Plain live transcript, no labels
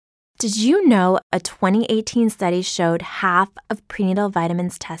Did you know a 2018 study showed half of prenatal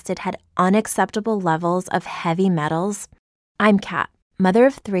vitamins tested had unacceptable levels of heavy metals? I'm Kat, mother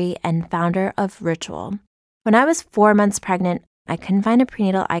of 3 and founder of Ritual. When I was 4 months pregnant, I couldn't find a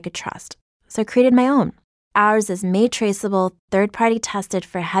prenatal I could trust, so I created my own. Ours is made traceable, third-party tested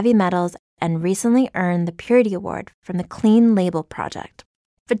for heavy metals, and recently earned the Purity Award from the Clean Label Project.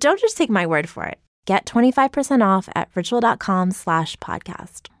 But don't just take my word for it. Get 25% off at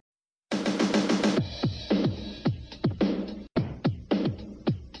ritual.com/podcast.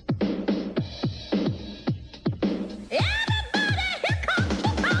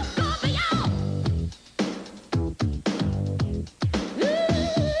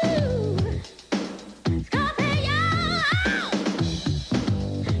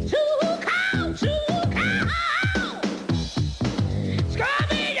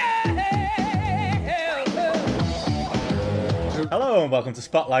 Hello and welcome to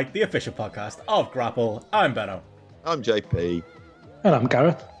Spotlight, the official podcast of Grapple. I'm Benno. I'm JP. And I'm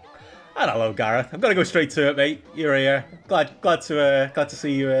Gareth. And hello, Gareth. I'm going to go straight to it, mate. You're here. Glad to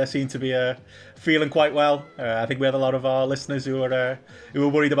see you seem to be feeling quite well. I think we had a lot of our listeners who were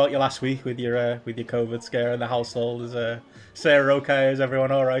worried about you last week with your COVID scare in the household. Is Sarah okay? Is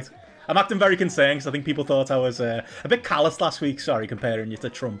everyone all right? I'm acting very concerned because I think people thought I was a bit callous last week. Sorry, comparing you to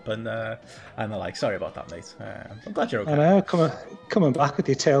Trump and they're like, sorry about that, mate. I'm glad you're okay. I know, coming back with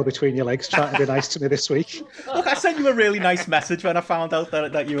your tail between your legs, trying to be nice to me this week. Look, I sent you a really nice message when I found out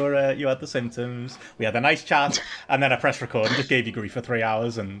that you were you had the symptoms. We had a nice chat, and then I pressed record and just gave you grief for 3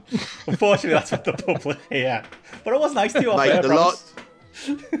 hours. And unfortunately, that's what the public hear. But it was nice to you. Mate,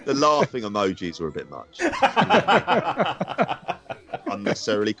 the laughing emojis were a bit much.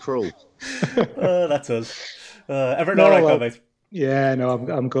 Unnecessarily cruel. That's us. Everyone all right, mate? Yeah, no,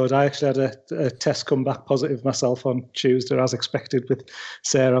 I'm good. I actually had a test come back positive myself on Tuesday, as expected. With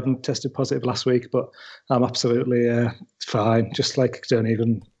Sarah, I haven't tested positive last week, but I'm absolutely fine. Just don't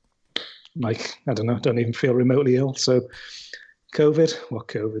even feel remotely ill. So, COVID? What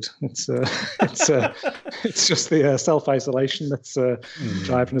COVID? It's just the self-isolation that's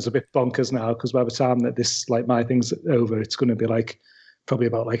driving us a bit bonkers now. Because by the time that this my thing's over, it's going to be probably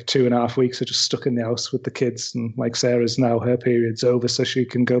about 2.5 weeks of just stuck in the house with the kids, and Sarah's now her period's over, so she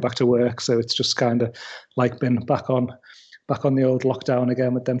can go back to work. So it's just kind of been back on the old lockdown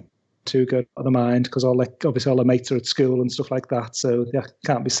again with them too good out of the mind, because obviously all the mates are at school and stuff like that. So yeah,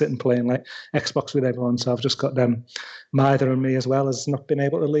 can't be sitting playing Xbox with everyone. So I've just got them, Mither and me, as well as not being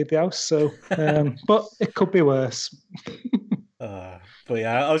able to leave the house. So, but it could be worse. But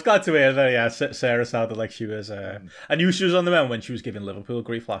yeah, I was glad to hear that. Yeah, Sarah sounded like she was. I knew she was on the mend when she was giving Liverpool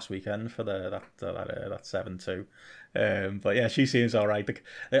grief last weekend for that 7-2. But yeah, she seems all right.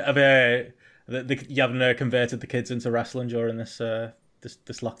 You haven't converted the kids into wrestling during this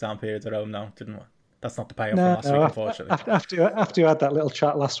lockdown period at home now, didn't we? That's not the payoff from last week, unfortunately. After you had that little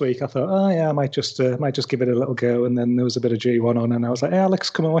chat last week, I thought, oh yeah, I might just give it a little go. And then there was a bit of G1 on, and I was like, hey, Alex,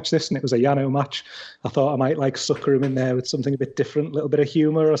 come and watch this. And it was a Yano match. I thought I might sucker him in there with something a bit different, a little bit of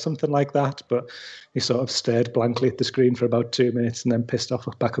humour or something like that. But he sort of stared blankly at the screen for about 2 minutes and then pissed off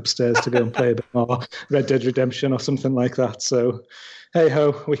back upstairs to go and play a bit more Red Dead Redemption or something like that. So, hey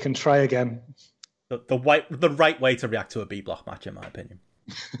ho, we can try again. The right way to react to a B block match, in my opinion.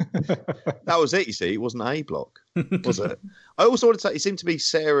 That was it, you see. It wasn't A block, was it? I also wanted to say, it seemed to be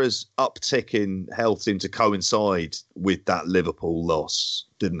Sarah's uptick in health seemed to coincide with that Liverpool loss,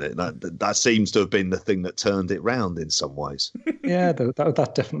 didn't it? That seems to have been the thing that turned it round in some ways. Yeah,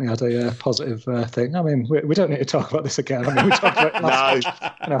 that definitely had a positive thing. I mean, we don't need to talk about this again. I mean, we talked about it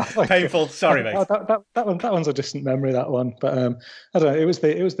last week. Painful. Sorry, mate. That one's a distant memory. That one, but I don't know. It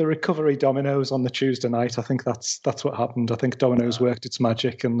was the recovery dominoes on the Tuesday night. I think that's what happened. I think dominoes worked its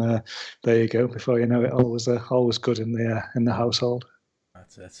magic, and there you go. Before you know it, always good in the household.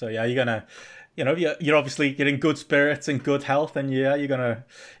 That's it. So yeah, you're obviously in good spirits and good health, and yeah, you're gonna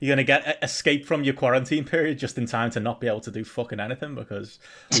escape from your quarantine period just in time to not be able to do fucking anything, because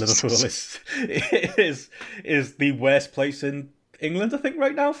Liverpool is the worst place in England, I think,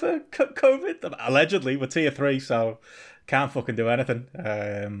 right now for COVID. Allegedly, we're tier 3, so can't fucking do anything.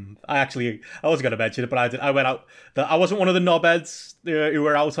 I was going to mention it, but I went out. I wasn't one of the knobheads who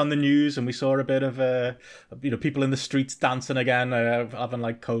were out on the news, and we saw a bit of people in the streets dancing again, having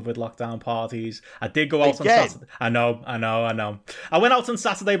COVID lockdown parties. I did go out on Saturday. I know. I went out on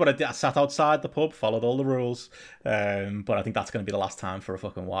Saturday, but I sat outside the pub, followed all the rules. But I think that's going to be the last time for a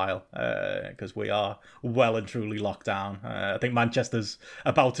fucking while, because we are well and truly locked down. I think Manchester's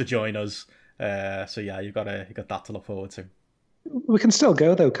about to join us. So yeah, you got that to look forward to. We can still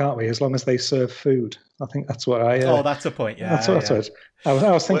go though, can't we? As long as they serve food. I think that's what I. Oh, that's a point. Yeah, that's what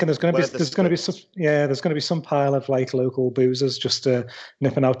I was thinking. There's going to be some pile of like local boozers just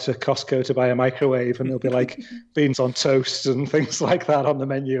nipping out to Costco to buy a microwave, and there'll be like beans on toast and things like that on the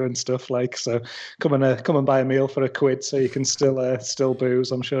menu and stuff like. So come and buy a meal for £1 so you can still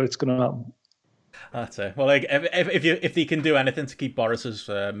booze. I'm sure it's going to happen. That's it. Well, like if they can do anything to keep Boris's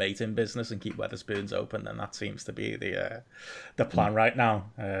mate in business and keep Wetherspoons open, then that seems to be the plan right now.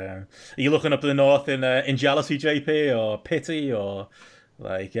 Are you looking up to the north in jealousy, JP, or pity, or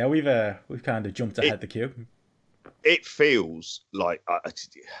like we've kind of jumped ahead the queue? It feels like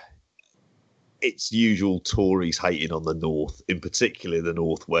it's usual Tories hating on the north, in particular the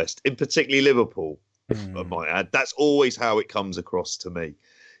northwest, in particularly Liverpool. I might add, that's always how it comes across to me.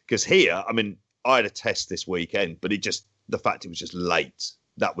 Because here, I mean, I had a test this weekend, but the fact it was just late,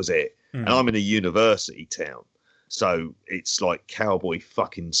 that was it. And I'm in a university town. So it's like cowboy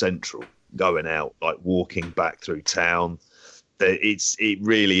fucking central going out, like walking back through town. It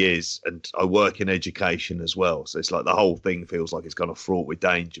really is. And I work in education as well. So it's like the whole thing feels like it's kind of fraught with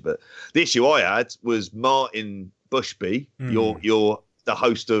danger. But the issue I had was Martin Bushby, you're the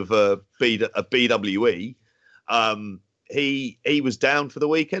host of BWE. He was down for the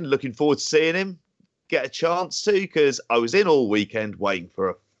weekend. Looking forward to seeing him get a chance to, because I was in all weekend waiting for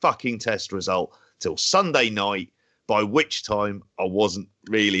a fucking test result till Sunday night, by which time I wasn't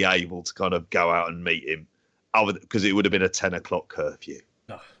really able to kind of go out and meet him, because it would have been a 10 o'clock curfew.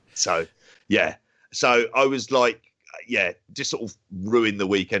 Oh. So, yeah. So I was like, just sort of ruined the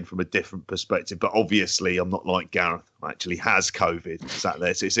weekend from a different perspective. But obviously I'm not like Gareth, who actually has COVID, sat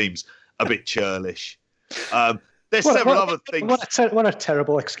there. So it seems a bit churlish. There's several other things. What a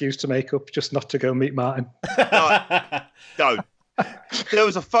terrible excuse to make up just not to go meet Martin. Don't. There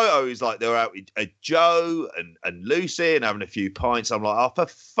was a photo. It's like they were out with Joe and Lucy and having a few pints. I'm like, oh, for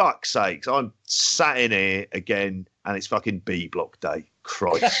fuck's sakes, I'm sat in here again, and it's fucking B Block day.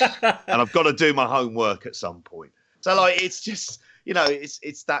 Christ. And I've got to do my homework at some point. So like, it's just,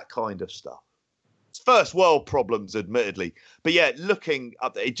 it's that kind of stuff. It's first world problems, admittedly, but yeah, looking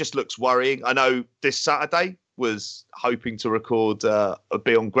up, it just looks worrying. I know this Saturday was hoping to record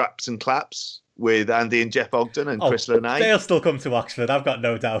be on Graps and Claps with Andy and Jeff Ogden and Chris Lene. They'll still come to Oxford, I've got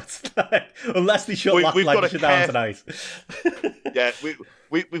no doubt. Unless they shut Lancashire down tonight. Yeah,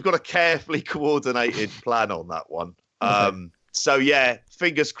 we've got a carefully coordinated plan on that one. So yeah,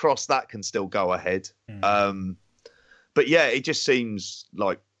 fingers crossed that can still go ahead. But yeah, it just seems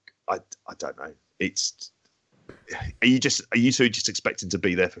like I don't know. Are you two just expecting to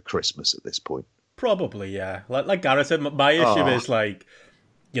be there for Christmas at this point? Probably, yeah. Like Gareth said, my issue is like,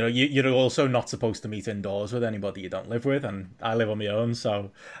 you're also not supposed to meet indoors with anybody you don't live with, and I live on my own,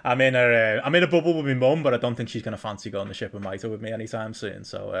 so I'm in a bubble with my mum, but I don't think she's going to fancy going on the ship with Mita with me anytime soon.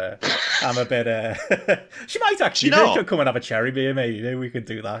 So I'm a bit. She might actually come and have a cherry beer. Maybe we could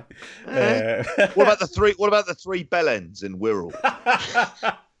do that. What about the three Bellends in Wirral?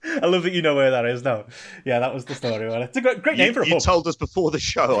 I love that you know where that is now. Yeah, that was the story. It's a great name for a pub. You told us before the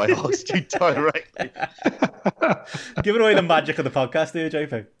show. I asked you directly. Giving away the magic of the podcast here,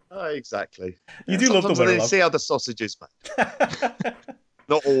 JP. Oh, exactly. You do love the Wirral. See how the sausage is made.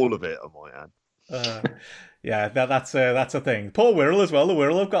 Not all of it, I might add. Yeah, that's a thing. Poor Wirral as well. The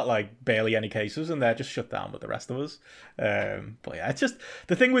Wirral have got like barely any cases, and they're just shut down with the rest of us. But yeah, it's just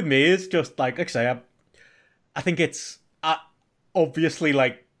the thing with me is just like I say, I think it's obviously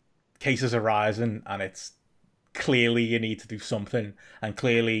like cases are rising, and it's clearly you need to do something, and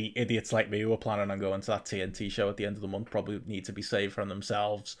clearly idiots like me who are planning on going to that TNT show at the end of the month probably need to be saved from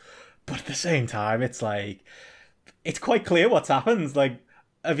themselves. But at the same time, it's like it's quite clear what's happened. Like,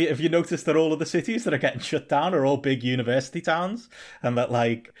 have you noticed that all of the cities that are getting shut down are all big university towns, and that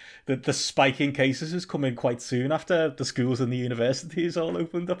like the spike in cases is coming quite soon after the schools and the universities all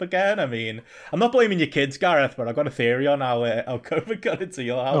opened up again? I mean, I'm not blaming your kids, Gareth, but I've got a theory on how COVID got into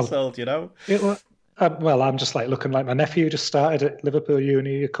your household. Well, I'm just like looking like my nephew just started at Liverpool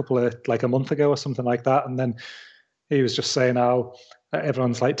Uni a month ago or something like that, and then he was just saying how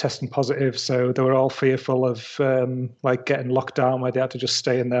everyone's like testing positive, so they were all fearful of like getting locked down where they had to just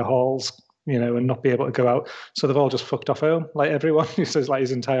stay in their halls, and not be able to go out. So they've all just fucked off home, like everyone. He says like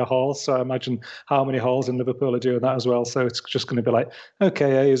his entire hall. So I imagine how many halls in Liverpool are doing that as well. So it's just going to be like, okay,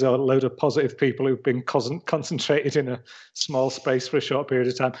 here's a load of positive people who've been concentrated in a small space for a short period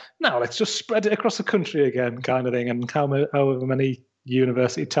of time. Now let's just spread it across the country again, kind of thing. And however many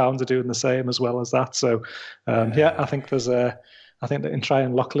university towns are doing the same as well as that. So I think there's I think they can try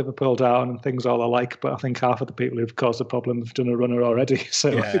and lock Liverpool down and things all alike, but I think half of the people who've caused the problem have done a runner already. So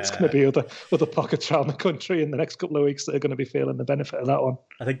it's going to be other pockets around the country in the next couple of weeks that are going to be feeling the benefit of that one.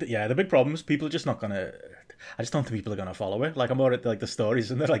 I think that, the big problem is people are just not going to... I just don't think people are going to follow it. Like, I'm more at the stories,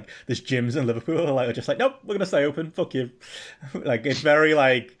 and they're like, there's gyms in Liverpool, are just like, nope, we're going to stay open, fuck you. Like, it's very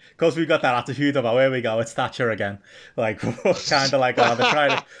like, because we've got that attitude of, here we go, it's Thatcher again. Like, we're kind of like,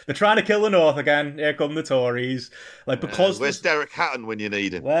 they're trying to kill the North again. Here come the Tories. Like, because where's Derek Hatton when you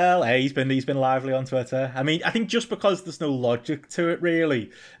need him? Well, hey, he's been lively on Twitter. I mean, I think just because there's no logic to it, really,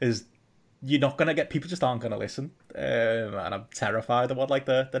 is you're not going to get... People just aren't going to listen. And I'm terrified of what, like,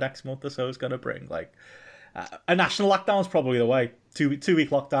 the next month or so is going to bring. Like, a national lockdown is probably the way. 2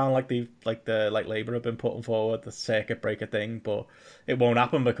 week lockdown, like Labour have been putting forward, the circuit breaker thing, but it won't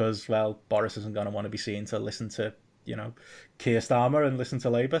happen because, well, Boris isn't going to want to be seen to listen to, Keir Starmer and listen to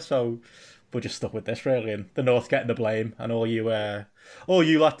Labour. So we're just stuck with this, really, and the North getting the blame, and all you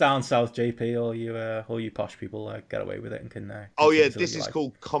lot down south, JP, all you posh people get away with it and can. This is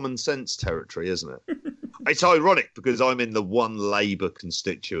called common sense territory, isn't it? It's ironic because I'm in the one Labour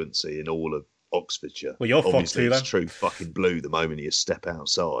constituency in all of Oxfordshire. Well, you're fucked too, then. It's true fucking blue the moment you step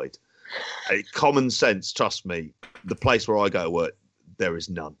outside. Common sense, trust me, the place where I go to work, there is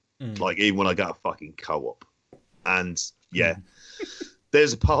none. Like, even when I go to fucking Co-op. And,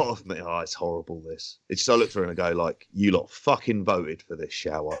 there's a part of me, it's horrible, this. It's just I look through and I go, like, you lot fucking voted for this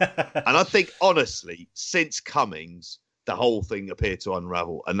shower. And I think, honestly, since Cummings, the whole thing appeared to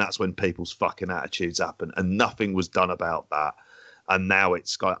unravel. And that's when people's fucking attitudes happen. And nothing was done about that. And now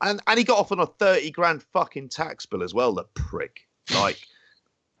it's got... And he got off on a 30 grand fucking tax bill as well, the prick. Like,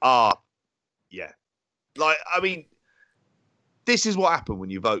 yeah. Like, I mean, this is what happened when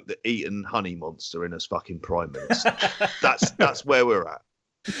you vote the Eton honey monster in as fucking prime minister. That's where we're at.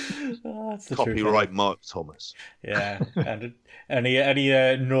 Copyright Mark Thomas. Yeah, and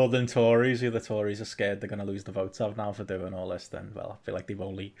any northern Tories, the Tories are scared they're going to lose the votes of now for doing all this. Then, well, I feel like they've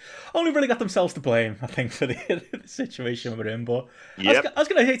only really got themselves to blame, I think, for the situation we're in. But I was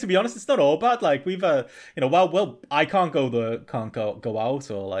going to say, to be honest, it's not all bad. Like, we've well, I can't go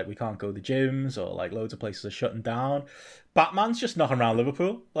out, or like we can't go to gyms, or like loads of places are shutting down. Batman's just knocking around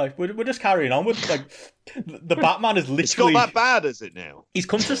Liverpool. Like, we're just carrying on with, like, the Batman is literally... It's got that bad, is it now? He's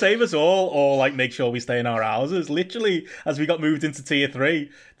come to save us all, or, like, make sure we stay in our houses. Literally, as we got moved into Tier 3,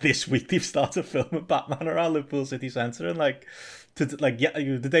 this week they've started filming Batman around Liverpool city centre, and, like...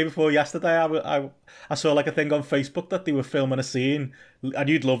 the day before yesterday, I saw like a thing on Facebook that they were filming a scene, and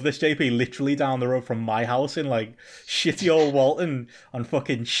you'd love this, JP, literally down the road from my house in like shitty old Walton on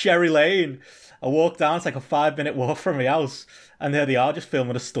fucking Sherry Lane. I walked down, it's like a 5-minute walk from my house, and there they are just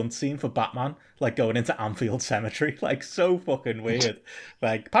filming a stunt scene for Batman, like going into Anfield Cemetery. Like, so fucking weird.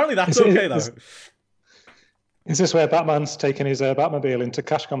 Like, apparently that's okay though. Is this where Batman's taking his Batmobile into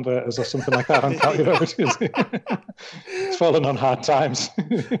cash converters or something like that? It's fallen on hard times.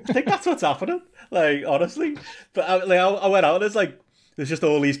 I think that's what's happening. Like, honestly. But I went out and there's just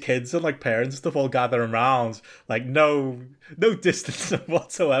all these kids and like parents and stuff all gathering around, like no distance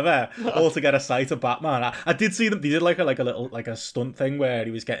whatsoever, all to get a sight of Batman. I did see them. They did like a little a stunt thing where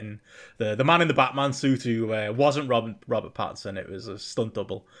he was getting the man in the Batman suit who wasn't Robert Pattinson. It was a stunt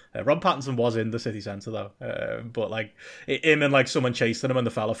double. Robert Pattinson was in the city centre though, but like him and like someone chasing him, and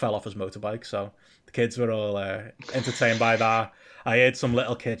the fella fell off his motorbike. So the kids were all entertained by that. I heard some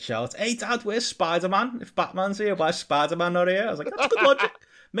little kid shout, "Hey Dad, where's Spider-Man? If Batman's here, why is Spider-Man not here?" I was like, that's good logic.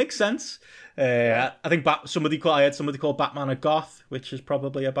 Makes sense. I think I heard somebody call Batman a goth, which is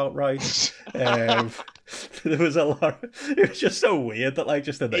probably about right. There was a lot. It was just so weird that like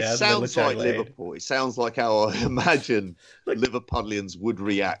just in the It sounds like Liverpool. It sounds like how I imagine Liverpudlians would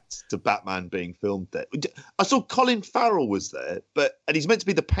react to Batman being filmed there. I saw Colin Farrell was there, and he's meant to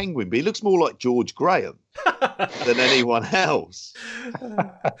be the Penguin, but he looks more like George Graham than anyone else.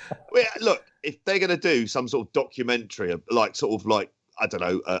 Look, if they're going to do some sort of documentary, I don't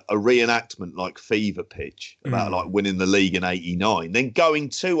know, a reenactment like Fever Pitch about like winning the league in '89, then going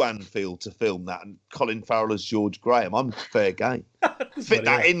to Anfield to film that and Colin Farrell as George Graham, I'm fair game. Fit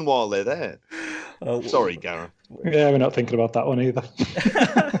that in while they're there. Sorry, Gareth. Yeah, we're not thinking about that one either.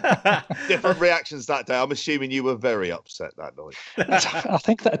 Different reactions that day. I'm assuming you were very upset that night. I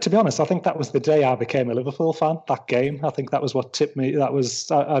think that, to be honest, I think that was the day I became a Liverpool fan. That game, I think that was what tipped me. That was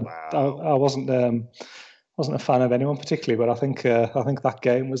I wasn't a fan of anyone particularly, but I think that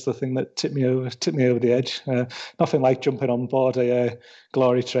game was the thing that tipped me over the edge. Nothing like jumping on board a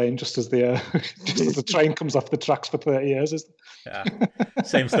glory train just as the train comes off the tracks for 30 years. Is yeah,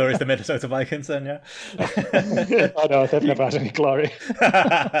 same story as the Minnesota Vikings then, yeah. I know they've never had any glory.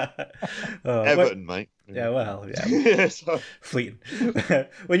 Everton, mate. Yeah, well, yeah. Yeah, so- Fleeting.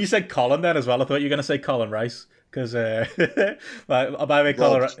 When you said Colin then as well, I thought you were going to say Colin Rice. Because by the way,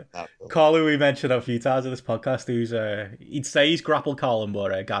 Colin, we mentioned a few times in this podcast, he'd say he's grapple Colin,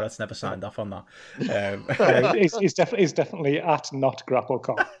 but Garrett's never signed off on that. He's definitely at not grapple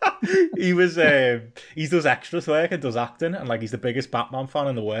Colin. He does extras work and does acting, and like he's the biggest Batman fan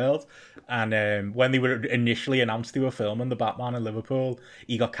in the world. And when they were initially announced they were filming the Batman in Liverpool,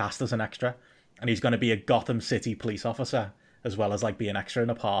 he got cast as an extra, and he's going to be a Gotham City police officer, as well as like be an extra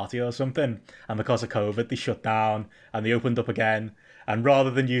in a party or something. And because of COVID, they shut down and they opened up again. And rather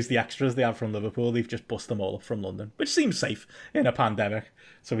than use the extras they have from Liverpool, they've just bust them all up from London, which seems safe in a pandemic.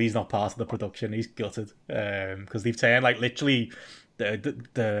 So he's not part of the production. He's gutted because they've turned like literally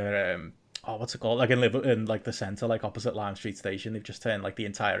what's it called? Like in like the centre, like opposite Lime Street Station, they've just turned like the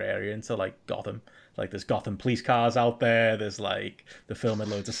entire area into like Gotham. Like there's Gotham police cars out there. There's like they're filming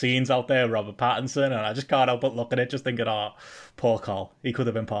loads of scenes out there. Robert Pattinson, and I just can't help but look at it, just thinking, oh, poor Col. He could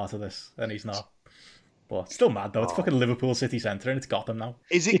have been part of this, and he's not. But still mad though. It's fucking Liverpool city centre, and it's Gotham now.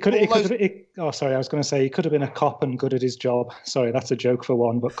 Is it? Sorry, I was going to say he could have been a cop and good at his job. Sorry, that's a joke for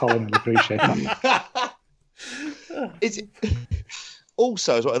one, but Colin will appreciate that. Is it?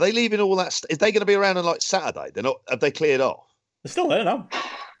 Also, as well, are they leaving all that? Is they going to be around on like Saturday? They're not. Have they cleared off? They're still there now.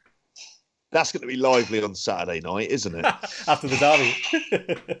 That's going to be lively on Saturday night, isn't it? After the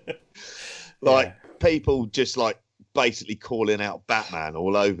derby. People just like basically calling out Batman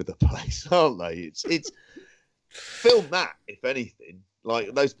all over the place, aren't they? It's film that, if anything.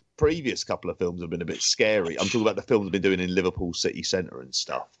 Like those previous couple of films have been a bit scary. I'm talking about the films they've been doing in Liverpool city centre and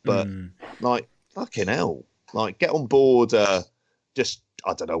stuff. But like, fucking hell. Like, get on board.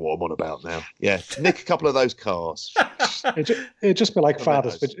 I don't know what I'm on about now. Yeah, nick a couple of those cars. It'd just be like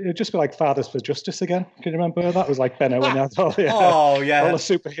Fathers for Justice again. Can you remember that was like Benno when you had all the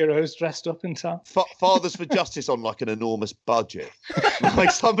superheroes dressed up in town. Fathers for Justice on like an enormous budget.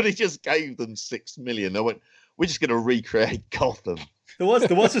 Like somebody just gave them $6 million. They went, we're just going to recreate Gotham. There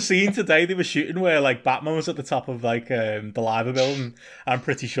was a scene today they were shooting where like Batman was at the top of like the Liver building. I'm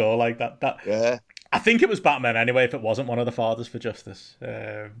pretty sure like that. Yeah. I think it was Batman anyway, if it wasn't one of the Fathers for Justice.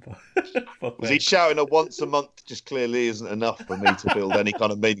 Was he shouting a once a month just clearly isn't enough for me to build any kind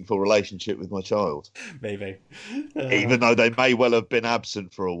of meaningful relationship with my child? Maybe. Even though they may well have been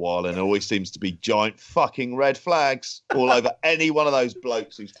absent for a while, and there always seems to be giant fucking red flags all over any one of those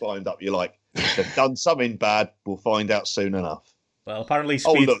blokes who's climbed up. You're like, they've done something bad. We'll find out soon enough. Well, apparently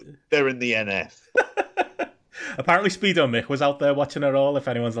look, they're in the NF. Apparently Speedo Mick was out there watching it all. If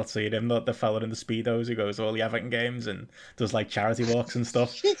anyone's not seen him, the fella in the Speedos who goes to all the Everton games and does like charity walks and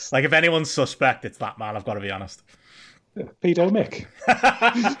stuff. Like if anyone's suspect, it's that man, I've got to be honest. Pedo Mick.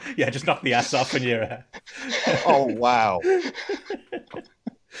 Yeah, just knock the S off and you're... Oh, wow.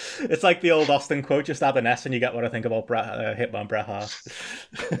 It's like the old Austin quote, just add an S and you get what I think about Hitman Bret Hart.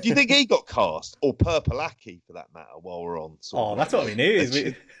 Do you think he got cast? Or Purpleaki, for that matter, while we're on? That's what we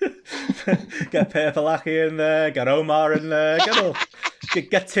need. Get Purpleaki in there, get Omar in there,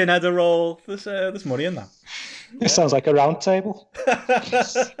 get Tin Header roll. There's money in that. This sounds like a round table.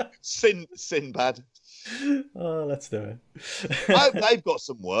 Sinbad. Oh, let's do it. I hope they've got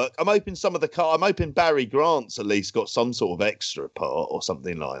some work. I'm hoping Barry Grant's at least got some sort of extra part or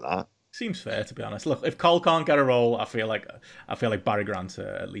something like that. Seems fair, to be honest. Look, if Cole can't get a role, I feel like Barry Grant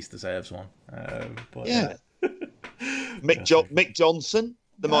at least deserves one. Mick Johnson.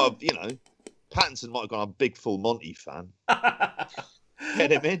 They might have, Pattinson might have gone a big full Monty fan.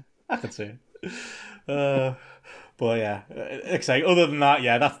 Get him in. I could see it. But yeah, exciting. Other than that,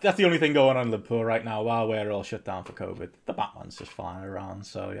 yeah, that's the only thing going on in Liverpool right now while we're all shut down for COVID. The Batman's just flying around.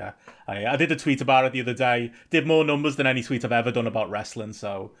 So yeah, I did a tweet about it the other day. Did more numbers than any tweet I've ever done about wrestling.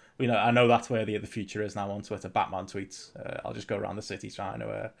 So I know that's where the future is now on Twitter. Batman tweets. I'll just go around the city trying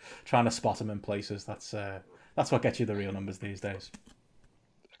to spot them in places. That's what gets you the real numbers these days.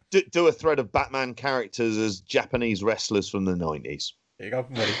 Do a thread of Batman characters as Japanese wrestlers from the 90s. There you go,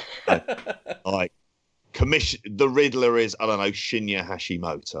 buddy. The Riddler is, I don't know, Shinya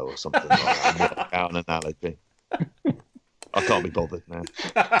Hashimoto or something like that. Out an analogy. I can't be bothered now.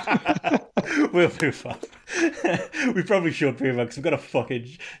 We'll move on. We probably should move on because we've got a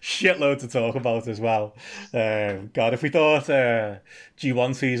fucking shitload to talk about as well. God, if we thought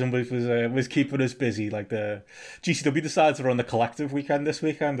G1 season was keeping us busy, like the GCW decided to run the collective weekend this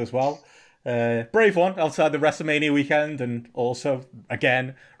weekend as well. Brave one outside the WrestleMania weekend, and also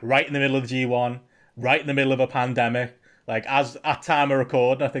again right in the middle of the G1. Right in the middle of a pandemic, like as at time of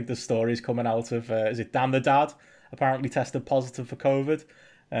recording, I think the story's coming out of is it Dan the Dad apparently tested positive for COVID.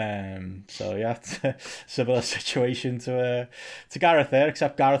 So yeah, it's a similar situation to Gareth there,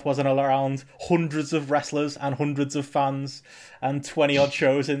 except Gareth wasn't around hundreds of wrestlers and hundreds of fans and 20 odd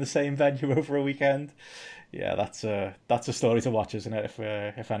shows in the same venue over a weekend. Yeah, that's a story to watch, isn't it?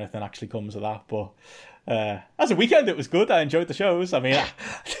 If anything actually comes of that. But as a weekend, it was good. I enjoyed the shows. I mean,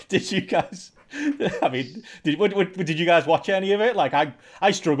 did you guys? I mean, did you guys watch any of it? Like,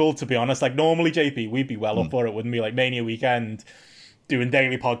 I struggled, to be honest. Like, normally, JP, we'd be well up for it, wouldn't we? Like Mania weekend, doing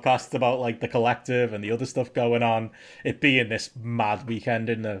daily podcasts about like the collective and the other stuff going on. It being this mad weekend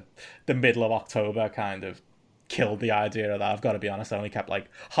in the middle of October kind of killed the idea of that. I've got to be honest, I only kept like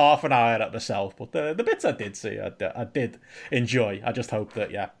half an eye at myself, but the bits I did see, I did enjoy. I just hope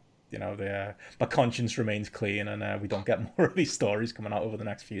that, my conscience remains clean and we don't get more of these stories coming out over the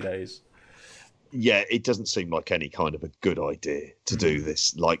next few days. Yeah, it doesn't seem like any kind of a good idea to do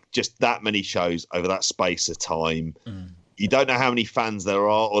this. Like, just that many shows over that space of time. You don't know how many fans there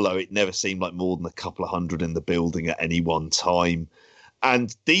are, although it never seemed like more than a couple of hundred in the building at any one time.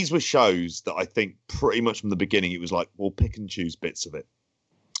 And these were shows that I think pretty much from the beginning, it was like, we'll pick and choose bits of it.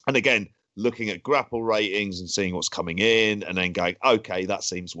 And again, looking at Grapple ratings and seeing what's coming in and then going, okay, that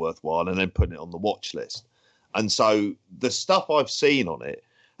seems worthwhile, and then putting it on the watch list. And so the stuff I've seen on it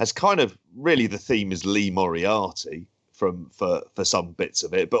has kind of really, the theme is Lee Moriarty for some bits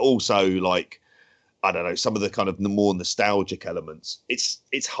of it, but also like, I don't know, some of the kind of the more nostalgic elements.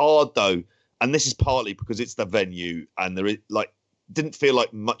 It's hard though, and this is partly because it's the venue and there is like, didn't feel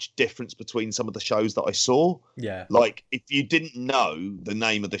like much difference between some of the shows that I saw. Yeah. Like if you didn't know the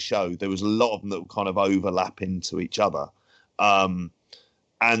name of the show, there was a lot of them that would kind of overlap into each other. But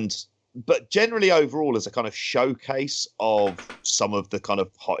generally overall as a kind of showcase of some of the kind of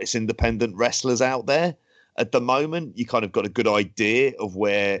hottest independent wrestlers out there at the moment, you kind of got a good idea of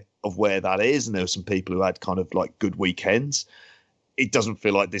where that is. And there were some people who had kind of like good weekends. It doesn't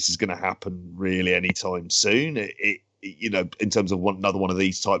feel like this is going to happen really anytime soon. In terms of another one of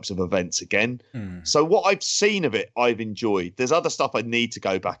these types of events again. So what I've seen of it, I've enjoyed. There's other stuff I need to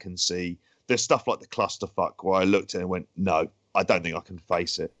go back and see. There's stuff like the clusterfuck where I looked at it and went, no, I don't think I can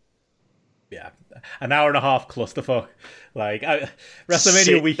face it. Yeah, an hour and a half clusterfuck. Like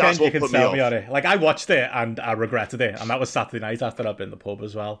WrestleMania weekend, you can sell me on it. Like I watched it and I regretted it, and that was Saturday night after I'd been in the pub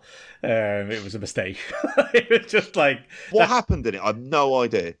as well. It was a mistake. It was just like what happened in it. I have no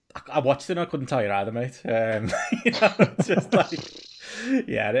idea. I watched it and I couldn't tell you either, mate. It's just like,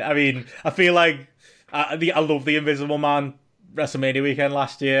 yeah. I mean, I feel like I love the Invisible Man WrestleMania weekend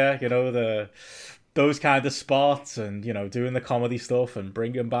last year. Those kind of spots and, doing the comedy stuff and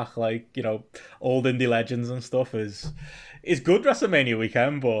bringing back, like, old indie legends and stuff is good WrestleMania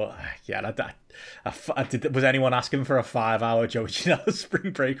weekend. But, yeah, was anyone asking for a 5-hour Joey Janela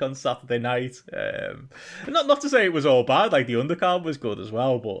spring break on Saturday night? Not to say it was all bad. Like, the undercard was good as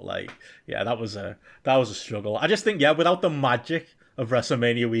well. But, like, yeah, that was a struggle. I just think, yeah, without the magic of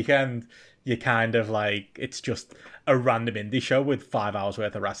WrestleMania weekend, you kind of, like, it's just a random indie show with 5 hours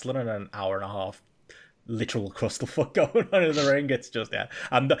worth of wrestling and an hour and a half literal clusterfuck going on in the ring. It's just, yeah.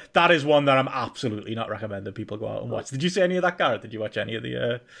 And that is one that I'm absolutely not recommending people go out and watch. Did you see any of that, Garrett? Did you watch any of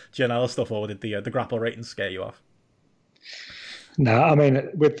the Janela stuff, or did the grapple ratings scare you off? No, I mean,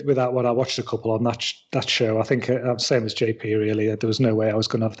 with that one, I watched a couple on that show. I think same as JP, really. There was no way I was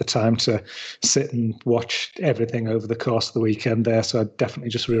going to have the time to sit and watch everything over the course of the weekend there. So I definitely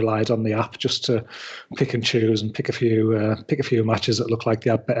just relied on the app just to pick and choose and pick a few matches that looked like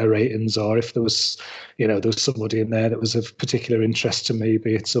they had better ratings, or if there was, there was somebody in there that was of particular interest to me,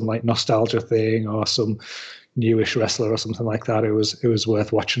 be it some like nostalgia thing or some newish wrestler or something like that. It was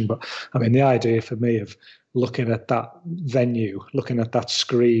worth watching. But I mean, the idea for me of looking at that venue, looking at that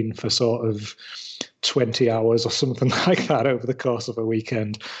screen for sort of 20 hours or something like that over the course of a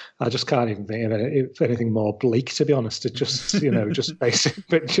weekend, I just can't even think of anything more bleak, to be honest. It just, just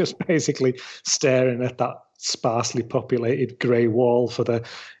basically staring at that sparsely populated grey wall for the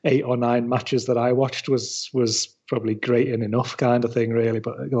 8 or 9 matches that I watched was probably grating enough kind of thing, really.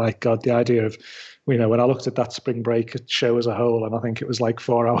 But like, God, the idea of, when I looked at that spring break show as a whole, and I think it was like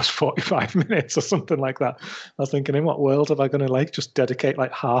 4 hours, 45 minutes or something like that, I was thinking, in what world am I going to like just dedicate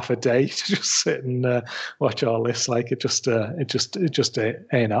like half a day to just sit and watch all this? Like, it just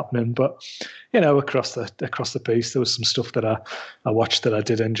ain't happening. But, across the piece, there was some stuff that I watched that I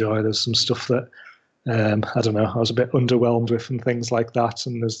did enjoy. There's some stuff that, I don't know, I was a bit underwhelmed with and things like that.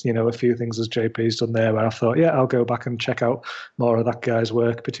 And there's, a few things as JP's done there where I thought, yeah, I'll go back and check out more of that guy's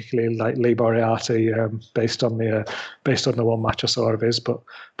work, particularly like Lee Moriarty, based on the one match I saw of his. But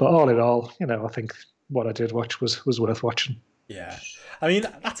all in all, I think what I did watch was worth watching. Yeah. I mean,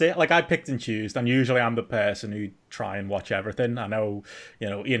 that's it. Like, I picked and choose, and usually I'm the person who try and watch everything. I know,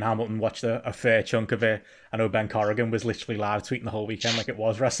 Ian Hamilton watched a fair chunk of it. I know Ben Corrigan was literally live tweeting the whole weekend like it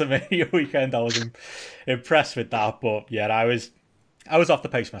was WrestleMania weekend. I was impressed with that. But yeah, I was off the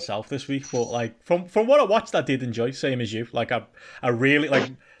pace myself this week. But like from what I watched, I did enjoy, same as you. Like I really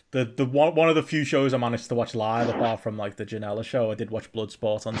like the one of the few shows I managed to watch live, apart from like the Janela show. I did watch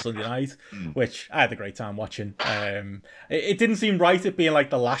Bloodsport on Sunday night, which I had a great time watching. It didn't seem right it being like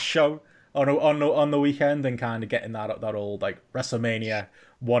the last show on the weekend and kind of getting that old like WrestleMania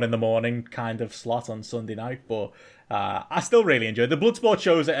 1 a.m. kind of slot on Sunday night, but I still really enjoyed the Bloodsport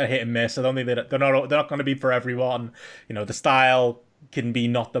shows that are hit and miss. I don't think they're not going to be for everyone. The style can be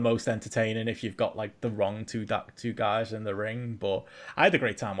not the most entertaining if you've got like the wrong two guys in the ring, but I had a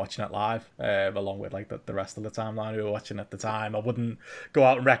great time watching it live, along with like the rest of the timeline who were watching at the time. I wouldn't go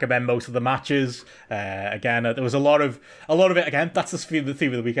out and recommend most of the matches. Again, there was a lot of it. Again, that's the theme of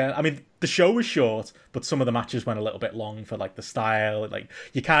the weekend. I mean, the show was short, but some of the matches went a little bit long for like the style. Like,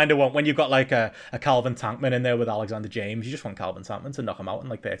 you kind of want, when you've got like a Calvin Tankman in there with Alexander James, you just want Calvin Tankman to knock him out in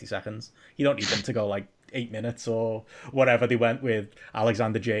like 30 seconds. You don't need them to go like 8 minutes or whatever they went with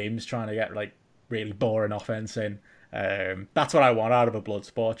Alexander James trying to get like really boring offense in. That's what I want out of a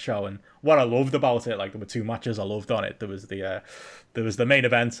Bloodsport show, and what I loved about it, like there were 2 matches I loved on it. There was the main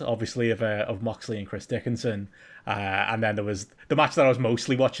event, obviously, of Moxley and Chris Dickinson, and then there was the match that I was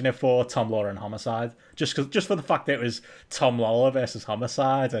mostly watching it for, Tom Lawler and Homicide, just for the fact that it was Tom Lawler versus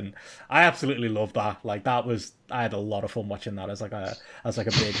Homicide, and I absolutely loved that. Like, I had a lot of fun watching that as like a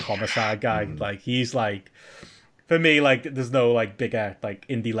big Homicide guy. Like, he's like, for me, like, there's no like bigger like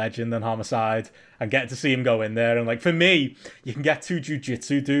indie legend than Homicide, and getting to see him go in there, and like, for me, you can get 2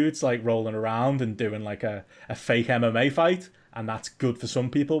 jiu-jitsu dudes like rolling around and doing like a fake MMA fight, and that's good for some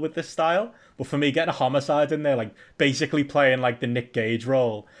people with this style. But for me, getting a Homicide in there, like basically playing like the Nick Gage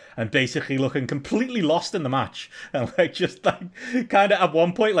role and basically looking completely lost in the match, and like just like kind of at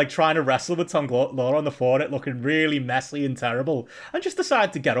one point like trying to wrestle with Tom Lawler on the floor, it looking really messy and terrible, and just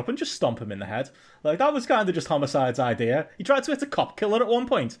decided to get up and just stomp him in the head. Like, that was kind of just Homicide's idea. He tried to hit a cop killer at one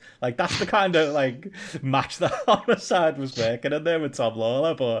point. Like, that's the kind of like match that Homicide was working in there with Tom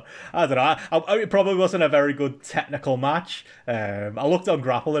Lawler. But I don't know. It probably wasn't a very good technical match. I looked on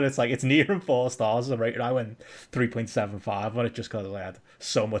Grapple and it's near 4 stars. I went 3.75 on it just because I had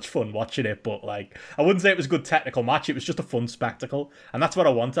so much fun watching it. But like, I wouldn't say it was a good technical match. It was just a fun spectacle, and that's what I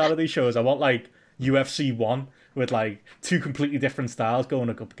want out of these shows. I want like UFC 1 with like 2 completely different styles going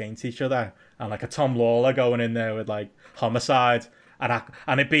up against each other, and like a Tom Lawler going in there with like Homicide,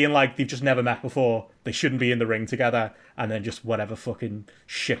 and it being like they've just never met before, they shouldn't be in the ring together, and then just whatever fucking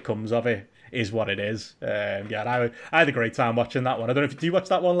shit comes of it is what it is. I had a great time watching that one. I don't know if you watch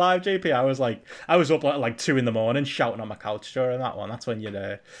that one live, JP. I was up at like 2 a.m. shouting on my couch during that one. That's when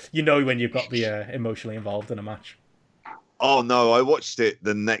when you've got the emotionally involved in a match. Oh no, I watched it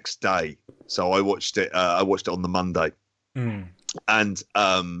the next day. So I watched it on the Monday. And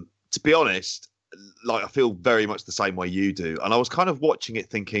to be honest, like, I feel very much the same way you do. And I was kind of watching it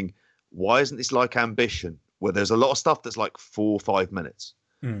thinking, why isn't this like Ambition, where there's a lot of stuff that's like 4 or 5 minutes,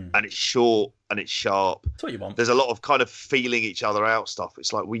 and it's short and it's sharp. That's what you want. There's a lot of kind of feeling each other out stuff.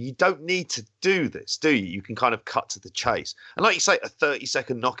 It's like, well, you don't need to do this, do you? You can kind of cut to the chase. And like you say, a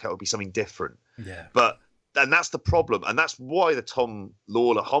 30-second knockout would be something different. Yeah. And that's the problem. And that's why the Tom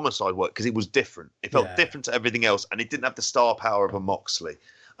Lawler Homicide worked, because it was different. It felt different to everything else, and it didn't have the star power of a Moxley.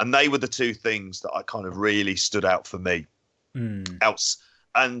 And they were the 2 things that I kind of really stood out for me.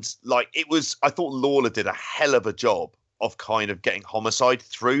 And like, I thought Lawler did a hell of a job of kind of getting Homicide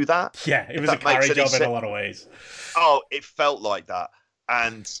through that. Yeah, it was a carry job in a lot of ways. Oh, it felt like that.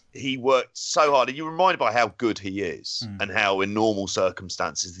 And he worked so hard. And you're reminded by how good he is, and how in normal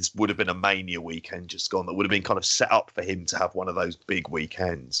circumstances this would have been a Mania weekend just gone. That would have been kind of set up for him to have one of those big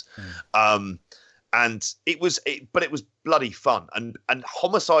weekends. And it was bloody fun. And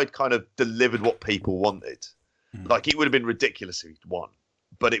Homicide kind of delivered what people wanted. Like, it would have been ridiculous if he'd won,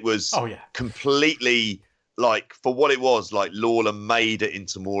 but it was completely, like, for what it was, like, Lawler made it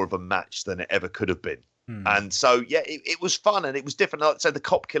into more of a match than it ever could have been. And so, yeah, it was fun, and it was different. Like I said, the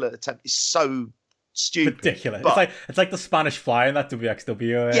cop killer attempt is so stupid. Ridiculous. It's like the Spanish Fly in that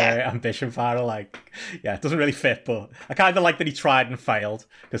WXW Ambition final. Like, yeah, it doesn't really fit, but I kind of like that he tried and failed,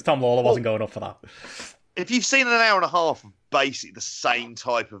 because Tom Lawler wasn't going up for that. If you've seen an hour and a half of basically the same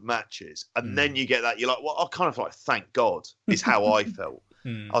type of matches, and then you get that, you're like, well, I kind of like, thank God, is how I felt.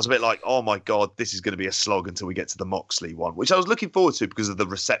 I was a bit like, oh my God, this is going to be a slog until we get to the Moxley one, which I was looking forward to because of the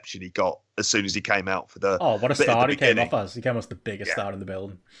reception he got as soon as he came out for the... Oh, what a star he came off as. He came as the biggest star in the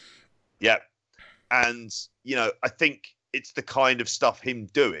building. Yeah. And, I think it's the kind of stuff him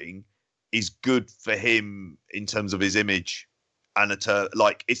doing is good for him in terms of his image. And it's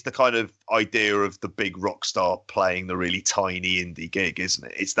the kind of idea of the big rock star playing the really tiny indie gig, isn't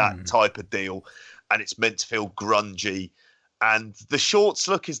it? It's that type of deal, and it's meant to feel grungy. And the shorts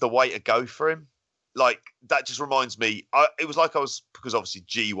look is the way to go for him. Like, that just reminds me, it was like because obviously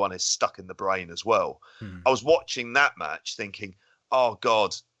G1 is stuck in the brain as well. I was watching that match thinking, oh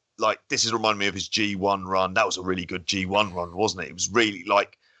God, like, this is reminding me of his G1 run. That was a really good G1 run, wasn't it? It was really,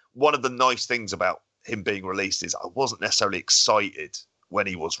 like, one of the nice things about him being released is I wasn't necessarily excited when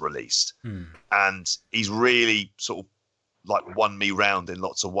he was released. And he's really sort of like won me round in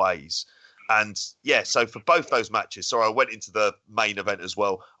lots of ways. And yeah, so for both those matches, sorry, I went into the main event as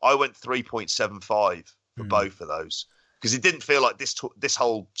well. I went 3.75 for both of those because it didn't feel like this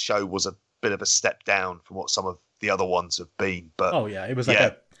whole show was a bit of a step down from what some of the other ones have been. But it was like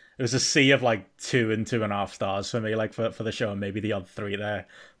it was a sea of like 2 and 2.5 stars for me, like for the show, and maybe the other 3 there.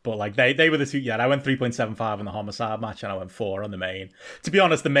 But like they were the two. Yeah, I went 3.75 on the Homicide match, and I went 4 on the main. To be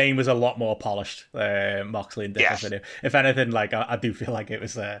honest, the main was a lot more polished. Moxley and Dickinson. If anything, like I do feel like it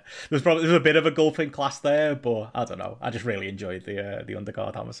was there was a bit of a gulfing class there, but I don't know. I just really enjoyed the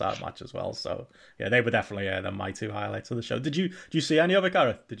undercard Homicide match as well. So yeah, they were definitely my 2 highlights of the show. Did you see any of it,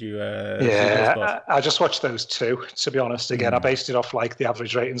 Gareth? Did you? I just watched those 2. To be honest, again, I based it off like the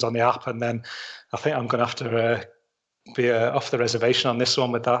average ratings on the app, and then I think I'm going to have to be off the reservation on this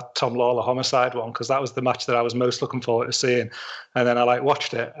one with that Tom Lawler Homicide one, because that was the match that I was most looking forward to seeing. And then I like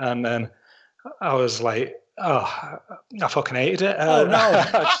watched it, and then I was like, oh, I fucking hated it. Oh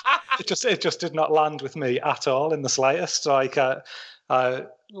no! it just did not land with me at all in the slightest. Like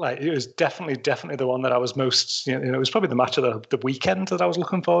it was definitely the one that I was most, it was probably the match of the weekend that I was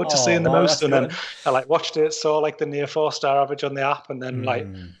looking forward to seeing the most. And then I like watched it, saw like the near 4-star average on the app, and then like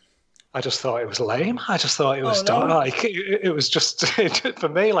I just thought it was lame. I just thought it was like it was just for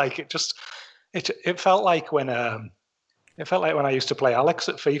me, like it felt like when I used to play Alex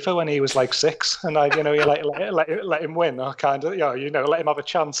at FIFA when he was like 6, and you let him win, or kind of let him have a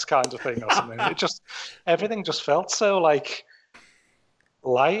chance, kind of thing, or something. Everything just felt so like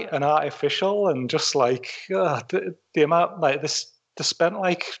light and artificial, and just like the amount like this. They spent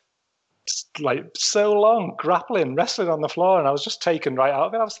like so long grappling, wrestling on the floor, and I was just taken right out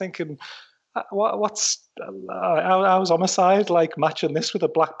of it. I was thinking, what's I was Homicide like matching this with a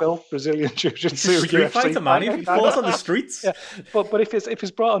black belt Brazilian Jiu-Jitsu street fighter, man. He falls on the streets. Yeah. But if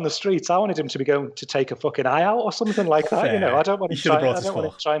he's brought on the streets, I wanted him to be going to take a fucking eye out or something like that. Fair. I don't want him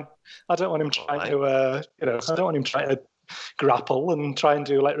trying to grapple and try and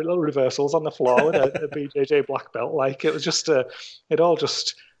do like little reversals on the floor with a BJJ black belt. Like it was just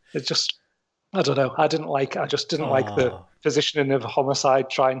I don't know. I just didn't like the positioning of Homicide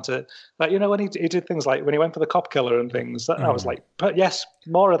trying to, like, when he did things like when he went for the cop killer and things. I was like, but yes,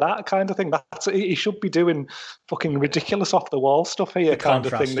 more of that kind of thing. He should be doing fucking ridiculous off the wall stuff here, kind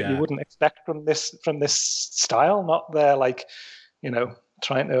of thing that you wouldn't expect from this style. Not there, like,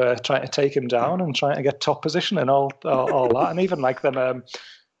 trying to take him down and trying to get top position and all that, and even like them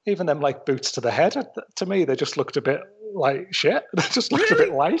like boots to the head. To me, they just looked a bit like shit. They just looked a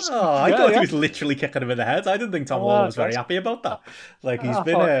bit light. Oh, I thought he was literally kicking him in the head. I didn't think Tom Lawler was very happy about that. Like he's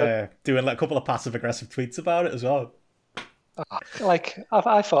been doing like a couple of passive aggressive tweets about it as well. Like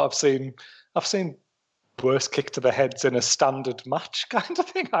I thought I've seen worse kick to the heads in a standard match kind of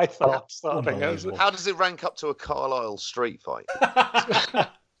thing. I thought sort of thing. How does it rank up to a Carlisle street fight?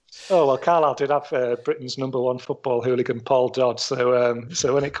 Oh well, Carlisle did have Britain's #1 football hooligan, Paul Dodd. So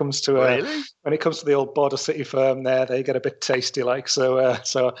when it comes to the old Border City firm, there they get a bit tasty. Like so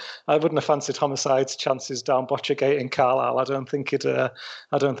I wouldn't have fancied Homicide's chances down Botchergate in Carlisle. I don't think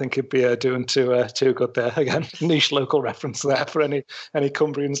it'd be doing too good there. Again, niche local reference there for any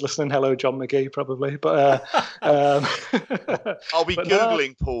Cumbrians listening. Hello, John McGee, probably. But I'll be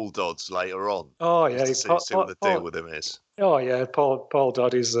googling Paul Dodds later on. Oh yeah, see what the deal with him is. Oh yeah, Paul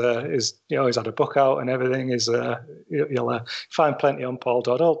Dodd is he's had a book out and everything. You'll find plenty on Paul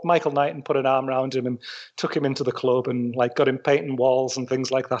Dodd. Michael Knighton put an arm around him and took him into the club and like got him painting walls and things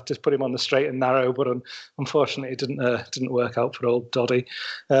like that to put him on the straight and narrow. But unfortunately, it didn't work out for old Doddy.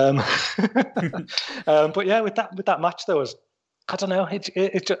 But yeah, with that match there was. I don't know.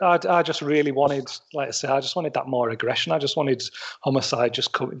 I just really wanted, like I say, I just wanted that more aggression. I just wanted Homicide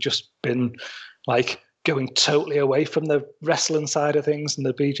just been like going totally away from the wrestling side of things and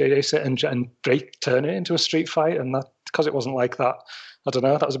the BJJ set and Drake turn it into a street fight. And that because it wasn't like that. I don't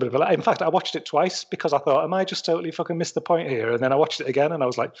know. That was a bit of a. In fact, I watched it twice because I thought, am I just totally fucking missed the point here? And then I watched it again and I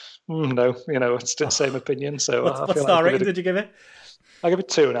was like, no, it's the same opinion. So what star rating did you give it? I give it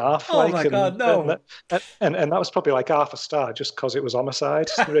 2.5. Oh my God, no! And that was probably like half a star just because it was homicide.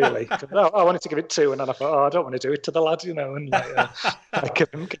 Really, no, I wanted to give it 2, and then I thought, I don't want to do it to the lad, and like give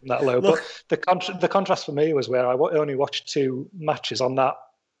him that low. Look, but the contrast for me was where I only watched 2 matches on that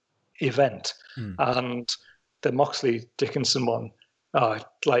event, and the Moxley Dickinson one,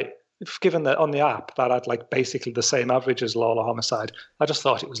 given that on the app that had like basically the same average as Lawler Homicide, I just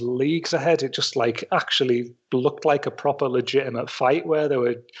thought it was leagues ahead. It just like actually looked like a proper legitimate fight where there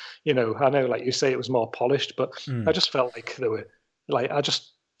were, I know like you say it was more polished, but I just felt like there were I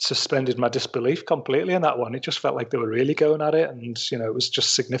just suspended my disbelief completely in that one. It just felt like they were really going at it, and it was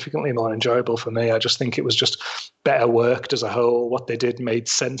just significantly more enjoyable for me. I just think it was just better worked as a whole. What they did made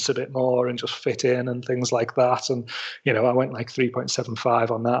sense a bit more and just fit in and things like that. And I went like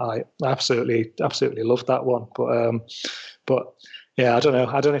 3.75 on that. I absolutely loved that one. But yeah, I don't know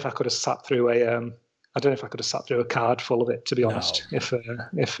if I could have sat through a card full of it, to be honest. No.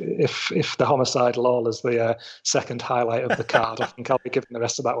 If the Homicide Lawler's the second highlight of the card, I think I'll be giving the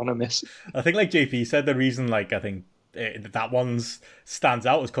rest of that one a miss. I think, like JP said, the reason I think that one's stands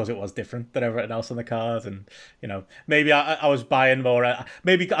out was because it was different than everything else on the card, and maybe I was buying more.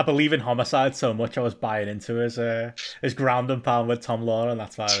 Maybe I believe in Homicide so much I was buying into his ground and pound with Tom Lawler, and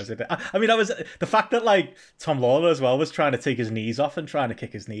that's why I was in it. I mean, I was the fact that like Tom Lawler as well was trying to take his knees off and trying to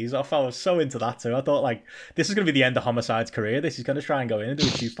kick his knees off. I was so into that too. I thought like this is going to be the end of Homicide's career. This is going to try and go in and do a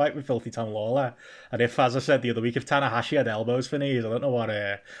shoot fight with Filthy Tom Lawler. And if, as I said the other week, if Tanahashi had elbows for knees, I don't know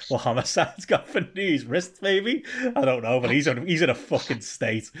what Homicide's got for knees, wrists maybe. I don't know, but he's in a fucking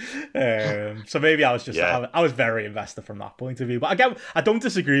state. So maybe I was just I was very invested from that point of view. But again, I don't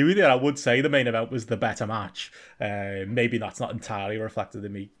disagree with you. I would say the main event was the better match. Maybe that's not entirely reflected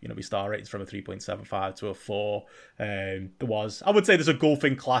in me. My star ratings from a 3.75 to a 4. I would say there's a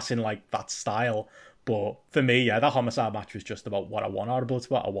golfing class in like that style. But for me, that Homicide match was just about what I want out of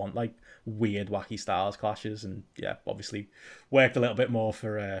Bloodsport. I want like weird, wacky styles clashes, and obviously worked a little bit more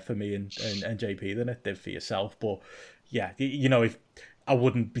for me and JP than it did for yourself. But yeah, if I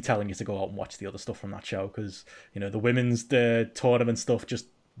wouldn't be telling you to go out and watch the other stuff from that show, because the women's tournament stuff just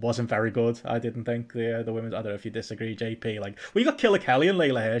wasn't very good. I didn't think the women's. I don't know if you disagree, JP. You got Killer Kelly and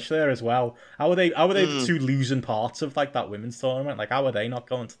Layla Hirsch there as well. How are they the two losing parts of like that women's tournament? Like, how are they not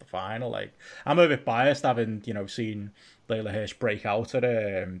going to the final? Like, I'm a bit biased having seen Layla Hirsch break out at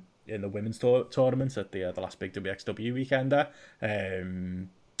in the women's tournament at the last big WXW weekender.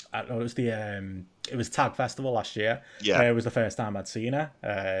 I don't know, it was Tag Festival last year. Yeah, it was the first time I'd seen her,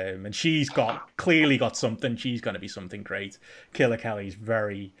 and she's clearly got something. She's going to be something great. Killer Kelly's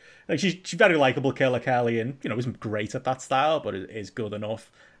very she's very likable. Killer Kelly, and isn't great at that style, but is good enough.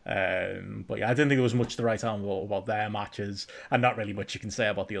 But yeah, I didn't think there was much to write down about their matches, and not really much you can say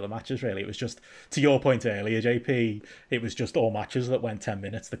about the other matches. Really, it was just, to your point earlier, JP. It was just all matches that went 10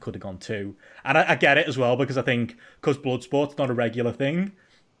 minutes that could have gone 2, and I get it as well, because I think because Bloodsport's not a regular thing.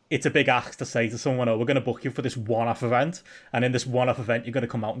 It's a big ask to say to someone, we're going to book you for this one-off event, and in this one-off event, you're going to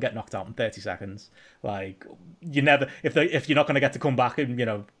come out and get knocked out in 30 seconds. Like, you never, if you're not going to get to come back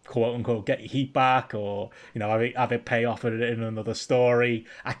and, quote unquote, get your heat back, or, have it pay off in another story,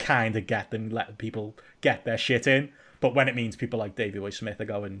 I kind of get them letting people get their shit in. But when it means people like Davey Boy Smith are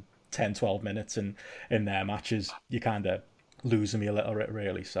going 10, 12 minutes in their matches, you kind of losing me a little bit,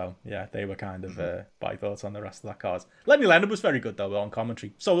 really. So yeah, they were kind of my thoughts on the rest of that card. Lenny Leonard was very good though on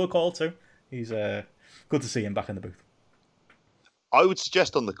commentary. Solo call too. He's good to see him back in the booth. I would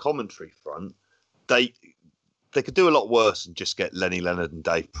suggest on the commentary front, they could do a lot worse than just get Lenny Leonard and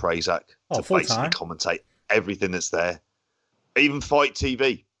Dave Prazak to basically commentate everything that's there. Even Fight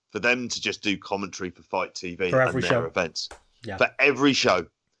TV, for them to just do commentary for Fight TV for every and their events. Yeah. For every show,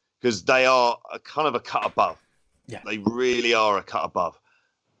 because they are a kind of a cut above. Yeah. They really are a cut above,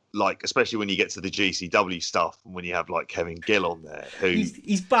 like, especially when you get to the GCW stuff and when you have like Kevin Gill on there. Who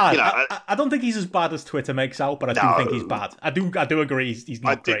he's bad. I don't think he's as bad as Twitter makes out, but I do think he's bad. I do agree he's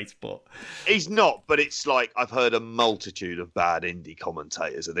not great, but he's not. But it's like I've heard a multitude of bad indie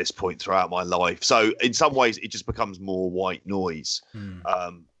commentators at this point throughout my life. So in some ways, it just becomes more white noise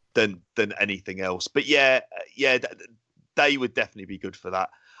than anything else. But yeah, they would definitely be good for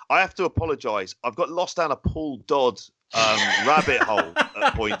that. I have to apologise. I've got lost down a Paul Dodd rabbit hole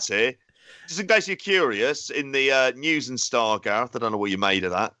at points here. Just in case you're curious, in the News and Star, Gareth, I don't know what you made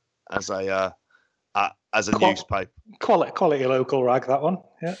of that as a newspaper. Quality local rag, that one.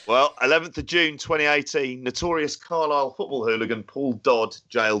 Yeah. Well, 11th of June 2018, notorious Carlisle football hooligan Paul Dodd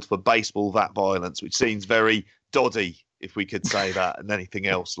jailed for baseball vat violence, which seems very Doddy, if we could say that, and anything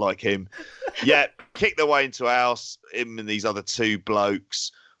else like him. Yeah, kicked their way into a house, him and these other two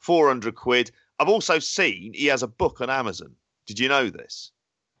blokes. 400 quid. I've also seen he has a book on Amazon. Did you know this?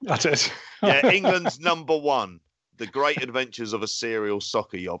 I did. Yeah, England's number one. The Great Adventures of a Serial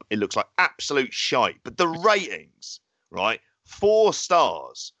Soccer Yob. It looks like absolute shite. But the ratings, right? 4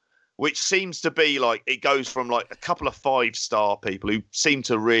 stars, which seems to be like, it goes from like a couple of 5-star people who seem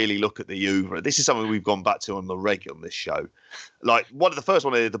to really look at the oeuvre. This is something we've gone back to on the regular on this show. Like, one of the first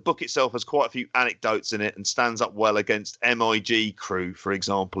one, the book itself has quite a few anecdotes in it and stands up well against MIG Crew, for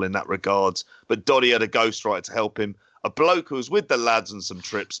example, in that regards. But Doddy had a ghostwriter to help him. A bloke who was with the lads on some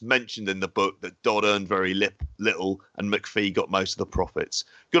trips mentioned in the book that Dodd earned very little and McPhee got most of the profits.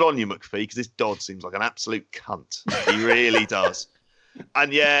 Good on you, McPhee, because this Dodd seems like an absolute cunt. He really does.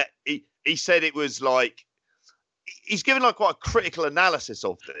 And yeah, he said it was like, he's given like quite a critical analysis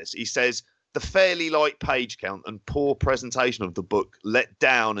of this. He says the fairly light page count and poor presentation of the book let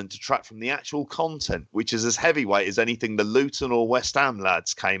down and detract from the actual content, which is as heavyweight as anything the Luton or West Ham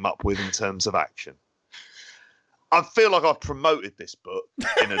lads came up with in terms of action. I feel like I've promoted this book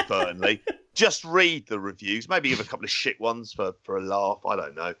inadvertently. Just read the reviews. Maybe give a couple of shit ones for a laugh. I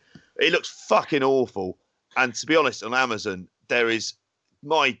don't know. It looks fucking awful. And to be honest, on Amazon,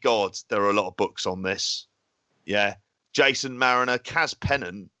 my God, there are a lot of books on this. Yeah. Jason Mariner, Kaz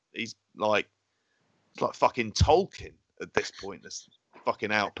Pennant, he's like fucking Tolkien at this point. This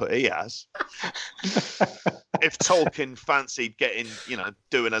fucking output he has. If Tolkien fancied getting,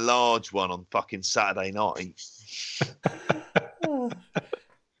 doing a large one on fucking Saturday night. I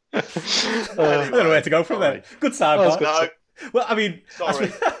don't know where to go from there. Good sidebar. No. Well, I mean,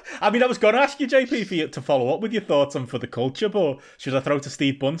 sorry. I was going to ask you, JP, for you to follow up with your thoughts on For the Culture, but should I throw to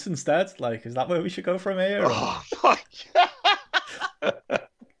Steve Bunce instead? Like, is that where we should go from here? Oh my God.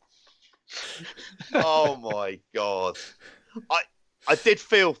 Oh my God. I did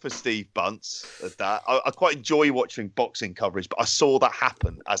feel for Steve Bunce at that. I quite enjoy watching boxing coverage, but I saw that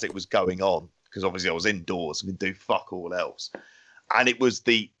happen as it was going on because obviously I was indoors and could do fuck all else. And it was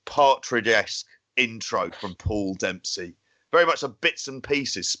the Partridge-esque intro from Paul Dempsey. Very much a bits and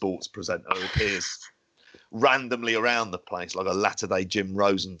pieces sports presenter who appears randomly around the place like a latter-day Jim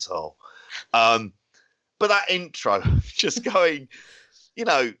Rosenthal. But that intro, just going,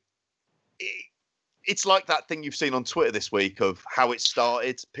 it's like that thing you've seen on Twitter this week of how it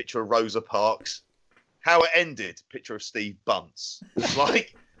started, picture of Rosa Parks, how it ended, picture of Steve Bunce.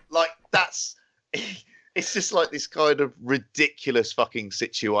 Like that's, it's just like this kind of ridiculous fucking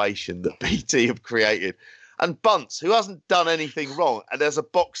situation that BT have created. And Bunce, who hasn't done anything wrong, and as a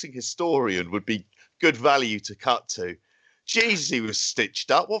boxing historian would be good value to cut to. Jesus, he was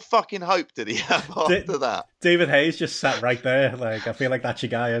stitched up. What fucking hope did he have after that? David Hayes just sat right there. Like, I feel like that's your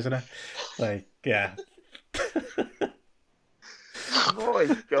guy, isn't it? Like, yeah. Oh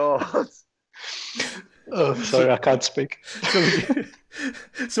my God. Oh, sorry, I can't speak.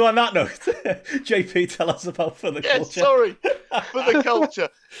 So on that note, JP, tell us about For the Culture. Sorry, For the Culture.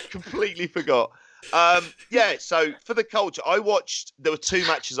 Completely forgot. So For the Culture, there were 2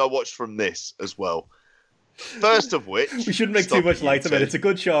 matches I watched from this as well. First of which... We shouldn't make too much light of it. It's a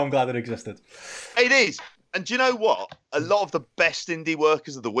good show. I'm glad it existed. It is. And do you know what? A lot of the best indie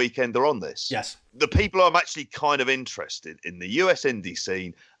workers of the weekend are on this. Yes. The people I'm actually kind of interested in the US indie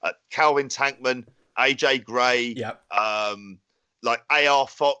scene, Calvin Tankman, AJ Gray, yep. Like AR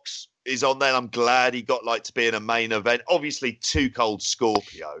Fox is on there. And I'm glad he got to be in a main event. Obviously, Too Cold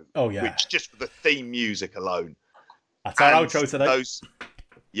Scorpio. Oh, yeah. Which just for the theme music alone. That's our outro today.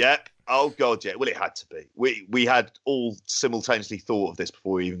 Yep. Oh, God, yeah. Well, it had to be. We had all simultaneously thought of this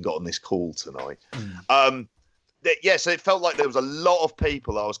before we even got on this call tonight. So it felt like there was a lot of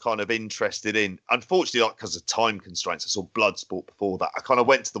people I was kind of interested in. Unfortunately, because of time constraints, I saw Bloodsport before that. I kind of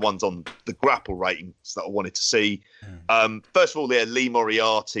went to the ones on the grapple ratings that I wanted to see. First of all, Lee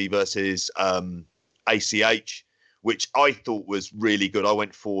Moriarty versus ACH, which I thought was really good. I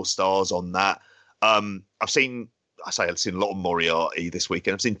went 4 stars on that. I've seen a lot of Moriarty this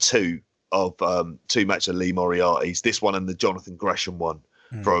weekend. I've seen 2 matches of Lee Moriarty's, this one and the Jonathan Gresham one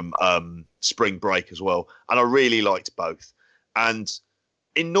from Spring Break as well. And I really liked both. And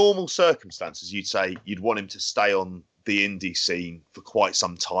in normal circumstances, you'd say you'd want him to stay on the indie scene for quite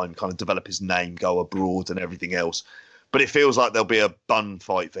some time, kind of develop his name, go abroad and everything else. But it feels like there'll be a bun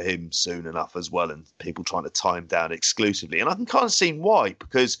fight for him soon enough as well, and people trying to tie him down exclusively. And I can kind of see why,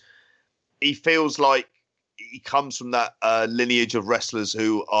 because he feels like he comes from that lineage of wrestlers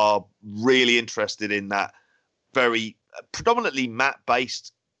who are really interested in that very predominantly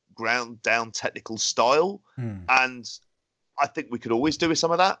mat-based, ground-down technical style. And I think we could always do with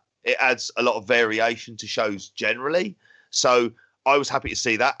some of that. It adds a lot of variation to shows generally. So I was happy to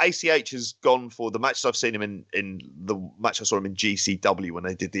see that. ACH has gone for the matches I've seen him in the match I saw him in GCW when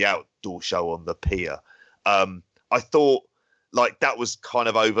they did the outdoor show on the pier. I thought like that was kind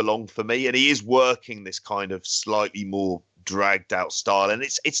of overlong for me. And he is working this kind of slightly more dragged out style, and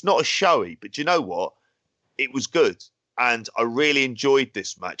it's not as showy, but you know what? It was good, and I really enjoyed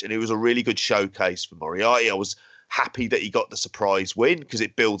this match, and it was a really good showcase for Moriarty. I was happy that he got the surprise win because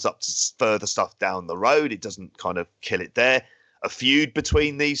it builds up to further stuff down the road. It doesn't kind of kill it there. A feud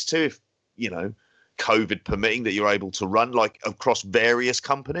between these two, if COVID permitting, that you're able to run like across various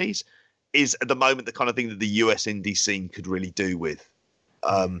companies, is at the moment the kind of thing that the US indie scene could really do with.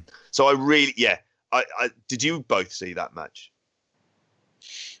 So I really, I did you both see that match?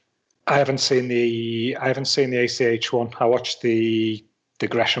 I haven't seen the ACH one. I watched the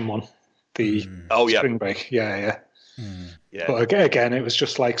Gresham one. The Spring Break. Yeah. But again, it was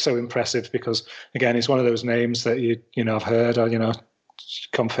just like so impressive because again, he's one of those names that I've heard.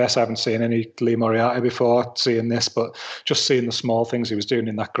 Confess I haven't seen any Lee Moriarty before seeing this, but just seeing the small things he was doing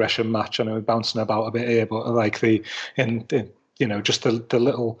in that Gresham match. I know we're bouncing about a bit here, but like just the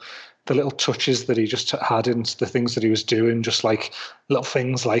little touches that he just had into the things that he was doing, just like little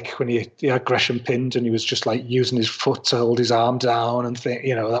things like when he had Gresham pinned and he was just like using his foot to hold his arm down and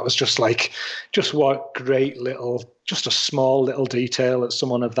that was just what great little, just a small little detail that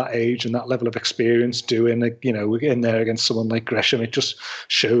someone of that age and that level of experience doing, in there against someone like Gresham. It just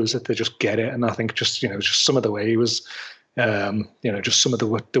shows that they just get it. And I think just some of the way he was, just some of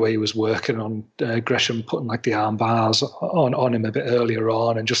the way he was working on Gresham, putting like the arm bars on him a bit earlier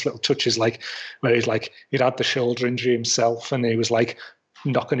on, and just little touches like where he'd had the shoulder injury himself, and he was like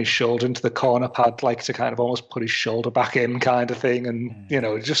knocking his shoulder into the corner pad, like to kind of almost put his shoulder back in, kind of thing, and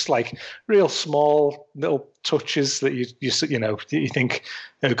just like real small little touches that you think,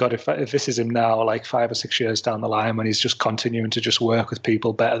 oh God, if this is him now, like 5 or 6 years down the line, when he's just continuing to just work with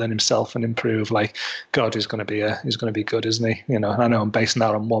people better than himself and improve, like God, he's going to be good, isn't he? And I know I'm basing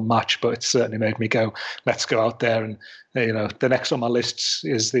that on one match, but it certainly made me go, let's go out there. And the next on my list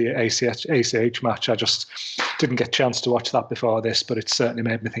is the ACH match. I just didn't get a chance to watch that before this, but it certainly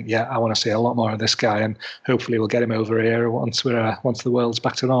made me think, I want to see a lot more of this guy, and hopefully we'll get him over here once the world's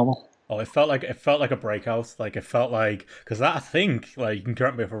back to normal. Oh, it felt like a breakout. Like it felt like, because that, I think, like, you can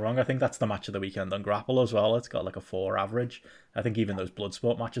correct me if I'm wrong, I think that's the match of the weekend on Grapple as well. It's got like a 4 average. I think even those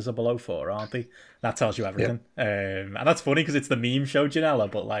Bloodsport matches are below 4, aren't they? That tells you everything. Yep. And that's funny because it's the meme show, Janela.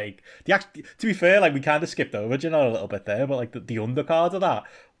 But like, to be fair, like we kind of skipped over Janela a little bit there. But like the undercard of that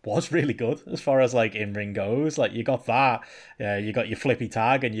was really good as far as like in ring goes. Like you got that, you got your Flippy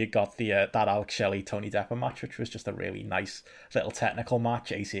Tag, and you got the that Alex Shelley Tony Deppen match, which was just a really nice little technical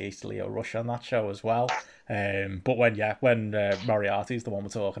match. ACH Leo Rush on that show as well. But when Moriarty's the one we're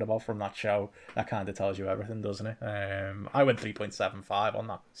talking about from that show, that kind of tells you everything, doesn't it? I went 3.75 on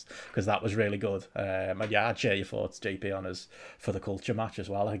that because that was really good. And I'd share your thoughts, JP, on his For the Culture match as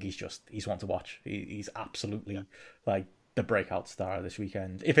well. I think he's one to watch. He's absolutely like the breakout star this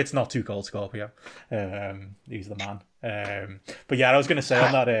weekend. If it's not Too Cold Scorpio, he's the man. But I was going to say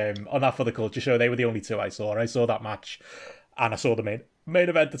on that For the Culture show, they were the only two I saw. I saw that match, and I saw the main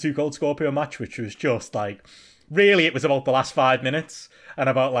event, the Too Cold Scorpio match, which was just like, really, it was about the last 5 minutes, and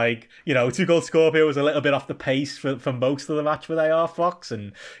about like, Too Cold Scorpio was a little bit off the pace for most of the match with AR Fox,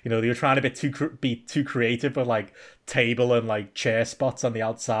 and they were trying to be too creative with like table and like chair spots on the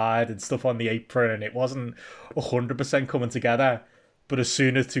outside and stuff on the apron, and it wasn't 100% coming together. But as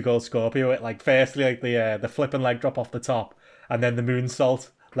soon as Too Cold Scorpio, it like firstly like the flipping leg drop off the top, and then the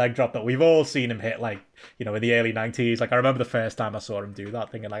moonsault leg drop that we've all seen him hit, like, in the early 90s. Like, I remember the first time I saw him do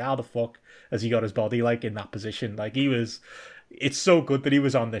that, thinking, like, how the fuck has he got his body, like, in that position? Like, it's so good that he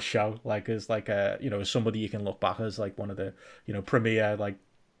was on this show, like, as, like, as somebody you can look back as, like, one of the, premier, like,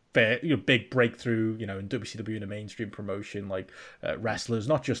 big breakthrough, in WCW in a mainstream promotion, like wrestlers,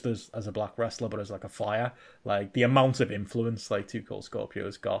 not just as a black wrestler, but as like a flyer. Like the amount of influence like Too Cold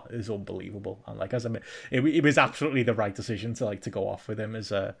Scorpio's got is unbelievable. And like it was absolutely the right decision to go off with him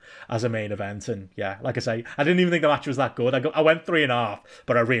as a main event. And like I say, I didn't even think the match was that good. I went 3.5,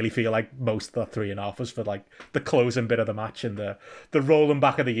 but I really feel like most of the 3.5 was for like the closing bit of the match and the rolling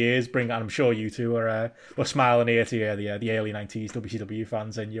back of the years. And I'm sure you two were smiling ear to ear, the early 90s WCW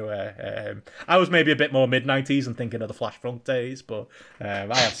fans, and you. I was maybe a bit more mid-90s and thinking of the Flash Front days, but I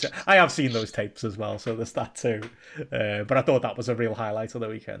have seen those tapes as well, so there's that too. But I thought that was a real highlight of the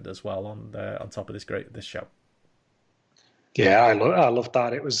weekend as well on top of this show. Yeah, I love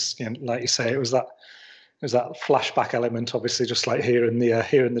that. It was, like you say, it was that there's that flashback element, obviously, just like hearing the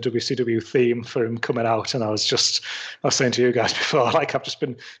WCW theme for him coming out. And I was saying to you guys before, like I've just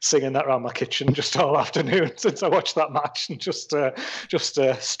been singing that around my kitchen just all afternoon since I watched that match, and just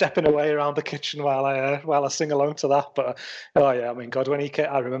stepping away around the kitchen while I sing along to that. But oh yeah, I mean, God,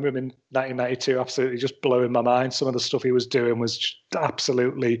 I remember him in 1992, absolutely just blowing my mind. Some of the stuff he was doing was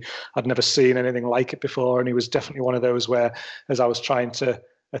absolutely, I'd never seen anything like it before, and he was definitely one of those where, as I was trying to,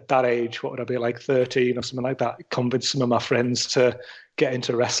 at that age, what would I be, like 13 or something like that, convince some of my friends to get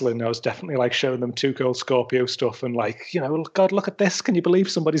into wrestling. I was definitely like showing them Two Cold Scorpio stuff and like, God, look at this. Can you believe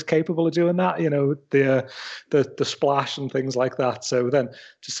somebody's capable of doing that? The splash and things like that. So then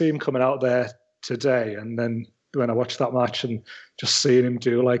to see him coming out there today, and then when I watched that match and just seeing him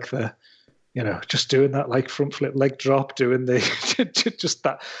do like just doing that like front flip leg drop, doing the just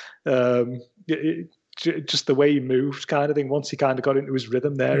that just the way he moved, kind of thing. Once he kind of got into his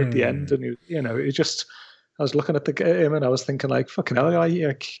rhythm there at the end, and I was looking at him and I was thinking like, fucking hell,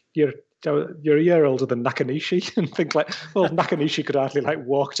 you're a year older than Nakanishi, and think like, well, Nakanishi could hardly like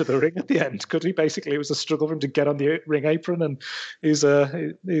walk to the ring at the end, could he? Basically, it was a struggle for him to get on the ring apron, and he's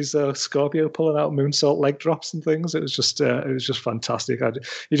Scorpio pulling out moonsault leg drops and things. It was just fantastic.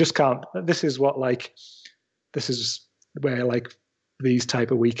 You just can't. This is where like these type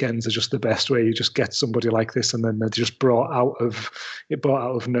of weekends are just the best, where you just get somebody like this, and then they're just brought out of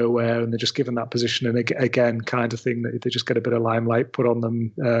nowhere, and they're just given that position, and again, kind of thing, that they just get a bit of limelight put on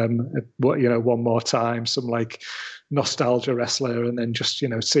them, one more time, some like nostalgia wrestler, and then just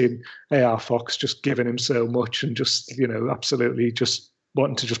seeing AR Fox just giving him so much, and just absolutely just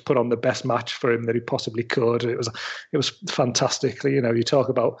wanting to just put on the best match for him that he possibly could. It was fantastic. You talk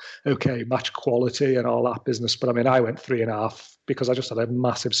about match quality and all that business, but I mean, I went 3.5 because I just had a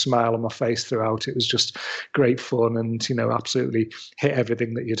massive smile on my face throughout. It was just great fun, and absolutely hit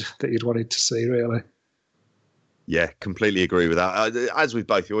everything that you'd wanted to see, really. Yeah, completely agree with that. As with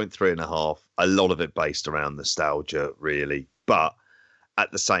both, you went 3.5. A lot of it based around nostalgia, really, but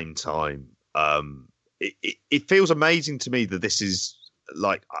at the same time, it feels amazing to me that this is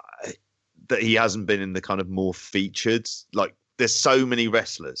like that he hasn't been in the kind of more featured. Like, there's so many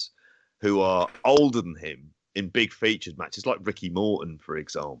wrestlers who are older than him in big featured matches, like Ricky Morton, for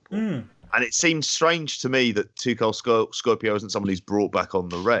example. And it seems strange to me that Two Cold Scorpio isn't someone who's brought back on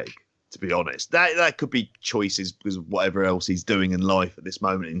the reg, to be honest. That could be choices because of whatever else he's doing in life at this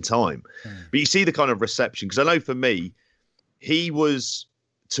moment in time. But you see the kind of reception, because I know for me, he was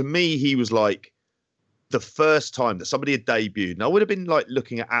like the first time that somebody had debuted, and I would have been like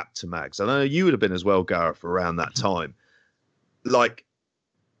looking at Aptomags. I know you would have been as well, Gareth, around that time. Like,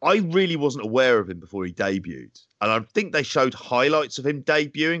 I really wasn't aware of him before he debuted. And I think they showed highlights of him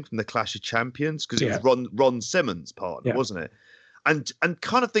debuting from the Clash of Champions, because it was Ron Simmons' partner, wasn't it? And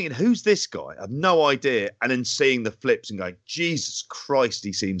kind of thinking, who's this guy? I have no idea. And then seeing the flips and going, Jesus Christ,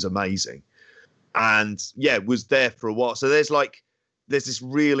 he seems amazing. And was there for a while. So there's this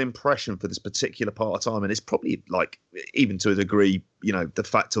real impression for this particular part of time. And it's probably like, even to a degree, the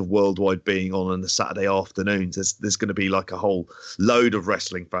fact of Worldwide being on the Saturday afternoons, there's going to be like a whole load of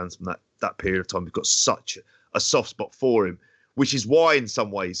wrestling fans from that period of time who've got such a soft spot for him, which is why in some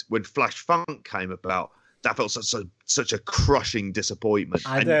ways when Flash Funk came about, that felt such a crushing disappointment.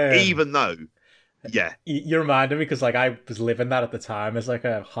 And even though, you reminded me, because like I was living that at the time as like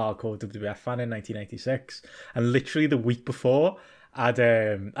a hardcore WWF fan in 1986, and literally the week before, I'd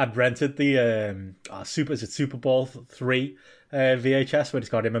rented the Super Bowl 3 VHS, where it's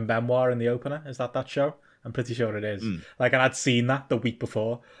got him and Benoit in the opener. Is that show? I'm pretty sure it is. Like, and I'd seen that the week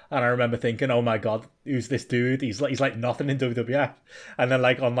before, and I remember thinking, "Oh my god, who's this dude? He's like nothing in WWF." And then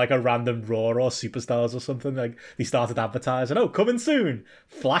like on like a random Raw or Superstars or something, like they started advertising, "Oh, coming soon,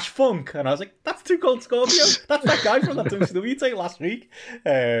 Flash Funk," and I was like, "That's Two Cold Scorpio. That's that guy from that WCW tape last week."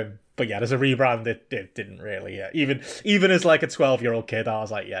 But yeah, there's a rebrand. It didn't really. Even as like a 12-year-old kid, I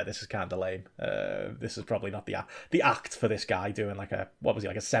was like, yeah, this is kind of lame. This is probably not the act for this guy doing like a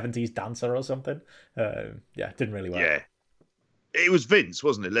 70s dancer or something. Didn't really work. Yeah, it was Vince,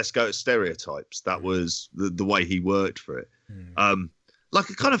 wasn't it? Let's go to stereotypes. That was the way he worked for it. Like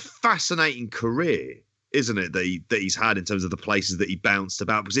a kind of fascinating career, isn't it, that he's had in terms of the places that he bounced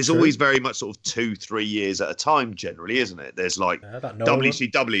about? Because it's always very much sort of 2-3 years at a time, generally, isn't it? There's like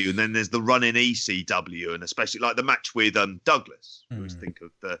WCW, and then there's the run in ECW, and especially like the match with Douglas. Always think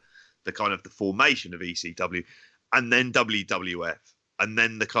of the kind of the formation of ECW, and then WWF, and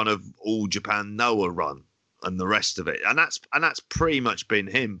then the kind of All Japan Noah run, and the rest of it, and that's pretty much been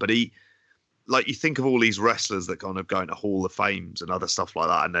him. But he, like, you think of all these wrestlers that kind of go into Hall of Fames and other stuff like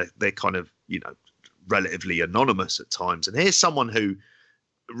that, and they're kind of relatively anonymous at times. And here's someone who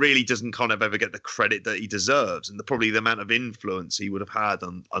really doesn't kind of ever get the credit that he deserves, and probably the amount of influence he would have had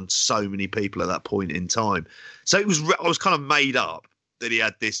on so many people at that point in time. So I was kind of made up that he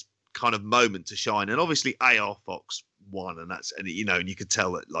had this kind of moment to shine, and obviously AR Fox won, and you could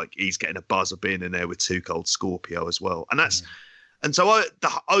tell that like he's getting a buzz of being in there with Too Cold Scorpio as well, and that's and so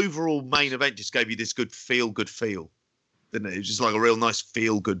the overall main event just gave you this good feel, didn't it? It was just like a real nice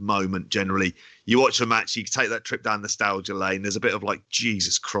feel-good moment. Generally, you watch a match, you take that trip down nostalgia lane. There's a bit of like,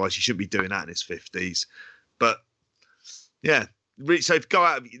 Jesus Christ, you shouldn't be doing that in his 50s. But yeah, so if go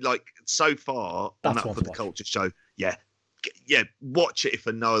out like so far on that for the culture show, yeah, watch it if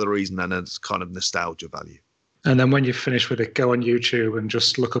for no other reason than as kind of nostalgia value. And then when you finish with it, go on YouTube and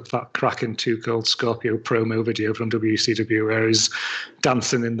just look up that cracking Too Cold Scorpio promo video from WCW where he's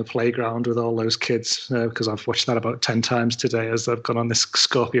dancing in the playground with all those kids, because I've watched that about 10 times today as I've gone on this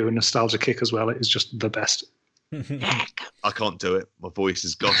Scorpio nostalgia kick as well. It is just the best. I can't do it. My voice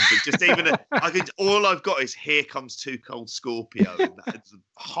is gone. But just even all I've got is "Here Comes Too Cold Scorpio." That's the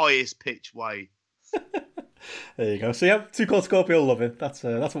highest pitch way. There you go. So yeah, Too Cold Scorpio, love it. That's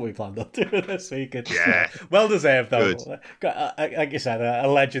what we planned on doing this week. It's well deserved though. Like you said, a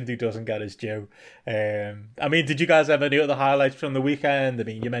legend who doesn't get his due. I mean, did you guys have any other highlights from the weekend? I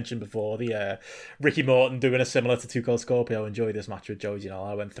mean, you mentioned before the Ricky Morton doing a similar to Too Cold Scorpio. Enjoyed this match with Joey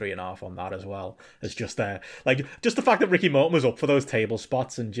Janela. I went 3.5 on that as well. It's just just the fact that Ricky Morton was up for those table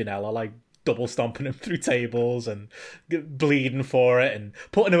spots and Janela like double stomping him through tables and bleeding for it and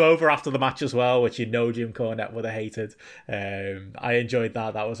putting him over after the match as well, which Jim Cornette would have hated. I enjoyed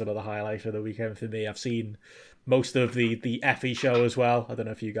that. That was another highlight of the weekend for me. I've seen most of the Effie show as well. I don't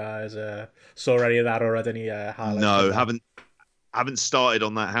know if you guys saw any of that or had any highlights. No, haven't started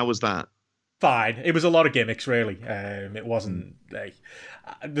on that. How was that? Fine. It was a lot of gimmicks, really. It wasn't like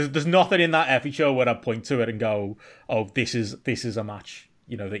there's nothing in that Effie show where I point to it and go, "Oh, this is a match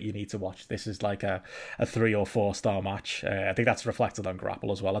that you need to watch. This is like a 3 or 4 star match." I think that's reflected on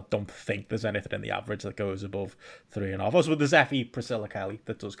Grapple as well. I don't think there's anything in the average that goes above 3.5. Also, there's Effie Priscilla Kelly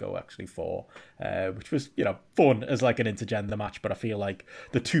that does go actually 4, which was fun as like an intergender match. But I feel like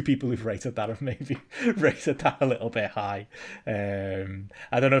the two people who've rated that have maybe rated that a little bit high.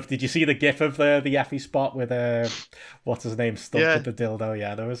 I don't know did you see the GIF of the Effie spot with what's his name stuck with the dildo?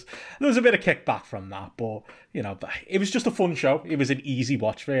 Yeah, there was a bit of kickback from that, but it was just a fun show. It was an easy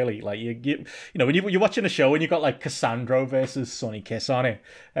watch, really. Like when you're watching a show and you've got like Cassandro versus Sonny Kiss on it,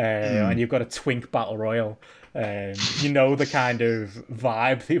 and you've got a twink battle royal, the kind of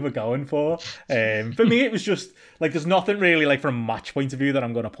vibe they were going for. For me, it was just like there's nothing really like from a match point of view that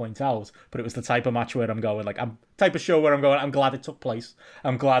I'm going to point out, but it was the type of match where I'm going type of show where I'm going, I'm glad it took place.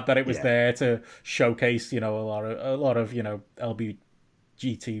 I'm glad that it was there to showcase a lot of LBGT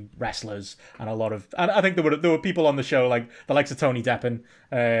wrestlers and I think there were people on the show like the likes of Tony Deppen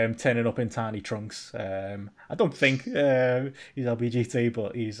turning up in tiny trunks. I don't think he's LBGT,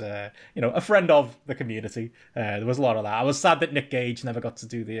 but he's a friend of the community. There was a lot of that. I was sad that Nick Gage never got to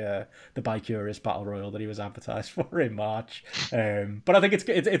do the Bi-Curious Battle Royal that he was advertised for in March. But I think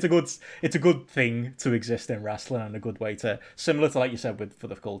it's a good thing to exist in wrestling and a good way to, similar to like you said for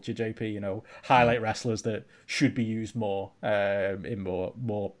the culture, JP. Highlight wrestlers that should be used more in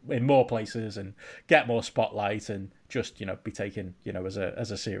more places and get more spotlight and just be taken as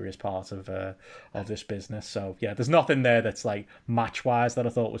a serious part of this business. So yeah, there's nothing there that's like match wise that I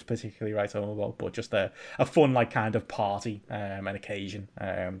thought was particularly right home about, but just a fun like kind of party and occasion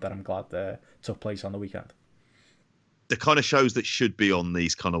that I'm glad took place on the weekend. The kind of shows that should be on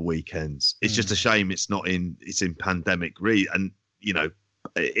these kind of weekends. It's just a shame it's in pandemic and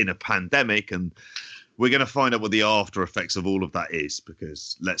in a pandemic, and we're going to find out what the after effects of all of that is,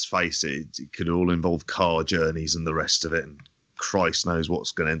 because let's face it, it could all involve car journeys and the rest of it, and Christ knows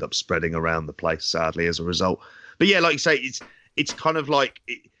what's going to end up spreading around the place, sadly, as a result. But yeah, like you say, it's kind of like,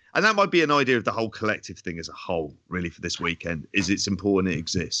 and that might be an idea of the whole collective thing as a whole, really, for this weekend, is it's important it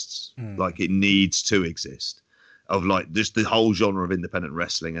exists. Like it needs to exist, of like just the whole genre of independent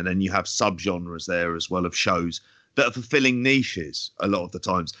wrestling, and then you have subgenres there as well of shows that are fulfilling niches a lot of the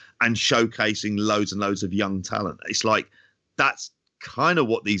times and showcasing loads and loads of young talent. It's like, that's kind of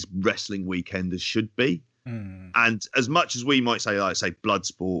what these wrestling weekenders should be. And as much as we might say, like say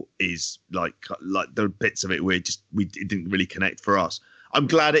Bloodsport is like there are bits of it where it didn't really connect for us. I'm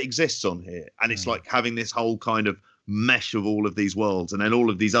glad it exists on here. And it's like having this whole kind of mesh of all of these worlds, and then all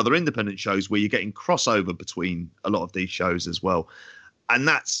of these other independent shows where you're getting crossover between a lot of these shows as well. And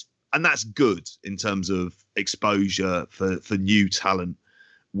that's good in terms of exposure for new talent,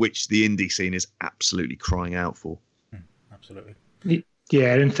 which the indie scene is absolutely crying out for. Absolutely.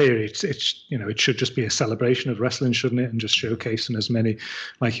 Yeah, in theory, it's it should just be a celebration of wrestling, shouldn't it? And just showcasing as many,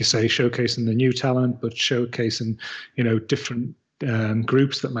 like you say, showcasing the new talent, but showcasing different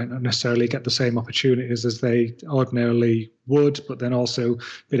groups that might not necessarily get the same opportunities as they ordinarily would, but then also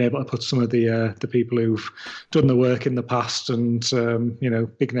being able to put some of the people who've done the work in the past and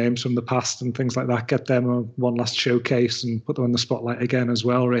big names from the past and things like that, get them one last showcase and put them on the spotlight again as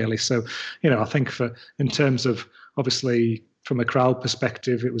well, really. So I think in terms of, obviously, from a crowd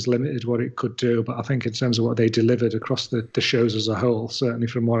perspective, it was limited what it could do. But I think in terms of what they delivered across the shows as a whole, certainly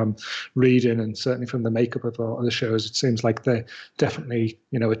from what I'm reading and certainly from the makeup of all the shows, it seems like they definitely,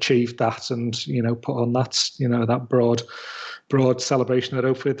 achieved that and, put on that, that broad celebration that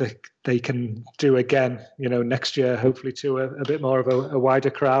hopefully they can do again, next year, hopefully to a bit more of a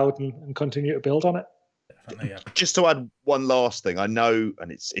wider crowd and continue to build on it. Yeah. Just to add one last thing, I know,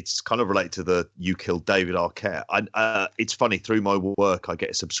 and it's kind of related to the You Killed David Arquette. It's funny, through my work, I get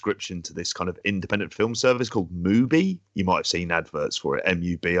a subscription to this kind of independent film service called Mubi. You might have seen adverts for it,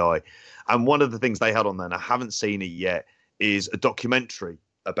 MUBI. And one of the things they had on there, and I haven't seen it yet, is a documentary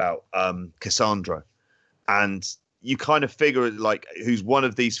about Cassandra. And you kind of figure like who's one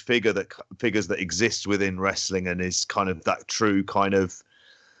of these figures that exists within wrestling and is kind of that true kind of,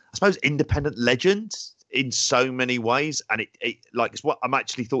 I suppose, independent legend in so many ways. And it's what I'm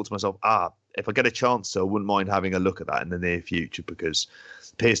actually thought to myself, if I get a chance to, I wouldn't mind having a look at that in the near future, because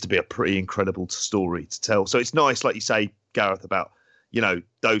it appears to be a pretty incredible story to tell. So it's nice, like you say, Gareth, about,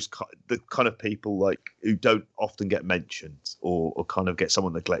 the kind of people like who don't often get mentioned or kind of get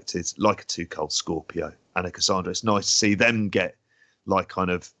someone neglected, like a Too Cold Scorpio and a Cassandra. It's nice to see them get like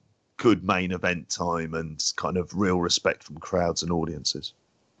kind of good main event time and kind of real respect from crowds and audiences.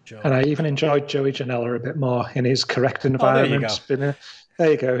 And I even enjoyed Joey Janela a bit more in his correct environment.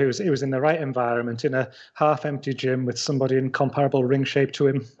 There you go. He was in the right environment, in a half-empty gym with somebody in comparable ring shape to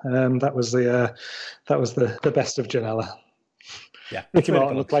him. That was the best of Janela. Yeah, Ricky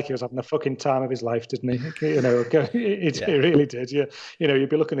Morton looked like he was having the fucking time of his life, didn't he? It really did. You'd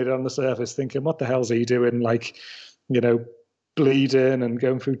be looking at it on the surface, thinking, "What the hell's he doing?" Like, bleeding and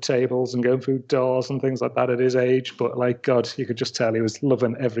going through tables and going through doors and things like that at his age. But like, God, you could just tell he was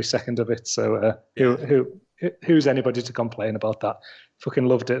loving every second of it. So who's anybody to complain about that? Fucking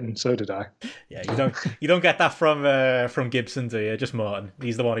loved it, and so did I. Yeah, you don't get that from Gibson, do you? Just Morton.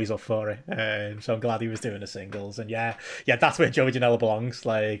 He's the one who's up for it. So I'm glad he was doing the singles. And yeah, that's where Joey Janela belongs.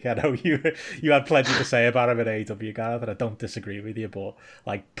 Like, I know you had plenty to say about him at AEW, Gareth, and I don't disagree with you. But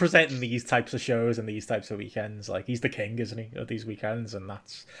like, presenting these types of shows and these types of weekends, like, he's the king, isn't he, of these weekends? And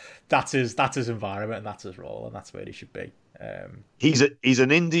that's his environment and that's his role and that's where he should be. He's an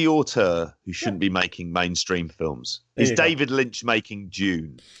indie auteur who shouldn't be making mainstream films. Is David Lynch making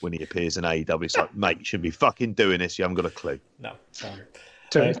Dune when he appears in AEW? It's like, mate, you should be fucking doing this. You haven't got a clue. No.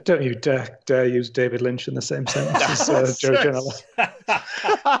 Don't you dare use David Lynch in the same sentence as Joe Janela.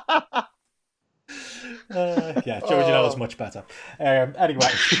 Joe Janela's much better. Anyway,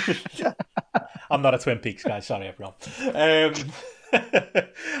 I'm not a Twin Peaks guy. Sorry, everyone.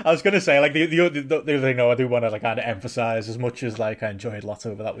 I was going to say, like, the other thing, though, I do want to kind of emphasize, as much as like I enjoyed lots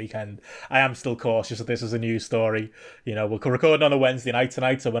over that weekend, I am still cautious that this is a news story. We're recording on a Wednesday night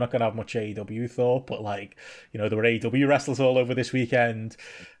tonight, so we're not going to have much AEW thought. But like, there were AEW wrestlers all over this weekend.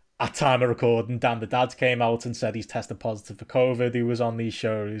 At time of recording, Dan the Dad came out and said he's tested positive for COVID, who was on these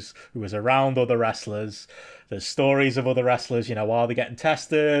shows, who was around other wrestlers. There's stories of other wrestlers, are they getting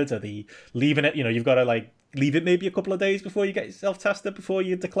tested? Are they leaving it? You've got to like leave it maybe a couple of days before you get yourself tested, before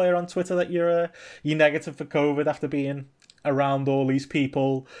you declare on Twitter that you're negative for COVID after being around all these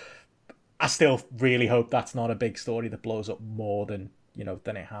people. I still really hope that's not a big story that blows up more than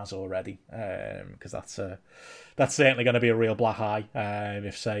it has already, because that's certainly going to be a real black eye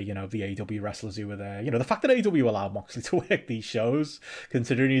if, say, the AEW wrestlers who were there, the fact that AEW allowed Moxley to work these shows,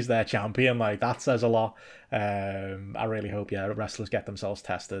 considering he's their champion, like, that says a lot. I really hope wrestlers get themselves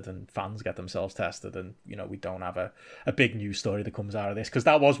tested and fans get themselves tested, and we don't have a big news story that comes out of this, because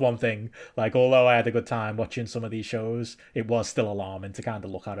that was one thing. Like, although I had a good time watching some of these shows, it was still alarming to kind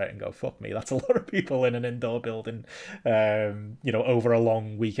of look at it and go, fuck me, that's a lot of people in an indoor building, over a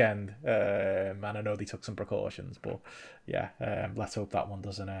long weekend. And I know they took some precautions, but let's hope that one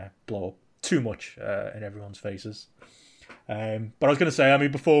doesn't blow up too much in everyone's faces. But I was going to say,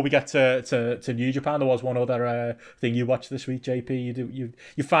 before we get to New Japan, there was one other thing you watched this week, JP.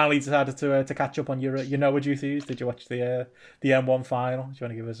 You finally decided to catch up on your Noah duties. Did you watch the M1 final? Do you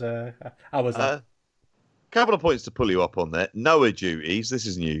want to give us how was that? Couple of points to pull you up on there. Noah duties. This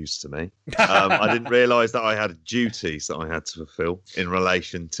is news to me. I didn't realise that I had duties that I had to fulfil in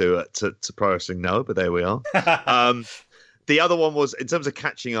relation to pro wrestling Noah, but there we are. The other one was, in terms of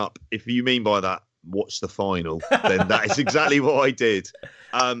catching up, if you mean by that, watch the final, then that is exactly what I did.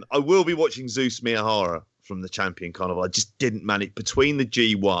 I will be watching Zeus Miyahara from the Champion Carnival. I just didn't manage between the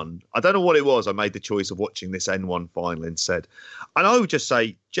G1. I don't know what it was. I made the choice of watching this N1 final instead. And I would just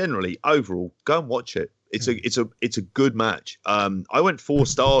say, generally, overall, go and watch it. It's a good match. I went 4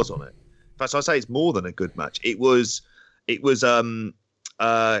 stars on it. In fact, I say it's more than a good match. It was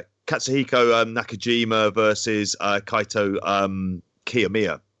Katsuhiko Nakajima versus Kaito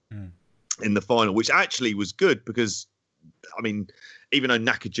Kiyomiya in the final, which actually was good because, I mean, even though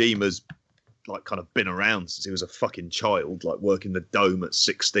Nakajima's like kind of been around since he was a fucking child, like working the Dome at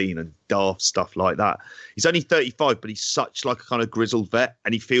 16 and daft stuff like that. He's only 35, but he's such like a kind of grizzled vet,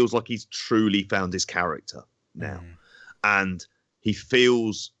 and he feels like he's truly found his character now. And he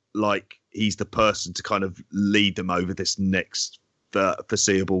feels like he's the person to kind of lead them over this next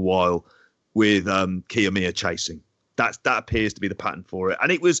foreseeable while with Kiyomiya chasing. That appears to be the pattern for it.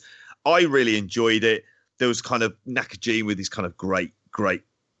 And I really enjoyed it. There was kind of Nakajima with his kind of great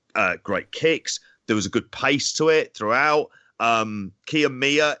kicks. There was a good pace to it throughout.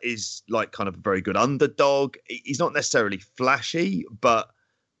 Kiyomiya is like kind of a very good underdog. He's not necessarily flashy, but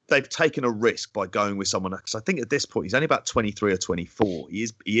they've taken a risk by going with someone, because I think at this point he's only about 23 or 24. He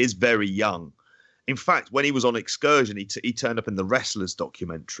is very young. In fact, when he was on Excursion, he turned up in the Wrestlers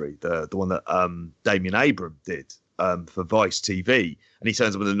documentary, the one that Damien Abram did for Vice TV, and he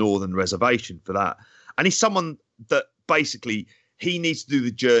turns up in the Northern Reservation for that. And he's someone that basically he needs to do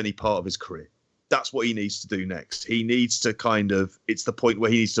the journey part of his career. That's what he needs to do next. He needs to it's the point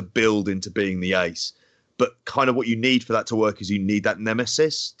where he needs to build into being the ace. But kind of what you need for that to work is you need that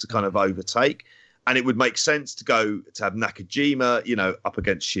nemesis to kind of overtake. And it would make sense to have Nakajima, up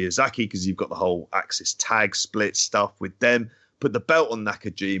against Shiozaki, because you've got the whole Axis tag split stuff with them. Put the belt on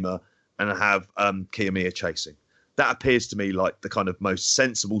Nakajima and have Kiyomiya chasing. That appears to me like the kind of most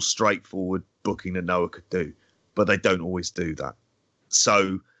sensible, straightforward booking that Noah could do. But they don't always do that.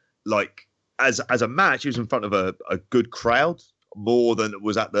 So, like, as a match, he was in front of a good crowd, more than it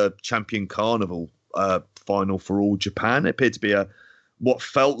was at the Champion Carnival final for All Japan. It appeared to be what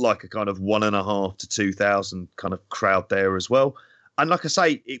felt like a kind of 1,500 to 2,000 kind of crowd there as well. And like I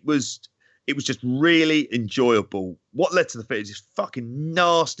say, it was just really enjoyable. What led to the finish is this fucking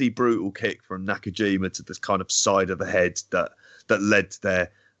nasty, brutal kick from Nakajima to this kind of side of the head that led there.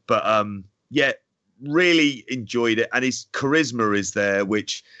 But really enjoyed it, and his charisma is there,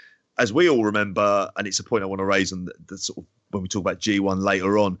 which, as we all remember, and it's a point I want to raise on the sort of when we talk about G1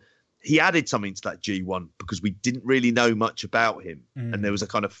 later on, he added something to that G1 because we didn't really know much about him, and there was a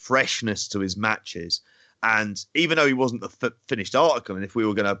kind of freshness to his matches. And even though he wasn't the finished article, and if we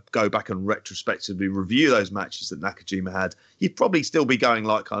were going to go back and retrospectively review those matches that Nakajima had, he'd probably still be going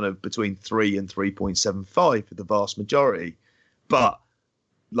like kind of between 3 and 3.75 for the vast majority. But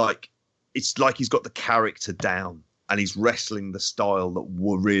like, it's like he's got the character down and he's wrestling the style that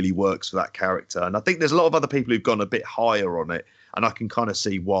really works for that character. And I think there's a lot of other people who've gone a bit higher on it, and I can kind of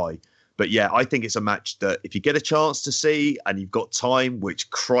see why. But yeah, I think it's a match that if you get a chance to see and you've got time, which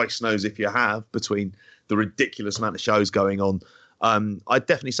Christ knows if you have, between the ridiculous amount of shows going on, I'd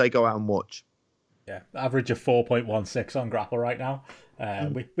definitely say go out and watch. Yeah, average of 4.16 on Grapple right now,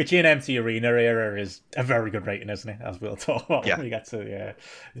 which in Empty Arena era is a very good rating, isn't it? As we'll talk about when we get to the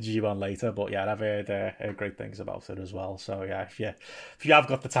G1 later. But yeah, I've heard great things about it as well. So yeah, if you have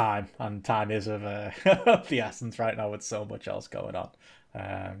got the time, and time is of the essence right now with so much else going on,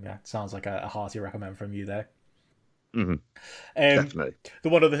 it sounds like a hearty recommend from you there. Mm-hmm. Definitely. The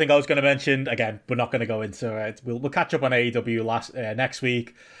one other thing I was going to mention, again, we're not going to go into it. We'll catch up on AEW next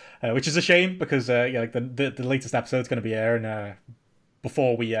week. Which is a shame because the latest episode's going to be airing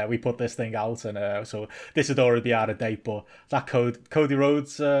before we put this thing out, and so this would already be out of date. But that Cody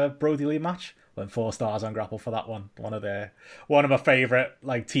Rhodes Brody Lee match, went 4 stars on Grapple for that one. One of my favorite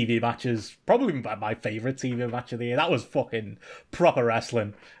like TV matches, probably my favorite TV match of the year. That was fucking proper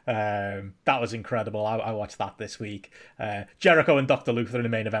wrestling. That was incredible. I watched that this week. Jericho and Dr. Luther in the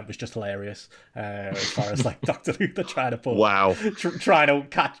main event was just hilarious. As far as like Dr. Luther trying to trying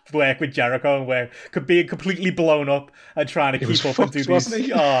to work with Jericho and being completely blown up and trying to keep up and do these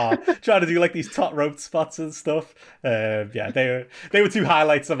trying to do like these top rope spots and stuff. They were 2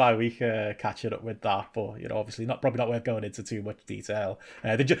 highlights of my week. Catching up with that, but obviously probably not worth going into too much detail.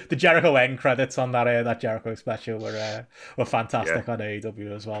 The Jericho end credits on that Jericho special were fantastic on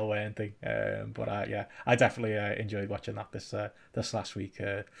AEW as well, weren't they? But I definitely enjoyed watching that this last week.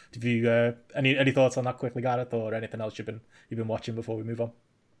 Have you any thoughts on that quickly, Gareth, or anything else you've been watching before we move on?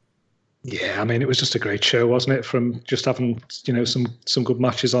 Yeah, I mean, it was just a great show, wasn't it? From just having, some good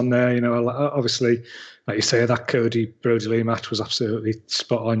matches on there. Obviously, like you say, that Cody Brody Lee match was absolutely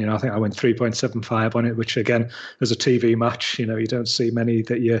spot on. I think I went 3.75 on it, which again, as a TV match, you don't see many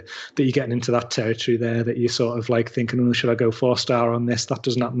that you're getting into that territory there that you sort of like thinking, oh, should I go 4-star on this? That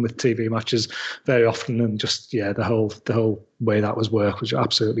doesn't happen with TV matches very often, and just the whole way that was worked was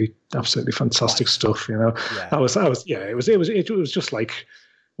absolutely fantastic stuff. Yeah. That was it was just like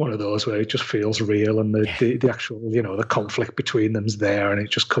one of those where it just feels real, and the actual the conflict between them's there, and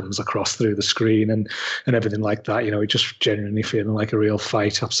it just comes across through the screen and everything like that. It just genuinely feeling like a real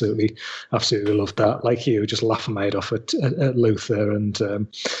fight. Absolutely loved that. Like you, just laughing my head off at Luther, and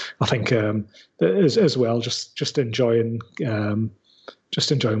I think as well just enjoying. Just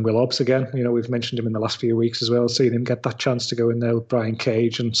enjoying Will Hobbs again. We've mentioned him in the last few weeks as well, seeing him get that chance to go in there with Brian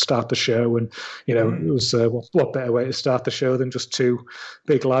Cage and start the show. And, it was what better way to start the show than just two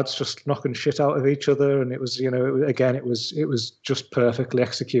big lads just knocking shit out of each other. And it was, it was just perfectly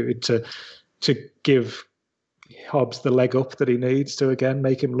executed to give Hobbs the leg up that he needs to, again,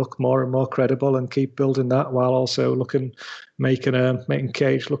 make him look more and more credible and keep building that while also making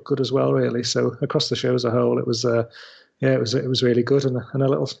Cage look good as well, really. So across the show as a whole, it was... it was really good, and a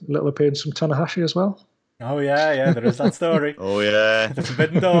little appearance from Tanahashi as well. Oh yeah, there is that story. Oh yeah, the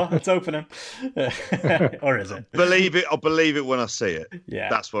forbidden door, it's opening, or is it? I'll believe it when I see it. Yeah,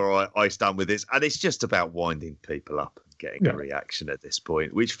 that's where I stand with this, and it's just about winding people up and getting a reaction at this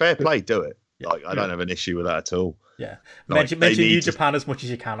point. Which fair play, do it. Like I don't have an issue with that at all. Yeah, mention New Japan as much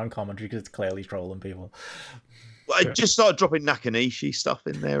as you can on commentary because it's clearly trolling people. I just started dropping Nakanishi stuff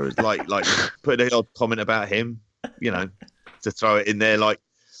in there, as like putting an odd comment about him. To throw it in there, like,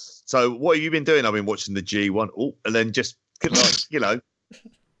 so what have you been doing? I've been watching the G1. Oh, and then just better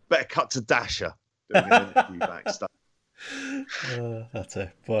cut to Dasher doing an interview backstage. That's it.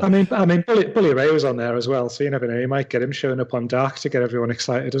 But... I mean, Bully Ray was on there as well, so you never know. You might get him showing up on Dark to get everyone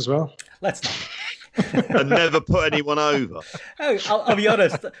excited as well. Let's not. And never put anyone over. I'll be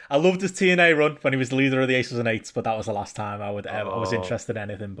honest. I loved his TNA run when he was the leader of the Aces and Eights, but that was the last time I was interested in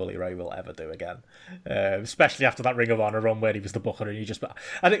anything Bully Ray will ever do again. Especially after that Ring of Honor run where he was the booker, and I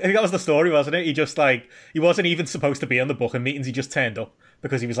think that was the story, wasn't it? He wasn't even supposed to be on the booking meetings. He just turned up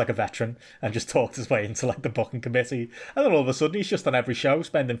because he was like a veteran and just talked his way into like the booking committee. And then all of a sudden he's just on every show,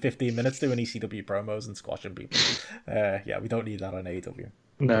 spending 15 minutes doing ECW promos and squashing people. We don't need that on AEW.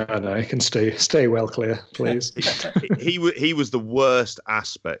 No, you can stay well clear, please. He was the worst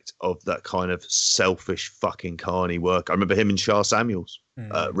aspect of that kind of selfish fucking carny work. I remember him and Shah Samuels,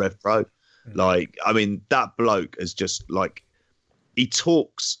 Rev Pro. Like, I mean, that bloke is just like, he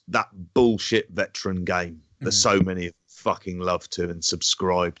talks that bullshit veteran game that so many fucking love to and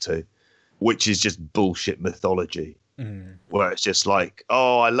subscribe to, which is just bullshit mythology, where it's just like,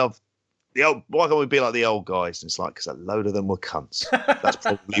 oh, I love why can't we be like the old guys? And it's like, because a load of them were cunts. That's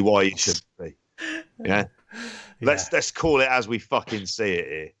probably why you should be. Yeah. Let's call it as we fucking see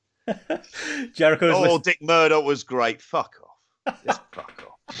it here. Jericho's Dick Murdoch was great. Fuck off. Just fuck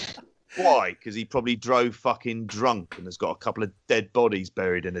off. Why? Because he probably drove fucking drunk and has got a couple of dead bodies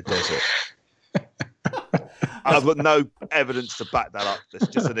buried in a desert. I've got no evidence to back that up. That's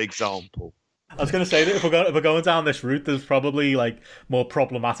just an example. I was going to say that if we're going down this route, there's probably like more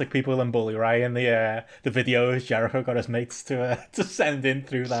problematic people than Bully Ray in the videos Jericho got his mates to send in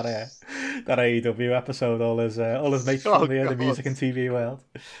through that AEW episode. All his mates from the music and TV world.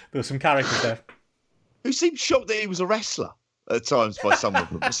 There was some characters there who seemed shocked that he was a wrestler at times by some of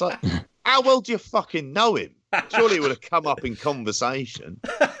them. It's like, how well do you fucking know him? Surely it would have come up in conversation.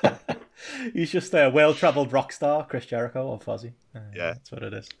 He's just a well-travelled rock star, Chris Jericho or Fozzy. Yeah, that's what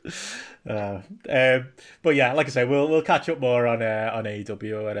it is. But yeah, like I say, we'll catch up more on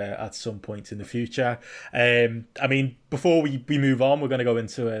AEW at some point in the future. I mean, before we move on, we're going to go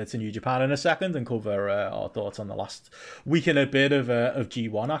into New Japan in a second and cover our thoughts on the last week and a bit of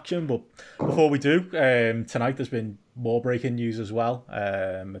G1 action. But before we do, tonight there's been more breaking news as well.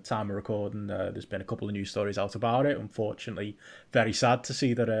 At the time of recording, there's been a couple of news stories out about it. Unfortunately, very sad to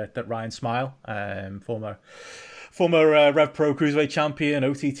see that Ryan Smile, former Rev Pro Cruiserweight champion,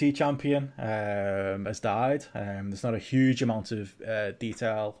 OTT champion, has died. There's not a huge amount of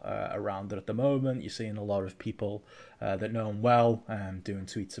detail around it at the moment. You're seeing a lot of people that know him well, doing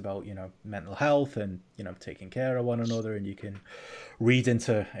tweets about, you know, mental health and, you know, taking care of one another, and you can read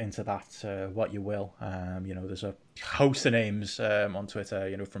into that what you will. You know, there's a host of names on Twitter,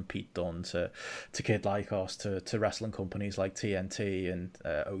 you know, from Pete Dunne to Kid Lycos to wrestling companies like TNT and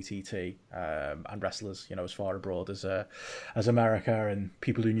OTT, and wrestlers, you know, as far abroad as America, and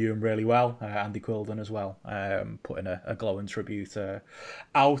people who knew him really well, Andy Quildan as well, putting a glowing tribute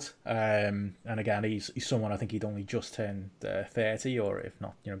out. And again, he's someone, I think he'd only just turned 30, or if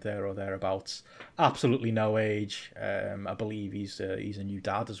not, you know, there or thereabouts. Absolutely no age. I believe he's a new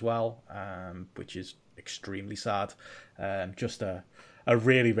dad as well, which is extremely sad. Just a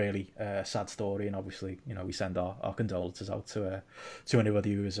really, really sad story, and obviously, you know, we send our condolences out to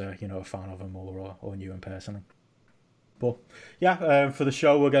anybody who is a fan of him or knew him personally. But yeah, for the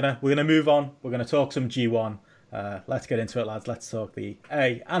show, we're gonna move on. We're gonna talk some G1. Let's get into it, lads. Let's talk the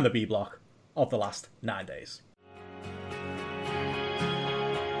A and the B block of the last 9 days.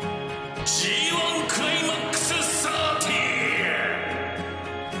 G1 Climax 30!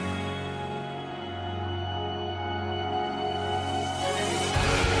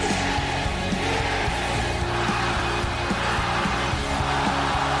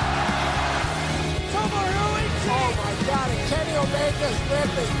 Kenny Omega's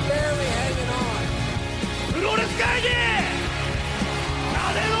lip is barely hanging on.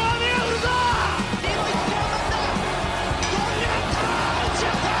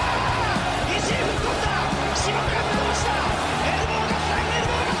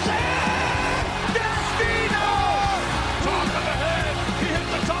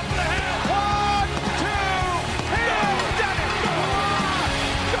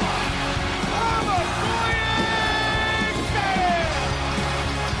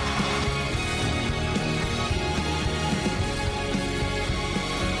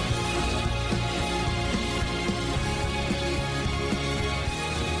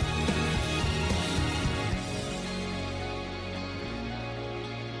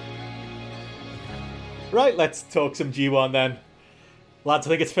 Right, let's talk some G1 then. Lads, I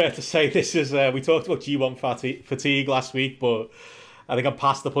think it's fair to say this is... we talked about G1 fatigue last week, but I think I'm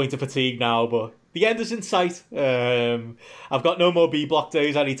past the point of fatigue now, but the end is in sight. I've got no more B block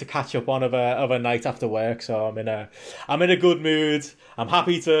days I need to catch up on of a night after work, so I'm in a good mood. I'm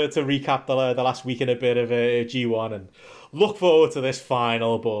happy to recap the last week and a bit of G1 and look forward to this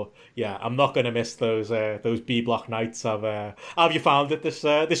final. But yeah, I'm not going to miss those B block nights. How have you found it? This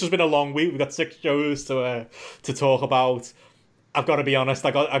has been a long week. We've got 6 shows to talk about. I've got to be honest,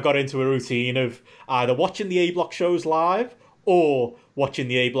 I got into a routine of either watching the A block shows live or watching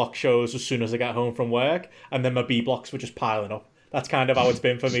the A block shows as soon as I get home from work, and then my B blocks were just piling up. That's kind of how it's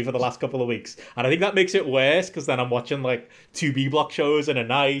been for me for the last couple of weeks. And I think that makes it worse, because then I'm watching like 2 B block shows in a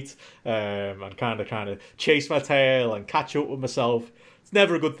night, and kind of trying to chase my tail and catch up with myself. It's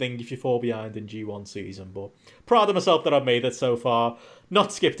never a good thing if you fall behind in G1 season, but proud of myself that I've made it so far.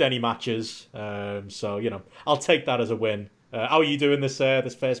 Not skipped any matches, so, you know, I'll take that as a win. How are you doing this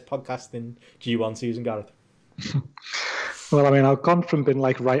first podcast in G1 season, Gareth? Well, I mean, I've gone from being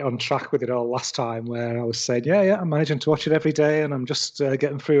like right on track with it all last time, where I was saying, yeah, I'm managing to watch it every day and I'm just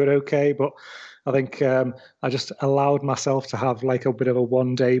getting through it okay. But I think I just allowed myself to have like a bit of a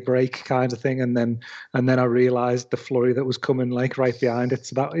 1 day break kind of thing, and then I realised the flurry that was coming like right behind it.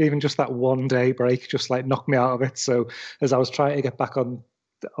 So that even just that 1 day break just like knocked me out of it. So as I was trying to get back on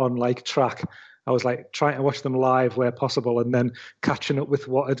like track, I was like trying to watch them live where possible, and then catching up with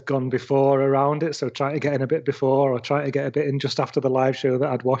what had gone before around it. So trying to get in a bit before, or trying to get a bit in just after the live show that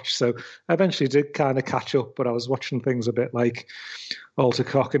I'd watched. So I eventually did kind of catch up, but I was watching things a bit like alter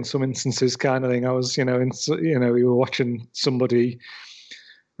cock in some instances kind of thing. I was, we were watching somebody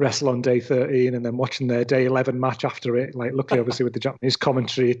wrestle on day 13 and then watching their day 11 match after it. Like, luckily, obviously, with the Japanese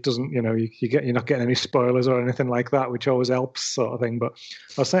commentary, it doesn't, you're not getting any spoilers or anything like that, which always helps, sort of thing. But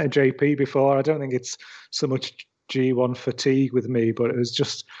I was saying to JP before, I don't think it's so much G1 fatigue with me, but it was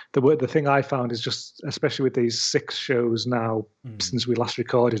just the thing I found is just, especially with these 6 shows now since we last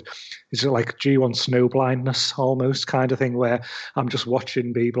recorded, it's like G1 snow blindness almost kind of thing, where I'm just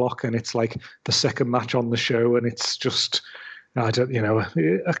watching B block and it's like the second match on the show, and it's just,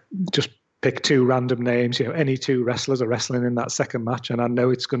 just pick 2 random names. Any 2 wrestlers are wrestling in that second match, and I know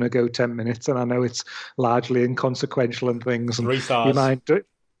it's going to go 10 minutes, and I know it's largely inconsequential and things. And 3 stars.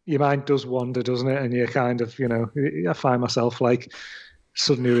 Your mind does wander, doesn't it? And you kind of, I find myself like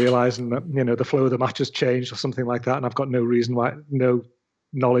suddenly realizing that, the flow of the match has changed or something like that, and I've got no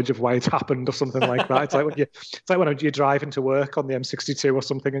knowledge of why it's happened or something like that. It's like when you're driving to work on the M62 or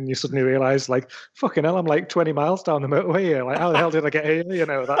something, and you suddenly realize, like, fucking hell, I'm like 20 miles down the motorway here. Like, how the hell did I get here?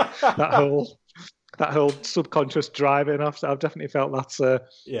 That whole that whole subconscious driving. I've definitely felt that's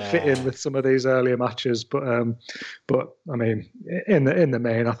fit in with some of these earlier matches, but I mean, in the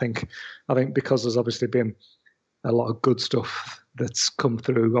main, I think because there's obviously been a lot of good stuff that's come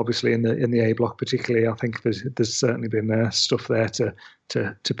through, obviously in the A block particularly. I think there's certainly been stuff there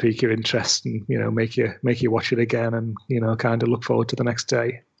to pique your interest and make you watch it again and kind of look forward to the next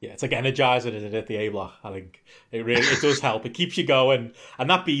day. Yeah, it's like energizing, isn't it? The A block, I think it does help. It keeps you going, and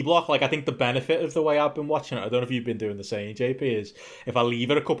that B block, like I think the benefit of the way I've been watching it, I don't know if you've been doing the same, JP, is if I leave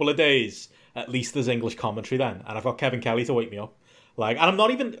it a couple of days, at least there's English commentary then, and I've got Kevin Kelly to wake me up. Like, and I'm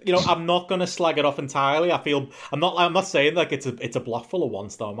not even, I'm not gonna slag it off entirely. I feel I'm not saying like it's a block full of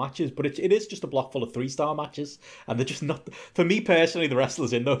 1-star matches, but it is just a block full of 3-star matches, and they're just not. For me personally, the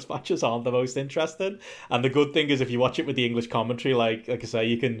wrestlers in those matches aren't the most interesting. And the good thing is, if you watch it with the English commentary, like I say,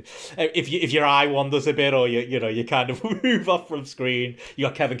 you can, if your eye wanders a bit or you kind of move off from screen, you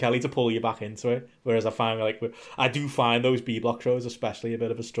got Kevin Kelly to pull you back into it. Whereas I do find those B block shows especially a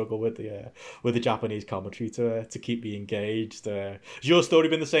bit of a struggle with the Japanese commentary to keep me engaged. Has your story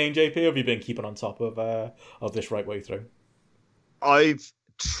been the same, JP, or have you been keeping on top of this right way through? I've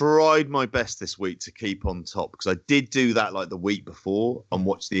tried my best this week to keep on top, because I did do that like the week before and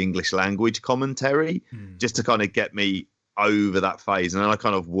watch the English language commentary just to kind of get me over that phase. And then I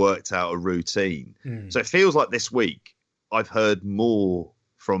kind of worked out a routine. So it feels like this week I've heard more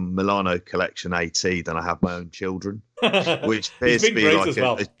from Milano Collection AT than I have my own children, which appears to be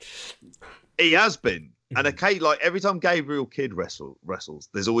like he has been. And like every time Gabriel Kidd wrestles,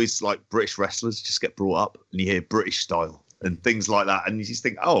 there's always like British wrestlers just get brought up, and you hear British style and things like that, and you just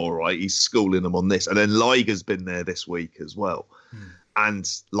think, oh, all right, he's schooling them on this. And then Liger's been there this week as well,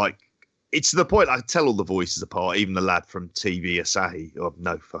 and like it's to the point I tell all the voices apart, even the lad from TV Asahi, who I have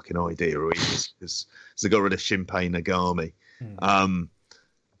no fucking idea who he is, because they got rid of Shinpei Nagami.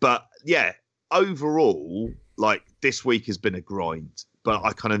 But yeah, overall, like this week has been a grind. But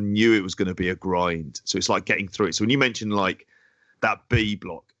I kind of knew it was going to be a grind. So it's like getting through it. So when you mention like that B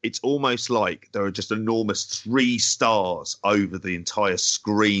block, it's almost like there are just enormous 3 stars over the entire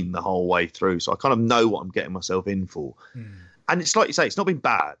screen the whole way through. So I kind of know what I'm getting myself in for. And it's like you say, it's not been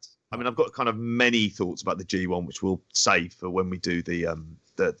bad. I mean, I've got kind of many thoughts about the G1, which we'll save for when we do the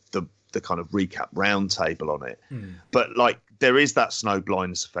kind of recap roundtable on it. But like, there is that snow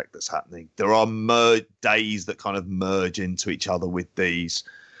blindness effect that's happening. There are days that kind of merge into each other with these.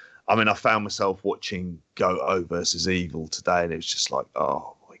 I mean, I found myself watching Goto versus Evil today, and it was just like,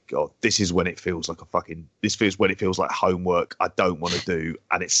 oh my God, this is when it feels like when it feels like homework I don't want to do,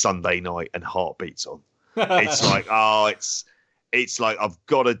 and it's Sunday night and Heartbeat's on. It's like, it's like, I've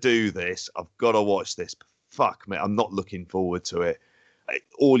got to do this. I've got to watch this. But fuck, man, I'm not looking forward to it.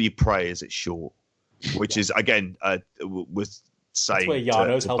 All you pray is it's short. Which is, again, was saying that's where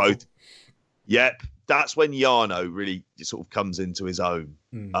Yano's to both. Yep, that's when Yano really sort of comes into his own.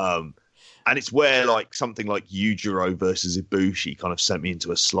 And it's where like something like Yujiro versus Ibushi kind of sent me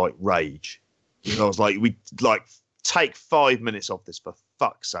into a slight rage. I was like, we like take 5 minutes off this for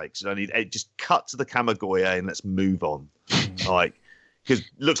fuck's sake. So just cut to the Kamigoye and let's move on. Like, because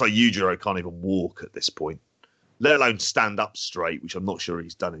it looks like Yujiro can't even walk at this point, let alone stand up straight, which I'm not sure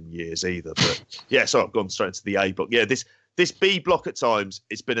he's done in years either. But yeah, so I've gone straight into the A block. Yeah, this B block at times,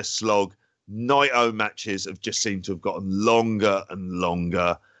 it's been a slog. Naito matches have just seemed to have gotten longer and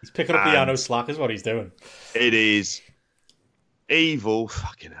longer. He's picking up the Yano slack is what he's doing. It is. Evil,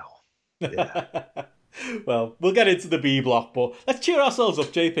 fucking hell. Yeah. Well, we'll get into the B block, but let's cheer ourselves up,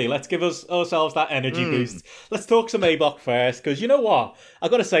 JP. Let's give ourselves that energy boost. Let's talk some A block first, because you know what? I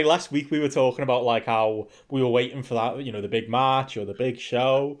got to say, last week we were talking about like how we were waiting for that, the big match or the big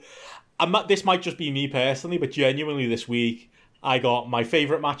show. This might just be me personally, but genuinely this week I got my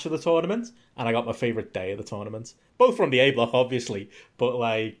favourite match of the tournament and I got my favourite day of the tournament. Both from the A block, obviously, but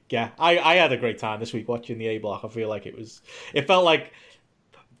like, yeah, I had a great time this week watching the A block. I feel like it felt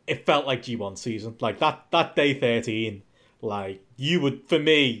like G1 season. Like that day 13, like you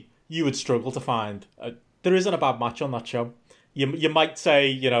would struggle to find. There isn't a bad match on that show. You might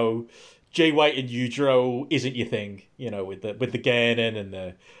say, Jay White and Yujiro isn't your thing, with the gaining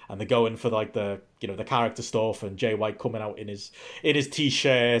and the going for like the character stuff, and Jay White coming out in his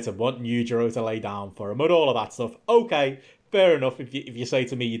t-shirt and wanting Yujiro to lay down for him and all of that stuff. Okay, fair enough. If you say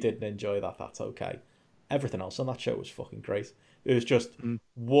to me you didn't enjoy that, that's okay. Everything else on that show was fucking great. It was just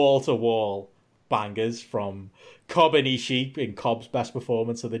wall to wall bangers, from Cobb and Ishii in Cobb's best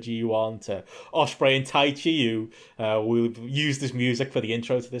performance of the G1 to Ospreay and Taichi, who we've used his music for the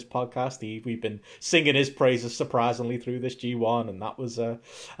intro to this podcast. We've been singing his praises surprisingly through this G1, and that was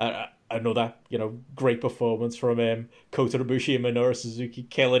another, great performance from him. Kota Ibushi and Minoru Suzuki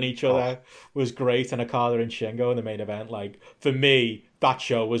killing each other was great, and Okada and Shingo in the main event. Like, for me, that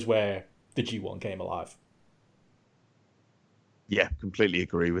show was where the G1 came alive. Yeah, completely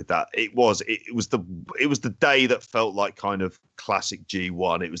agree with that. It was the day that felt like kind of classic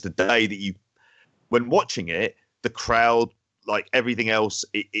G1. It was the day that when watching it, the crowd, like everything else,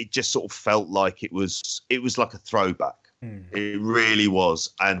 it just sort of felt like it was like a throwback. It really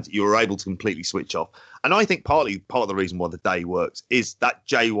was, and you were able to completely switch off. And I think part of the reason why the day works is that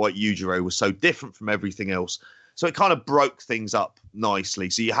Jay White Yujiro was so different from everything else, so it kind of broke things up nicely.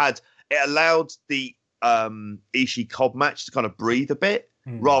 So it allowed the Ishii Cobb match to kind of breathe a bit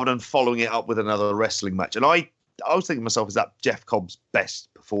rather than following it up with another wrestling match. And I was thinking to myself, is that Jeff Cobb's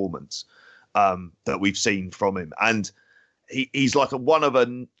best performance that we've seen from him? And he's like one of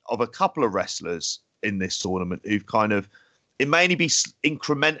a couple of wrestlers in this tournament who've kind of, it may only be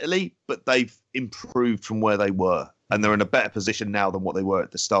incrementally, but they've improved from where they were, and they're in a better position now than what they were at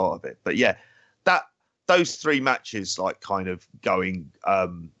the start of it. But yeah, those three matches, like kind of going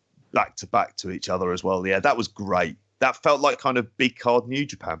back to back to each other as well. Yeah, that was great. That felt like kind of big card New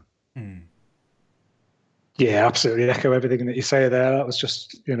Japan. Yeah, absolutely. Echo everything that you say there. That was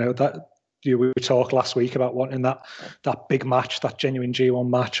just, we talked last week about wanting that big match, that genuine G1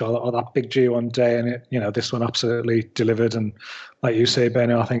 match, or that big G1 day, and this one absolutely delivered. And like you say,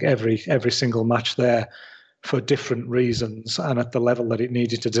 Benno, I think every single match there, for different reasons and at the level that it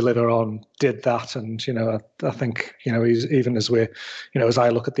needed to deliver on, did that. And I think even as as I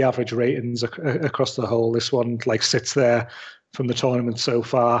look at the average ratings across the whole, this one like sits there from the tournament so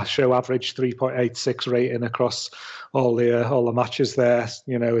far. Show average 3.86 rating across all the matches there.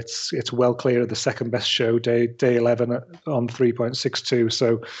 It's well clear of the second best show, day 11 on 3.62.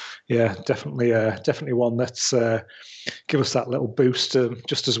 So yeah, definitely one that's give us that little boost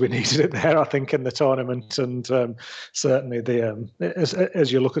just as we needed it there, I think, in the tournament. And certainly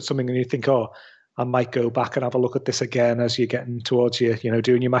as you look at something and you think, I might go back and have a look at this again as you're getting towards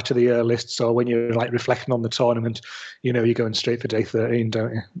doing your match of the year lists, or when you're like reflecting on the tournament, you're going straight for day 13,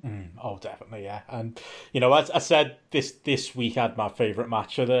 don't you? Oh, definitely, yeah. And as I said, this week had my favourite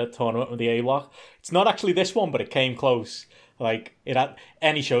match of the tournament with the A-Block. It's not actually this one, but it came close. Like, it had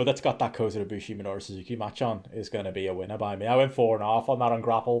any show that's got that Kota Ibushi Minoru Suzuki match on is going to be a winner by me. I went 4.5 on that on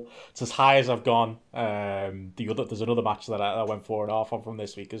Grapple. It's as high as I've gone. There's another match that I went 4.5 on from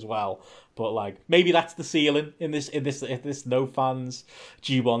this week as well. But like, maybe that's the ceiling in this no fans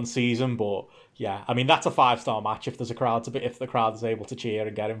G1 season. But yeah, I mean, that's a 5-star match if the crowd is able to cheer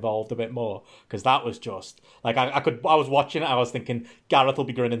and get involved a bit more, because that was just like I was watching it, I was thinking Gareth will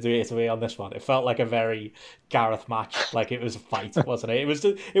be grinning to Italy on this one. It felt like a very Gareth match, like it was a fight, wasn't it?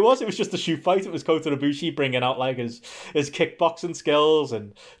 It was just a shoot fight. It was Kota Ibushi bringing out like his kickboxing skills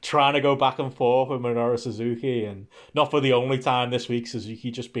and trying to go back and forth with Minoru Suzuki, and not for the only time this week,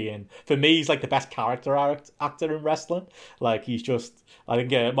 Suzuki just being, for me, he's like the best character actor in wrestling. Like, he's just, I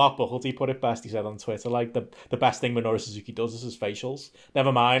think Mark Buckelty put it best. He said on Twitter, like, the best thing Minoru Suzuki does is his facials.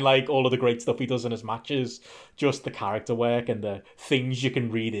 Never mind like all of the great stuff he does in his matches, just the character work and the things you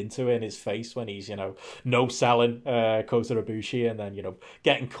can read into in his face when he's no selling Kota Ibushi, and then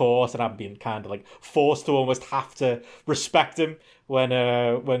getting caught and being kind of like forced to almost have to respect him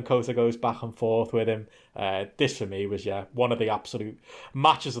when Kota goes back and forth with him. This for me was one of the absolute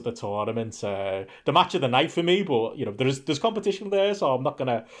matches of the tournament, the match of the night for me. But there's competition there, so I'm not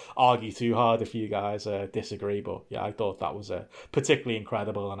gonna argue too hard if you guys disagree. But yeah, I thought that was particularly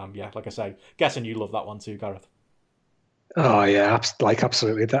incredible, and I'm like I say, guessing you love that one too, Gareth. Oh yeah,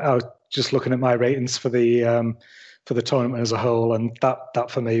 absolutely. I was just looking at my ratings for the tournament as a whole, and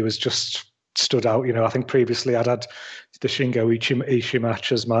that for me was just stood out. I think previously I'd had the Shingo Ishii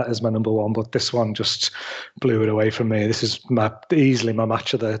match as my number one, but this one just blew it away from me. This is easily my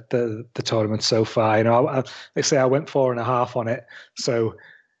match of the tournament so far. I say I went 4.5 on it, so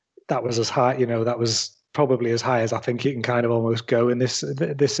that was as high. That was probably as high as I think you can kind of almost go in this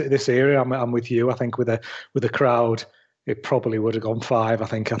area. I'm with you. I think with a crowd, it probably would have gone 5. I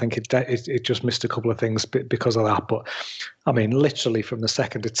think it just missed a couple of things because of that. But I mean, literally from the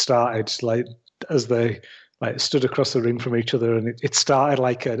second it started, like as they stood across the ring from each other, and it started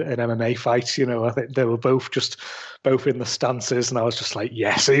like an MMA fight. I think they were both in the stances, and I was just like,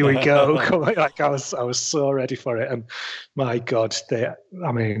 yes, here we go. Like I was so ready for it, and my God,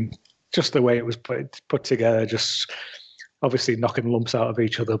 just the way it was put together, just obviously knocking lumps out of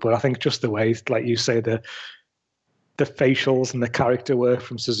each other, but I think just the way, like you say, the facials and the character work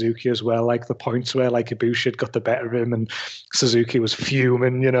from Suzuki as well, like the points where like Ibushi had got the better of him and Suzuki was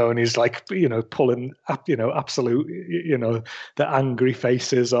fuming, and he's like, pulling up, absolute, the angry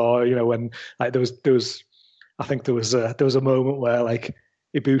faces, or, when like there was I think there was a moment where like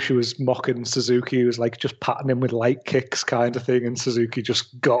Ibushi was mocking Suzuki, he was like just patting him with light kicks kind of thing, and Suzuki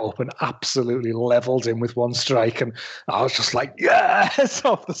just got up and absolutely leveled him with one strike, and I was just like, yes,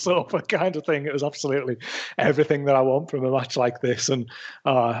 off the sofa kind of thing. It was absolutely everything that I want from a match like this, and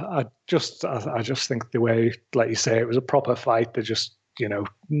I just think the way, like you say, it was a proper fight. They just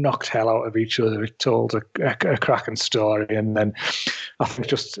knocked hell out of each other. It told a cracking story, and then I think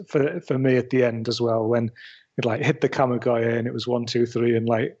just for me at the end as well, when it like hit the Kamigoye and it was 1, 2, 3, and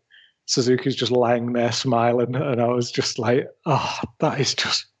like Suzuki's just lying there smiling, and I was just like, oh, that is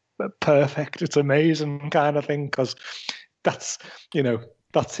just perfect. It's amazing kind of thing, because that's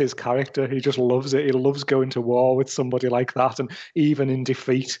that's his character. He just loves it. He loves going to war with somebody like that, and even in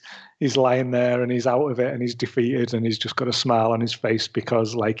defeat, he's lying there and he's out of it and he's defeated and he's just got a smile on his face,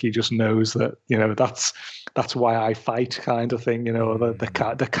 because like he just knows that that's why I fight kind of thing.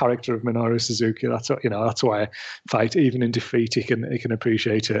 The character of Minoru Suzuki. That's why I fight. Even in defeat, he can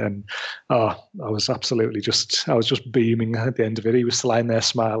appreciate it. And I was just beaming at the end of it. He was lying there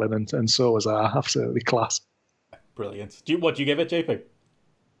smiling, and so was I. Absolutely class. Brilliant. What do you give it, JP?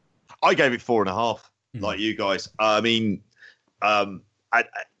 I gave it 4.5, like you guys. I mean,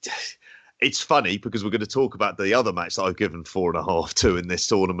 it's funny because we're going to talk about the other match that I've given 4.5 to in this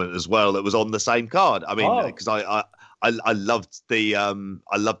tournament as well. That was on the same card. I mean, because I loved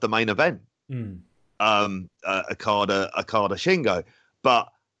the main event, Okada Shingo,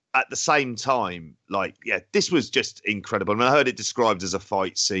 but at the same time, this was just incredible. I mean, I heard it described as a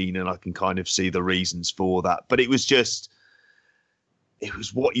fight scene, and I can kind of see the reasons for that, but it was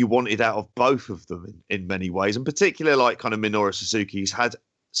what you wanted out of both of them in many ways, and particularly like kind of Minoru Suzuki's had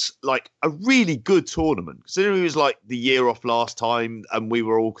like a really good tournament, considering it was like the year off last time, and we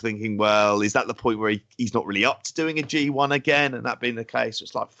were all thinking, well, is that the point where he's not really up to doing a G1 again? And that being the case,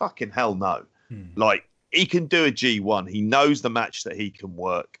 it's like, fucking hell no. Like, he can do a G1. He knows the match that he can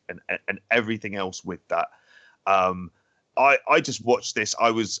work, and everything else with that. I just watched this. I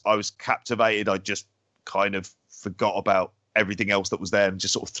was captivated. I just kind of forgot about everything else that was there and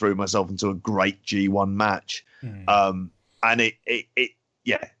just sort of threw myself into a great G1 match. And it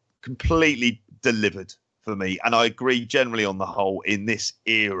completely delivered for me. And I agree generally on the whole, in this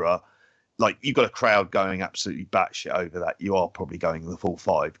era, like, you've got a crowd going absolutely batshit over that. You are probably going the full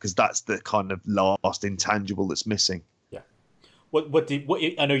 5, because that's the kind of last intangible that's missing. What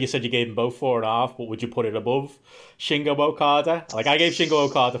I know you said you gave them both 4.5, but would you put it above Shingo Okada? Like, I gave Shingo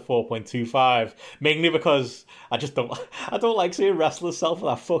Okada 4.25, mainly because I don't like seeing wrestlers sell for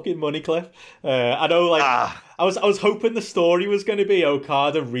that fucking money clip. I know, like, I was hoping the story was going to be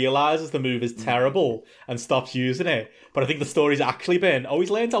Okada realizes the move is terrible and stops using it, but I think the story's actually been, he's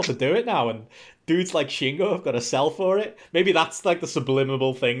learned how to do it now, and dudes like Shingo have got to sell for it. Maybe that's like the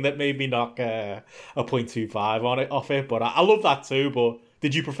subliminal thing that made me knock a 0.25 off it. But I love that too. But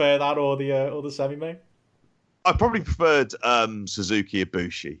did you prefer that or the semi-main? I probably preferred Suzuki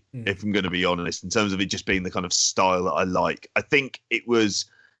Ibushi, if I'm going to be honest, in terms of it just being the kind of style that I like. I think it was.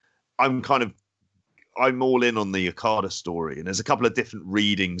 I'm all in on the Okada story, and there's a couple of different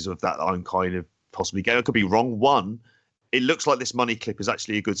readings of that I'm kind of possibly getting. I could be wrong. One, it looks like this money clip is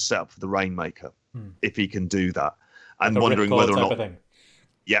actually a good setup for the Rainmaker, if he can do that. And like wondering whether or not...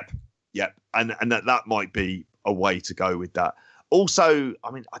 Yep. And that might be a way to go with that. Also,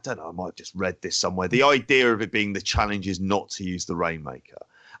 I mean, I don't know, I might have just read this somewhere. The idea of it being the challenge is not to use the Rainmaker.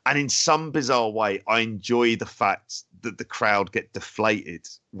 And in some bizarre way, I enjoy the fact that the crowd get deflated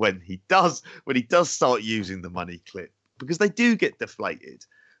when he does start using the money clip, because they do get deflated,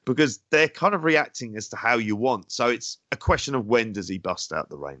 because they're kind of reacting as to how you want. So it's a question of, when does he bust out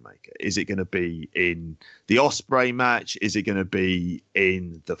the Rainmaker? Is it going to be in the Ospreay match? Is it going to be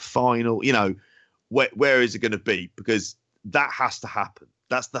in the final? Where is it going to be? Because that has to happen.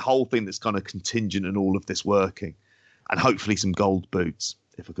 That's the whole thing that's kind of contingent on all of this working. And hopefully some gold boots,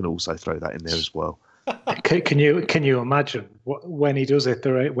 if I can also throw that in there as well. Can you imagine when he does it,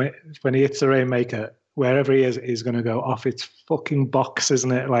 when he hits the Rainmaker, wherever he is, he's going to go off its fucking box,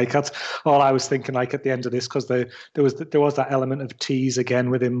 isn't it? Like, that's all I was thinking, like, at the end of this, because there was that element of tease again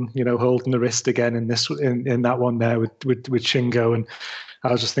with him, holding the wrist again in that one there with Shingo, and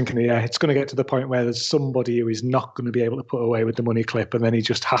I was just thinking, it's going to get to the point where there's somebody who is not going to be able to put away with the money clip, and then he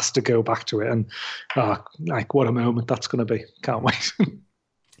just has to go back to it, and like, what a moment that's going to be. Can't wait.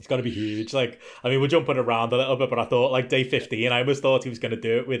 going to be huge. Like, I mean, we're jumping around a little bit, but I thought, like, day 15, I always thought he was going to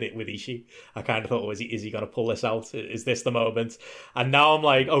do it with Ishii. I kind of thought, is he going to pull this out? Is this the moment? And now I'm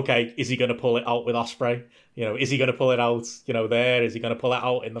like, okay, is he going to pull it out with Ospreay? You know, is he going to pull it out, you know, there? Is he going to pull it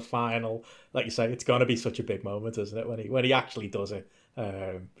out in the final? Like you say, it's going to be such a big moment, isn't it, when he actually does it?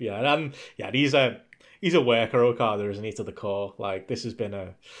 He's a worker, Okada, isn't he, to the core? Like, this has been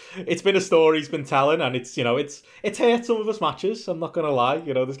it's been a story he's been telling, and it's, you know, it's hurt some of us matches. I'm not gonna lie.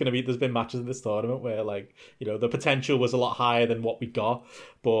 You know, there's been matches in this tournament where, like, you know, the potential was a lot higher than what we got,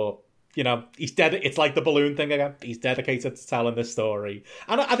 but, you know, it's like the balloon thing again. He's dedicated to telling this story.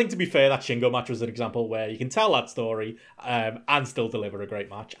 And I think, to be fair, that Shingo match was an example where you can tell that story and still deliver a great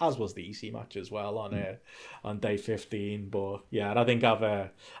match, as was the EC match as well on day 15. But yeah, and I think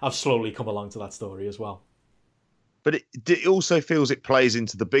I've slowly come along to that story as well. But it also feels it plays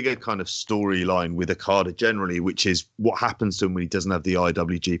into the bigger kind of storyline with Okada generally, which is what happens to him when he doesn't have the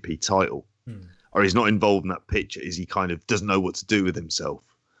IWGP title. Or he's not involved in that picture, is he kind of doesn't know what to do with himself.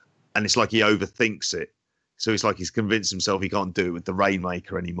 And it's like he overthinks it. So it's like he's convinced himself he can't do it with the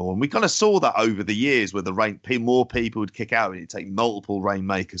Rainmaker anymore. And we kind of saw that over the years where more people would kick out and it'd take multiple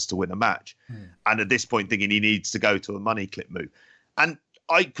Rainmakers to win a match. And at this point thinking he needs to go to a money clip move. And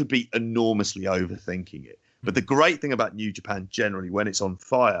I could be enormously overthinking it. But the great thing about New Japan generally when it's on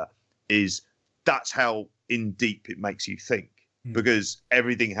fire is that's how in deep it makes you think. Because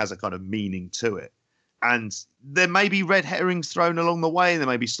everything has a kind of meaning to it. And there may be red herrings thrown along the way. There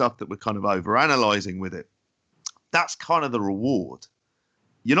may be stuff that we're kind of overanalyzing with it. That's kind of the reward.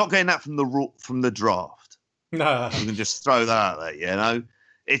 You're not getting that from the draft. No. You can just throw that out there, you know?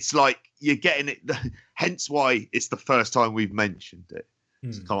 It's like you're getting it. Hence why it's the first time we've mentioned it.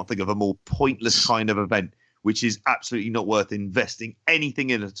 I can't think of a more pointless kind of event, which is absolutely not worth investing anything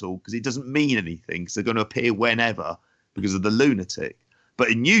in at all because it doesn't mean anything because they're going to appear whenever because of the lunatic. But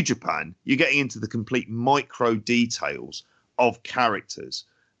in New Japan, you're getting into the complete micro details of characters,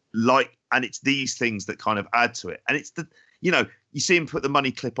 and it's these things that kind of add to it. And it's you see him put the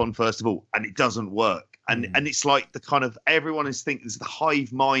money clip on first of all, and it doesn't work. And it's like the kind of everyone is thinking there's the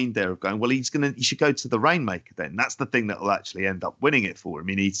hive mind there of going, well, he should go to the Rainmaker then. That's the thing that will actually end up winning it for him.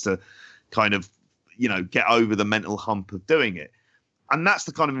 He needs to kind of, get over the mental hump of doing it. And that's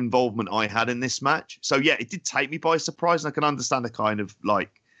the kind of involvement I had in this match. So, yeah, it did take me by surprise. And I can understand the kind of,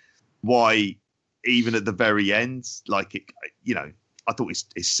 why even at the very end, I thought his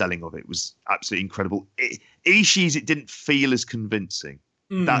selling of it was absolutely incredible. Ishii's, it didn't feel as convincing.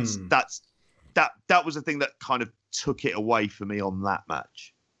 That was the thing that kind of took it away for me on that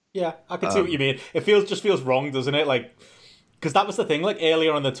match. Yeah, I can see what you mean. It just feels wrong, doesn't it? Because that was the thing,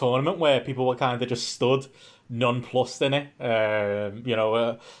 earlier in the tournament where people were kind of just stood nonplussed in it. Who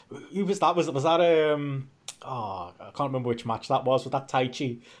was that? Was that I can't remember which match that was. Was that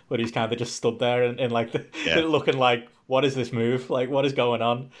Taichi? Where he's kind of just stood there and looking like, what is this move? Like, what is going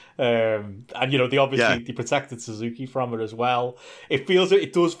on? They protected Suzuki from it as well. It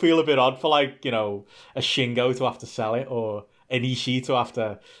does feel a bit odd for a Shingo to have to sell it or an Ishii to have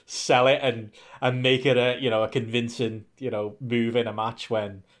to sell it and make it a convincing move in a match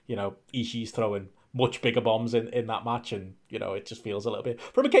when Ishii's throwing much bigger bombs in that match, and it just feels a little bit,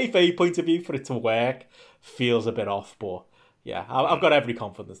 from a kayfabe point of view, for it to work, feels a bit off. But yeah, I've got every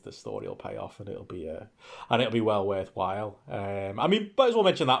confidence this story will pay off, and it'll be well worthwhile. Might as well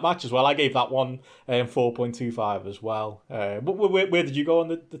mention that match as well. I gave that one 4.25 as well. Where did you go on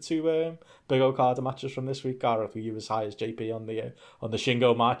the two Big Okada matches from this week, Gareth? Were you as high as JP on the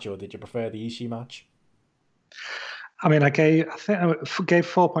Shingo match, or did you prefer the Ishii match? I gave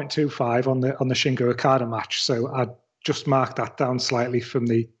 4.25 on the Shingo Okada match, so I just marked that down slightly from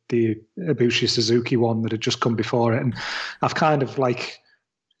the Ibushi Suzuki one that had just come before it, and I've kind of like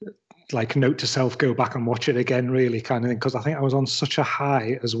note to self, go back and watch it again, really, kind of thing, because I think I was on such a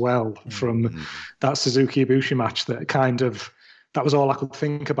high as well from that Suzuki Ibushi match that was all I could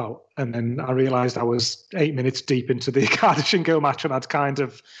think about, and then I realised I was 8 minutes deep into the Okada Shingo match, and I'd kind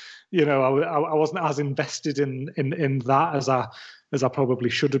of. I wasn't as invested in that as I probably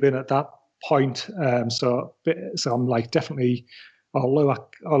should have been at that point. So I'm definitely,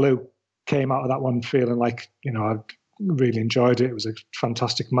 although came out of that one feeling like I really enjoyed it. It was a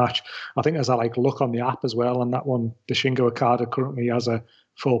fantastic match. I think as I look on the app as well on that one, the Shingo Okada currently has a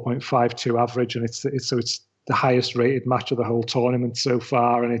 4.52 average, and it's the highest rated match of the whole tournament so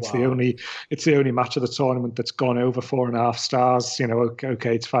far, and it's the only match of the tournament that's gone over 4.5 stars.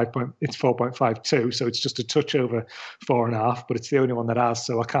 Okay, it's 4.52, so it's just a touch over 4.5, but it's the only one that has.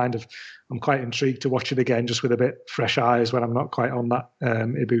 So I'm quite intrigued to watch it again, just with a bit fresh eyes when I'm not quite on that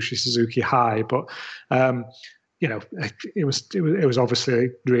Ibushi Suzuki high. But it was obviously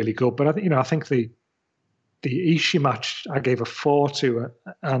really good. But I think the Ishii match I gave a 4 to,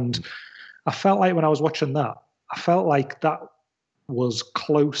 and I felt like when I was watching that, I felt like that was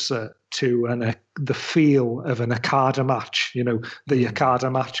closer to the feel of an Okada match, the Okada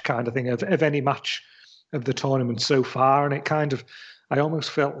match kind of thing of any match of the tournament so far. And it kind of, I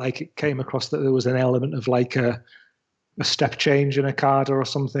almost felt like it came across that there was an element of like a step change in Okada or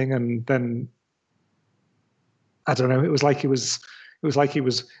something. And then, I don't know, it was like he was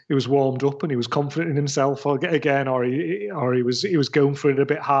warmed up and he was confident in himself again, or he was going for it a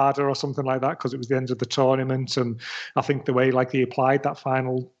bit harder or something like that because it was the end of the tournament. And I think the way like he applied that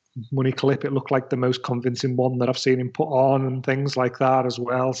final money clip, it looked like the most convincing one that I've seen him put on and things like that as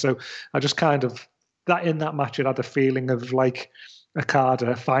well. So I just kind of that in that match, it had a feeling of like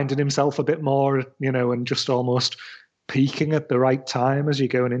Okada finding himself a bit more, and just almost peaking at the right time as you're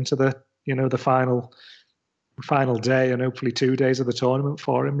going into the final day and hopefully 2 days of the tournament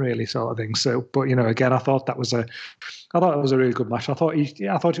for him, really, sort of thing. So, but again, I thought it was a really good match. I thought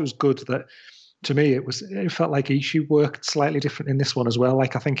it was good that, to me, it felt like Ishii worked slightly different in this one as well.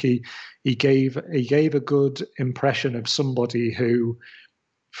 Like I think he gave a good impression of somebody who,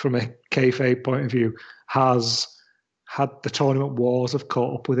 from a kayfabe point of view, has had the tournament wars have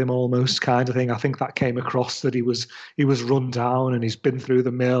caught up with him almost, kind of thing. I think that came across, that he was run down and he's been through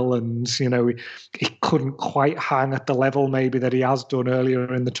the mill, and he couldn't quite hang at the level maybe that he has done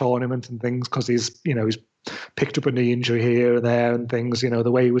earlier in the tournament and things, because he's picked up a knee injury here and there and things.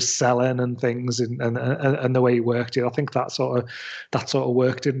 The way he was selling and things, and the way he worked it. I think that sort of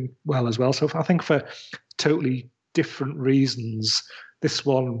worked in well as well. So I think for totally different reasons, this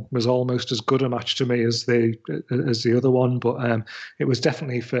one was almost as good a match to me as the other one, but it was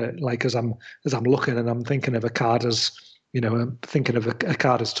definitely for, like, as I'm looking and I'm thinking of Okada's, I'm thinking of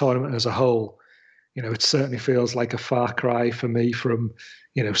Okada's tournament as a whole. It certainly feels like a far cry for me from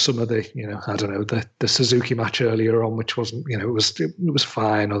some of the I don't know, the Suzuki match earlier on, which wasn't it was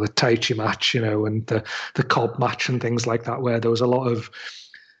fine, or the Taichi match, and the Cobb match and things like that, where there was a lot of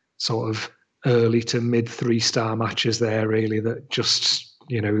sort of early to mid 3-star matches there, really, that just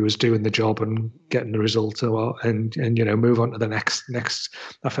he was doing the job and getting the result, and move on to the next.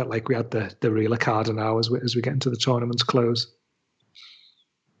 I felt like we had the real Okada now as we get into the tournament's close.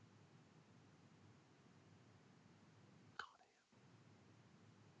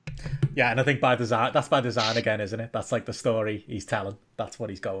 Yeah, and I think that's by design again, isn't it? That's like the story he's telling. That's what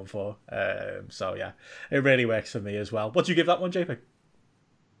he's going for. So yeah, it really works for me as well. What do you give that one, JP?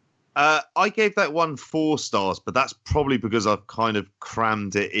 I gave that one 4 stars, but that's probably because I've kind of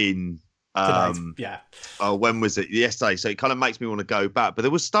crammed it in. Yeah. When was it? Yesterday. So it kind of makes me want to go back. But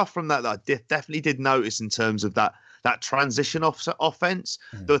there was stuff from that I definitely did notice in terms of that transition offense.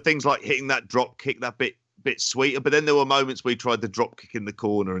 There were things like hitting that drop kick, that bit sweeter. But then there were moments where he tried the drop kick in the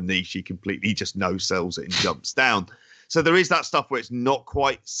corner and Ishii completely just no-sells it and jumps down. So there is that stuff where it's not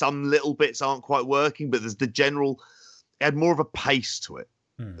quite, some little bits aren't quite working, but there's the general, it had more of a pace to it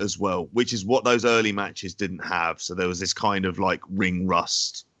as well, which is what those early matches didn't have. So there was this kind of like ring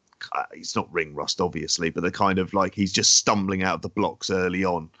rust. It's not ring rust, obviously, but the kind of like he's just stumbling out of the blocks early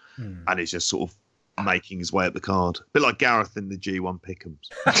on and he's just sort of making his way up the card. A bit like Gareth in the G1 Pick'ems.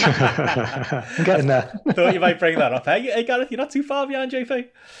 I'm getting there. Thought you might bring that up. Hey, Gareth, you're not too far behind JP. You're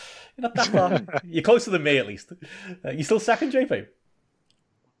not that far. You're closer than me, at least. You still second, JP?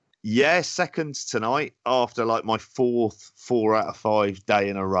 Yeah, second tonight after like my 4th 4 out of 5 day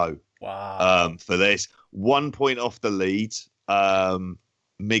in a row. Wow. For this 1 point off the lead.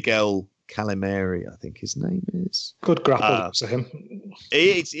 Miguel Calamari, I think his name is. Good grapple to him.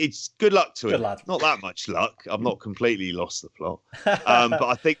 It's good luck to him. Lad. Not that much luck. I've not completely lost the plot. But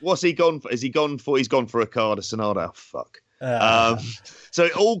I think what's he gone for? He's gone for Okada Sonata. Oh, fuck. So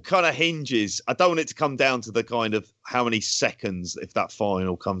it all kind of hinges. I don't want it to come down to the kind of how many seconds if that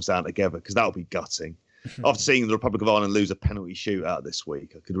final comes down together, because that'll be gutting. After seeing the Republic of Ireland lose a penalty shootout this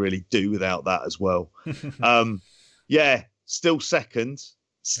week, I could really do without that as well. Yeah, still second.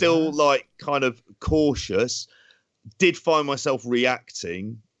 Still like kind of cautious. Did find myself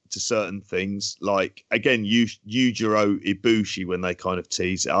reacting to certain things. Like, again, Yujiro Ibushi, when they kind of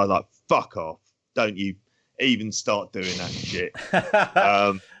tease it, I was like, fuck off. Don't you even start doing that shit.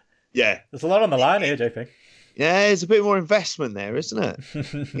 Yeah. There's a lot on the line here, JP. Yeah, there's a bit more investment there, isn't it?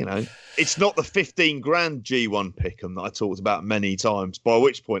 It's not the 15 grand G1 Pick'em that I talked about many times, by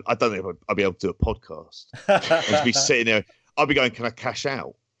which point I don't think I'll be able to do a podcast. I'll just be sitting there. I'll be going, can I cash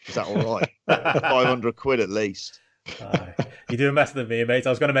out? Is that all right? 500 quid at least. You're doing better than me, mate. I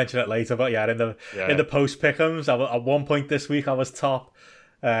was going to mention it later, but yeah, in the post pick'ems, at one point this week, I was top.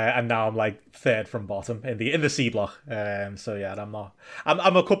 and now I'm like third from bottom in the C block. So yeah,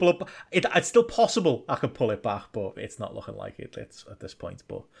 I'm a couple of. It's still possible I could pull it back, but it's not looking like it's at this point.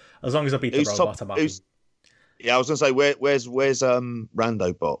 But as long as I beat the robot, I'm happy. Yeah, I was gonna say where's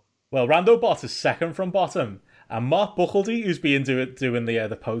Rando Bot? Well, Rando Bot is second from bottom. And Mark Buckledy, who's been doing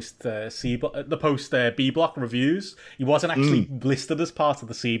the post B block reviews, he wasn't actually listed as part of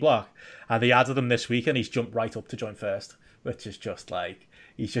the C block, and they added him this week, and he's jumped right up to join first, which is just like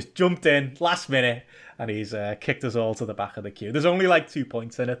he's just jumped in last minute, and he's kicked us all to the back of the queue. There's only like 2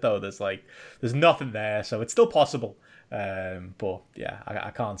 points in it though. There's nothing there, so it's still possible. But yeah,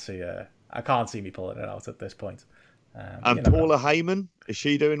 I can't see me pulling it out at this point. And Paula Heyman, is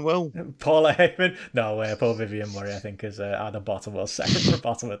she doing well? Paula Heyman? No, poor Vivian Murray, I think, is either bottom or second from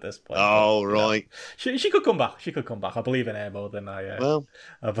bottom at this point. Oh, right. She could come back. She could come back. I believe in her more than I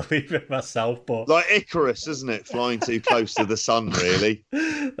believe in myself. But like Icarus, isn't it? Flying too close to the sun, really.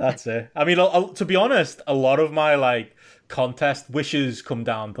 That's it. I mean, to be honest, a lot of my like contest wishes come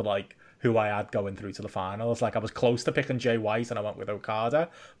down to like who I had going through to the finals. Like I was close to picking Jay White and I went with Okada,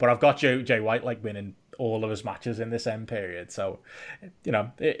 but I've got Jay White like winning all of his matches in this end period. So, you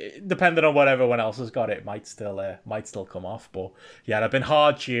know, depending on what everyone else has got, it might still come off. But yeah, I've been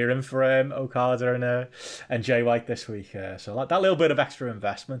hard cheering for Okada and Jay White this week. So that little bit of extra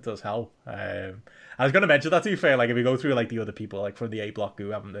investment does help. I was going to mention that, to be fair, like if we go through like the other people like from the A block who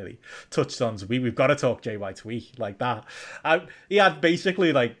haven't really touched on, so we've got to talk Jay White's week like that. He had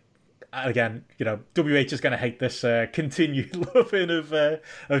basically like, again, you know, WH is going to hate this continued loving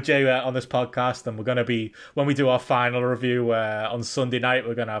of Jay on this podcast, and we're going to be, when we do our final review on Sunday night,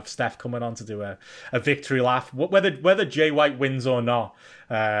 we're going to have Steph coming on to do a victory laugh. Whether Jay White wins or not,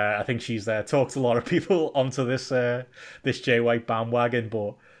 I think she's talked a lot of people onto this Jay White bandwagon.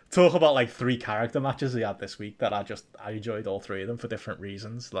 But talk about like 3 character matches he had this week that I enjoyed all 3 of them for different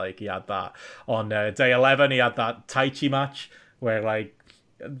reasons. Like he had that on day 11, he had that Taichi match where like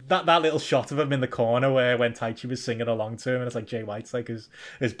that little shot of him in the corner where when Taichi was singing along to him, and it's like Jay White's like his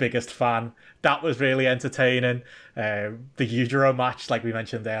biggest fan. That was really entertaining. The Yujiro match, like we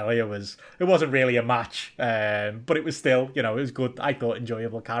mentioned earlier, it wasn't really a match, but it was still, you know, it was good. I thought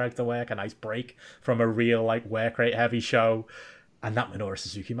enjoyable character work, a nice break from a real like work rate heavy show. And that Minoru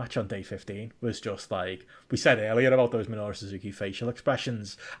Suzuki match on day 15 was just like, we said earlier about those Minoru Suzuki facial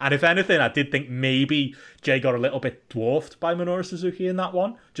expressions. And if anything, I did think maybe Jay got a little bit dwarfed by Minoru Suzuki in that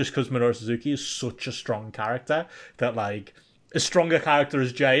one, just because Minoru Suzuki is such a strong character that, like, as strong a character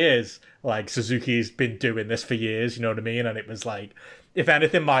as Jay is, like, Suzuki's been doing this for years, you know what I mean? And it was like, if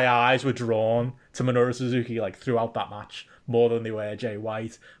anything, my eyes were drawn to Minoru Suzuki, like, throughout that match, more than they were Jay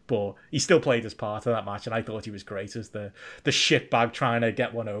White, but he still played his part in that match, and I thought he was great as the shitbag trying to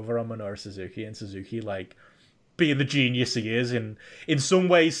get one over on Minoru Suzuki, and Suzuki like being the genius he is, in some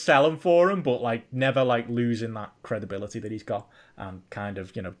ways selling for him, but like never like losing that credibility that he's got, and kind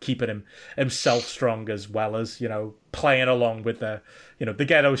of, you know, keeping himself strong as well as, you know, playing along with the, you know, the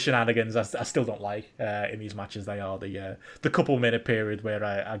ghetto shenanigans. I still don't like in these matches. They are the couple minute period where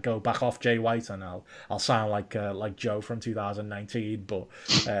I go back off Jay White and I'll sound like Joe from 2019, but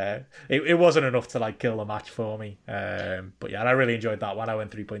it wasn't enough to like kill the match for me. But yeah, I really enjoyed that one. I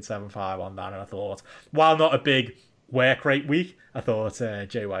went 3.75 on that, and I thought, while not a big work rate week, I thought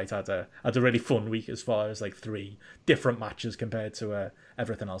Jay White had a really fun week as far as like 3 different matches compared to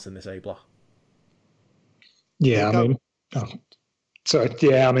everything else in this A block. Yeah, I mean,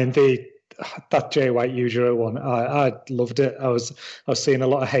 that Jay White Yujiro one, I loved it. I was seeing a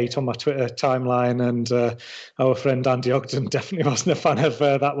lot of hate on my Twitter timeline, and our friend Andy Ogden definitely wasn't a fan of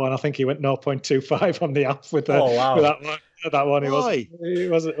that one. I think he went 0.25 on the app with that one. That one, he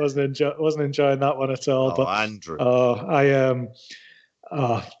wasn't enjoying that one at all. Oh, but Andrew.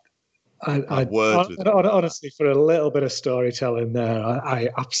 Honestly, for a little bit of storytelling there, I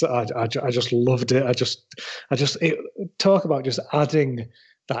just loved it. I just talk about just adding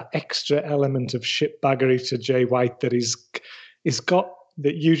that extra element of shitbaggery to Jay White, that he's got,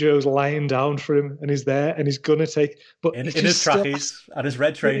 that Yujiro's lying down for him and he's there and he's gonna take, but in his trackies and his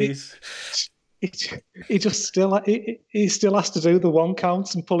red trainees. He still has to do the 1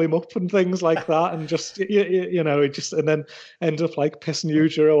 counts and pull him up and things like that, and just you know, and then end up like pissing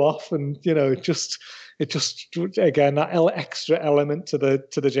Yujiro off, and you know, it just again that extra element to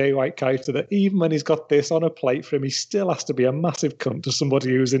the Jay White character, that even when he's got this on a plate for him, he still has to be a massive cunt to somebody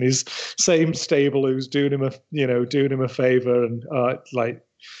who's in his same stable, who's doing him a favor, and like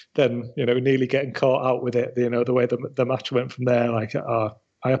then, you know, nearly getting caught out with it. You know, the way the match went from there, like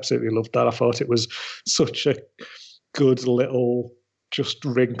I absolutely loved that. I thought it was such a good little just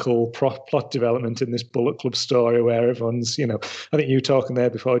wrinkle plot development in this Bullet Club story where everyone's, I think you were talking there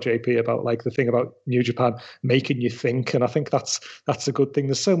before, JP, about like the thing about New Japan making you think, and I think that's a good thing.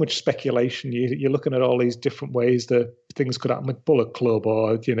 There's so much speculation. You're looking at all these different ways that things could happen with Bullet Club,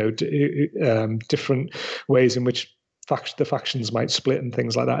 or different ways in which the factions might split and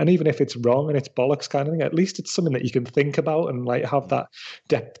things like that. And even if it's wrong and it's bollocks kind of thing, at least it's something that you can think about and like have that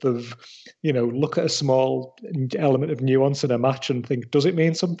depth of, look at a small element of nuance in a match and think, does it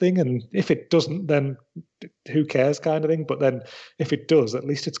mean something? And if it doesn't, then who cares kind of thing. But then if it does, at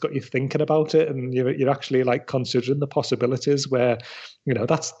least it's got you thinking about it, and you're actually like considering the possibilities, where,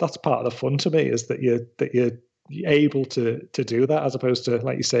 that's part of the fun to me, is that you're able to do that, as opposed to,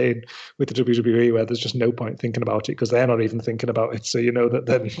 like you're saying, with the WWE, where there's just no point thinking about it because they're not even thinking about it. So that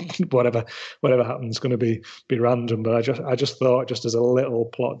then whatever happens is going to be random. But I just thought, just as a little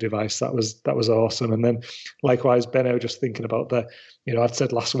plot device, that was awesome. And then likewise, Benno, just thinking about I'd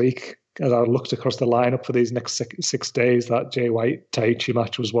said last week, as I looked across the lineup for these next 6 days, that Jay White Taichi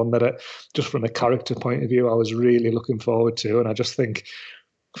match was one that, just from a character point of view, I was really looking forward to. And I just think,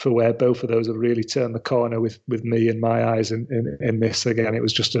 for where both of those have really turned the corner with me in my eyes in this, again, it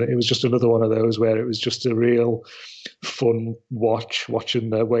was just another one of those where it was just a real fun watching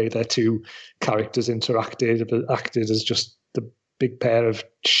the way their two characters acted as just the big pair of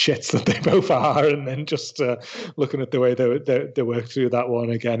shits that they both are, and then just looking at the way they worked through that one,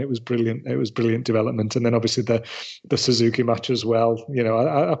 again, it was brilliant. It was brilliant development. And then obviously the Suzuki match as well.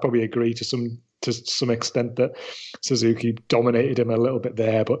 I probably agree to some extent that Suzuki dominated him a little bit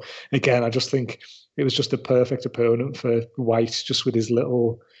there, but again, I just think it was just a perfect opponent for White, just with his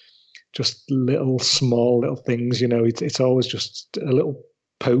little small things. It's always just a little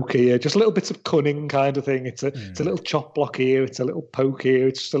poke here, just little bits of cunning kind of thing. It's a little chop block here, it's a little poke here,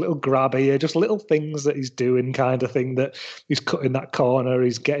 it's just a little grab here, just little things that he's doing kind of thing, that he's cutting that corner,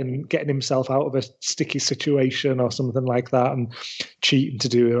 he's getting himself out of a sticky situation or something like that, and cheating to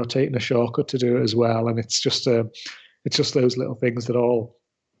do it or taking a shortcut to do it as well. And it's just those little things that all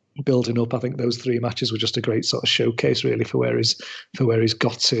building up. I think those 3 matches were just a great sort of showcase really for where he's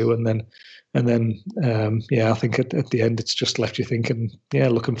got to. And then I think at the end, it's just left you thinking,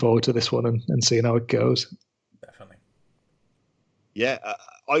 looking forward to this one and seeing how it goes. Definitely. Yeah,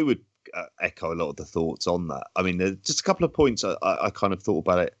 I would echo a lot of the thoughts on that. I mean, there's just a couple of points I kind of thought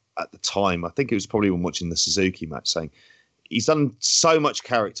about it at the time. I think it was probably when watching the Suzuki match, saying he's done so much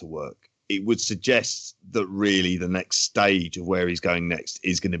character work. It would suggest that really the next stage of where he's going next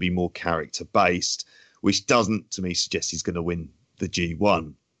is going to be more character based, which doesn't, to me, suggest he's going to win the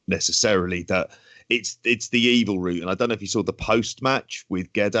G1 necessarily. That it's the evil route. And I don't know if you saw the post match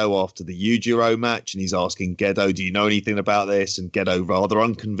with Gedo after the Yujiro match, and he's asking Gedo, do you know anything about this? And Gedo rather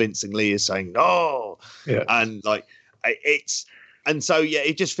unconvincingly is saying no. Yeah. And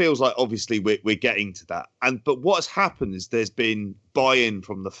it just feels like obviously we're getting to that. But what's happened is there's been buy-in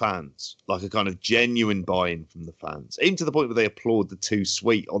from the fans, like a kind of genuine buy-in from the fans, even to the point where they applaud the Too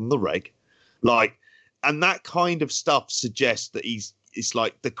Sweet on the reg. And that kind of stuff suggests that it's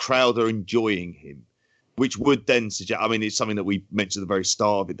like the crowd are enjoying him, which would then suggest, I mean, it's something that we mentioned at the very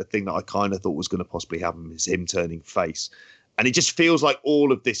start of it. The thing that I kind of thought was going to possibly happen is him turning face. And it just feels like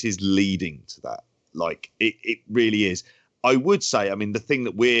all of this is leading to that. Like it really is. I would say, I mean, the thing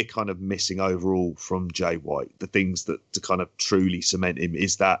that we're kind of missing overall from Jay White, the things that to kind of truly cement him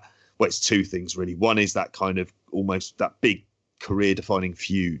is that, well, it's 2 things really. One is that kind of almost that big career defining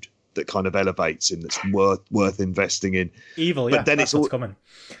feud that kind of elevates him, that's worth investing in. Evil, but then it's all coming.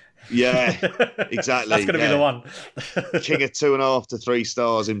 Yeah, exactly. That's going to be the one. King of 2.5 to 3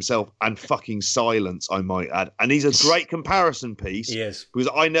 stars himself, and fucking silence, I might add. And he's a great comparison piece. He is. Because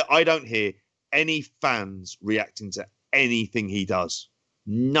I don't hear any fans reacting to anything he does.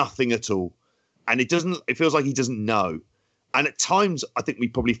 Nothing at all. And it feels like he doesn't know. And at times, I think we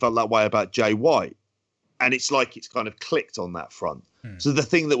probably felt that way about Jay White. And it's like it's kind of clicked on that front. So the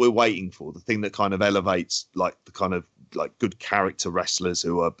thing that we're waiting for, the thing that kind of elevates like the kind of like good character wrestlers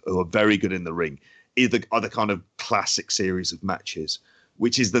who are very good in the ring, are the kind of classic series of matches,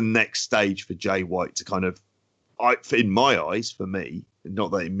 which is the next stage for Jay White to kind of, in my eyes, for me,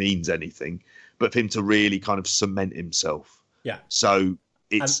 not that it means anything, but for him to really kind of cement himself. Yeah. So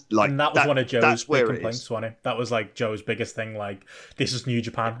it's and that was one of Joe's big complaints, wasn't it? That was like Joe's biggest thing. Like, this is New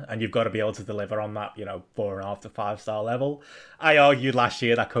Japan, and you've got to be able to deliver on that, 4.5 to 5 star level. I argued last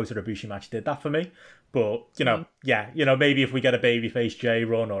year that Kota Ibushi match did that for me, but maybe if we get a babyface Jay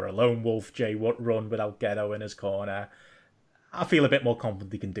run or a lone wolf Jay run without Gedo in his corner, I feel a bit more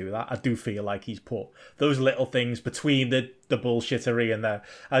confident he can do that. I do feel like he's put those little things between the bullshittery and the,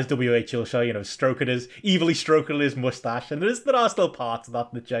 as WH will show, evilly stroking his mustache, and there are still parts of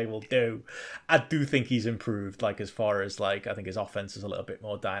that Jay will do. I do think he's improved, like, as far as, like, I think his offense is a little bit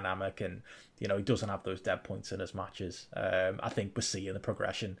more dynamic, and he doesn't have those dead points in his matches. I think we're seeing the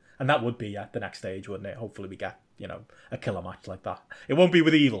progression, and that would be at the next stage, wouldn't it? Hopefully we get, a killer match like that. It won't be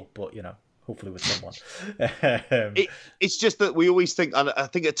with Evil, but, hopefully with someone. It's just that we always think, and I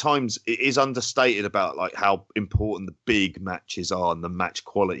think at times it is understated about like how important the big matches are and the match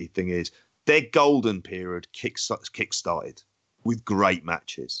quality thing is. Their golden period kick-started with great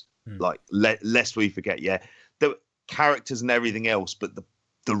matches. Like, lest we forget, the characters and everything else, but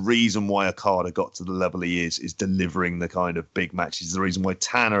the reason why Okada got to the level he is delivering the kind of big matches. The reason why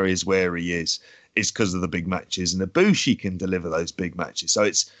Tanner is where he is because of the big matches, and Ibushi can deliver those big matches. So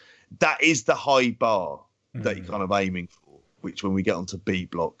that is the high bar that you're kind of aiming for, which when we get onto B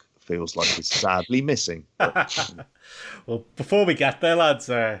block feels like it's sadly missing. Well, before we get there, lads,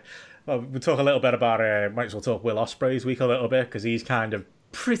 we'll talk a little bit about, might as well talk Will Ospreay's week a little bit, because he's kind of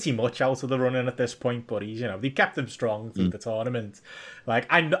pretty much out of the running at this point, but he's, they kept him strong through the tournament. Like,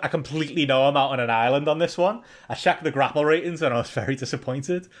 I completely know I'm out on an island on this one. I checked the grapple ratings and I was very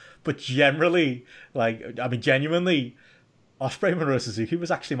disappointed, but genuinely, Ospreay Minoru Suzuki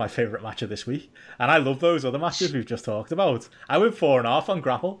was actually my favourite match of this week. And I love those other matches we've just talked about. I went 4.5 on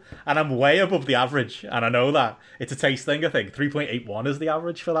grapple, and I'm way above the average. And I know that. It's a taste thing, I think. 3.81 is the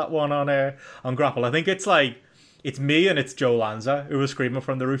average for that one on grapple. I think it's me and it's Joe Lanza who was screaming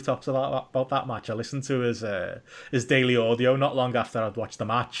from the rooftops about that match. I listened to his daily audio not long after I'd watched the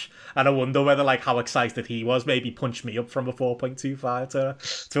match, and I wonder whether, like, how excited he was, maybe punched me up from a 4.25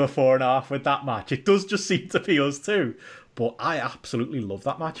 to a 4.5 with that match. It does just seem to be us too. But I absolutely love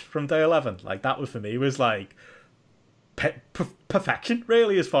that match from day 11. Like, that was, for me, was like perfection,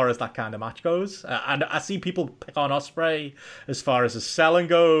 really, as far as that kind of match goes. And I see people pick on Ospreay as far as his selling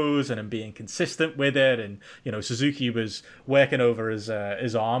goes and him being consistent with it. And, Suzuki was working over his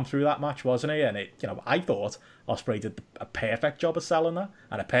arm through that match, wasn't he? And I thought Ospreay did a perfect job of selling that,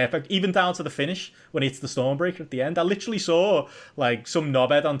 and even down to the finish when it's the Stormbreaker at the end. I literally saw, like, some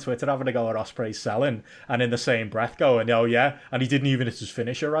knobhead on Twitter having a go at Ospreay's selling, and in the same breath going, oh yeah, and he didn't even hit his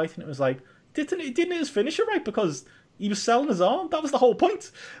finisher right. And it was like, he didn't hit his finisher right because he was selling his arm. That was the whole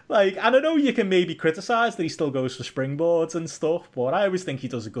point. Like, and I know you can maybe criticise that he still goes for springboards and stuff, but I always think he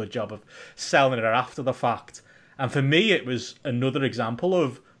does a good job of selling it after the fact. And for me, it was another example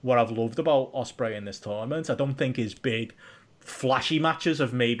of what I've loved about Ospreay in this tournament. I don't think his big, flashy matches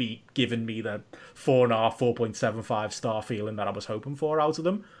have maybe given me the 4.5, 4.75 star feeling that I was hoping for out of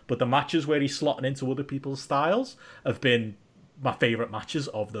them. But the matches where he's slotting into other people's styles have been my favourite matches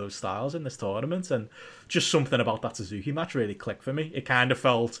of those styles in this tournament, and just something about that Suzuki match really clicked for me. It kind of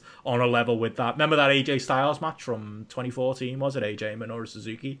felt on a level with that. Remember that AJ Styles match from 2014, was it? AJ and Minoru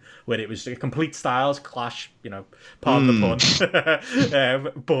Suzuki, where it was a complete styles clash, pardon the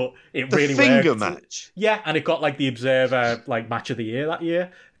pun. But it really worked. The finger match. Yeah, and it got like the Observer like match of the year that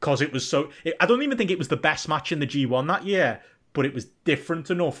year, because it was so... I don't even think it was the best match in the G1 that year, but it was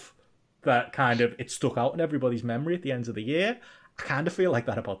different enough that kind of it stuck out in everybody's memory at the end of the year. I kind of feel like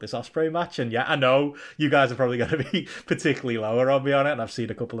that about this Ospreay match, and yeah, I know you guys are probably going to be particularly lower on me on it, and I've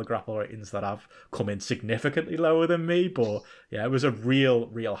seen a couple of grapple ratings that have come in significantly lower than me, but yeah, it was a real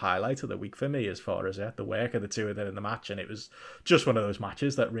highlight of the week for me as far as the work of the two of them in the match, and it was just one of those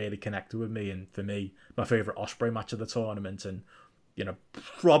matches that really connected with me, and for me, my favourite Ospreay match of the tournament, and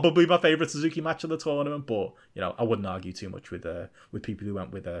probably my favourite Suzuki match of the tournament, but, I wouldn't argue too much with people who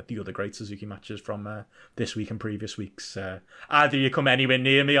went with the other great Suzuki matches from this week and previous weeks. Either you come anywhere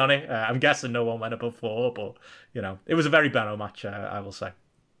near me on it. I'm guessing no one went above 4, but, it was a very Benno match, I will say.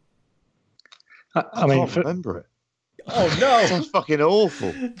 I can't remember it. Oh, no. Sounds fucking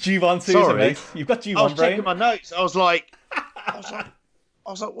awful. G1 season, Sorry. mate. You've got G1 I was brain. checking my notes. I was like,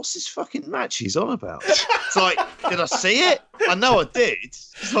 what's this fucking match he's on about? It's like, did I see it? I know I did.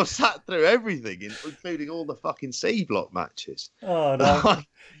 So I sat through everything, including all the fucking C block matches. Oh no!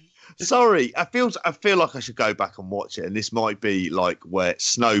 Sorry, I feel like I should go back and watch it, and this might be like where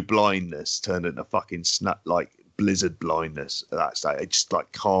snow blindness turned into fucking blizzard blindness at that stage. I just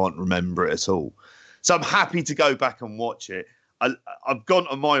can't remember it at all. So I'm happy to go back and watch it. I've gone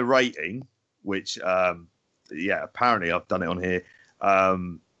to my rating, which apparently I've done it on here.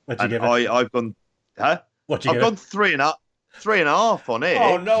 What'd you give it? I've gone, huh? What'd you I've give gone it? 3.5 on it.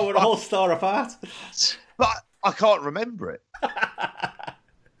 Oh no, we're a whole star apart. But I can't remember it.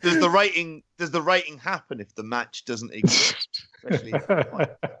 Does the rating happen if the match doesn't exist? Especially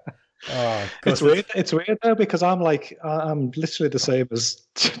Oh, It's weird. It's weird though, because I'm literally the same as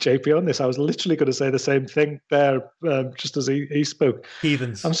JP on this. I was literally going to say the same thing there, just as he spoke.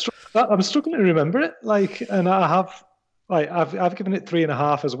 Heathens. I'm struggling to remember it. And I have, I've given it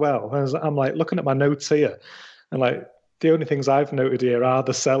 3.5 as well. I'm looking at my notes here, and the only things I've noted here are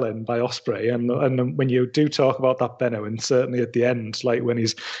the selling by Ospreay, and when you do talk about that, Benno, and certainly at the end, when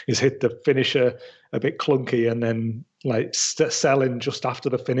he's hit the finisher a bit clunky, and then selling just after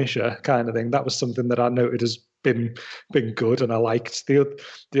the finisher kind of thing, that was something that I noted has been good, and I liked. The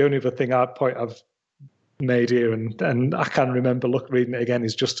only other thing I've made here, and I can remember reading it again,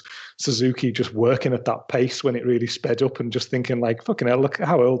 is just Suzuki just working at that pace when it really sped up, and just thinking fucking hell, look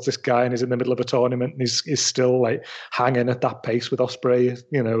how old's this guy, and he's in the middle of a tournament, and he's still hanging at that pace with Ospreay,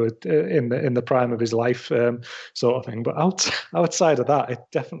 in the prime of his life, sort of thing. But outside of that, it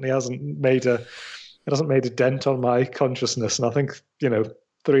definitely hasn't made a dent on my consciousness, and I think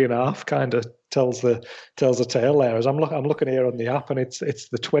 3.5 kind of tells the tale there. As I'm looking here on the app, and it's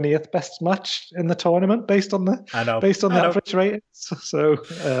the 20th best match in the tournament based on the average rating. So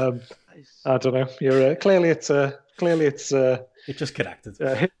I don't know. You're clearly it's it just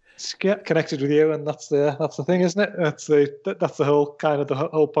connected. It's connected with you, and that's the thing, isn't it? That's the whole the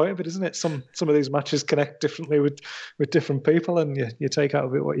whole point of it, isn't it? Some of these matches connect differently with different people, and you take out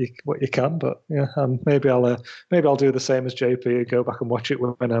of it what you can. But yeah, maybe I'll do the same as JP and go back and watch it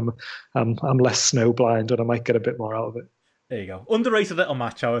when I'm less snowblind, and I might get a bit more out of it. There you go. Underrated little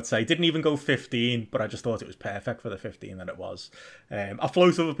match, I would say. Didn't even go 15, but I just thought it was perfect for the 15 that it was. I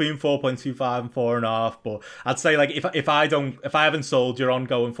floated between 4.25 and 4.5, but I'd say if I haven't sold you on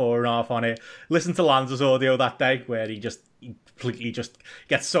going 4.5 on it, listen to Lanza's audio that day where he completely just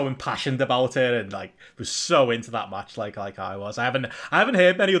gets so impassioned about it, and was so into that match like I was. I haven't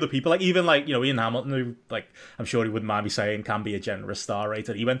heard many other people even Ian Hamilton, who I'm sure he wouldn't mind me saying can be a generous star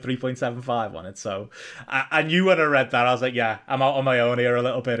rated. He went 3.75 on it, so I knew when I read that I was like, yeah, I'm out on my own here a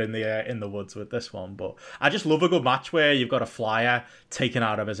little bit in the woods with this one. But I just love a good match where you've got a flyer taken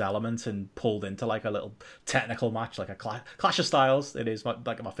out of his element and pulled into a little technical match, like a clash of styles. It is my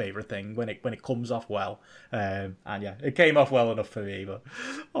favorite thing when it comes off well, and yeah, it came off well enough for me, but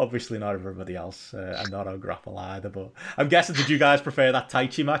obviously not everybody else, and not on Grapple either. But I'm guessing, did you guys prefer that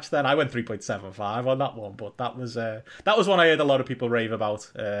Taichi match then? I went 3.75 on that one, but that was one I heard a lot of people rave about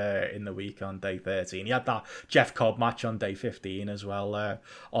in the week on day 13. He had that Jeff Cobb match on day 15 as well,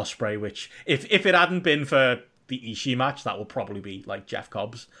 Ospreay, which if it hadn't been for the Ishii match, that would probably be Jeff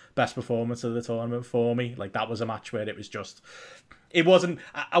Cobb's best performance of the tournament for me. That was a match where it was just, it wasn't,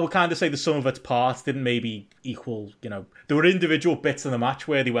 I would kind of say the sum of its parts didn't maybe equal, there were individual bits in the match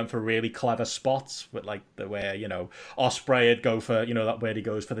where they went for really clever spots with where, Ospreay would go for, that where he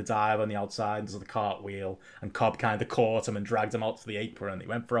goes for the dive on the outside, there's the cartwheel, and Cobb kind of caught him and dragged him out to the apron, and he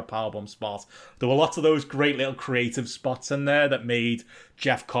went for a powerbomb spot. There were lots of those great little creative spots in there that made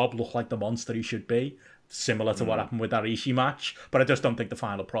Jeff Cobb look like the monster he should be, similar to what happened with that Ishii match, but I just don't think the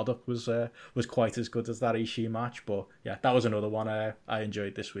final product was quite as good as that Ishii match. But yeah, that was another one I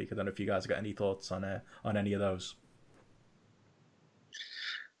enjoyed this week. I don't know if you guys got any thoughts on any of those.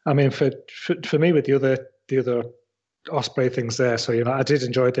 I mean, for me with the other Ospreay things there, so I did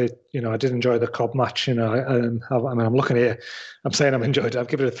enjoy the Cobb match. I'm looking here, I'm saying I've enjoyed it. I've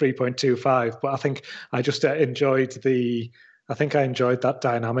given it a 3.25, but I think I just enjoyed I enjoyed that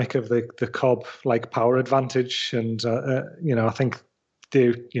dynamic of the Cobb power advantage, and I think they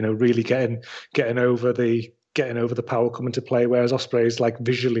really getting over the power coming to play, whereas Ospreay's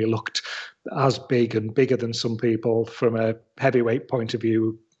visually looked as big and bigger than some people from a heavyweight point of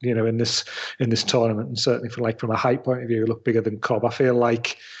view, in this tournament, and certainly from a height point of view, looked bigger than Cobb. I feel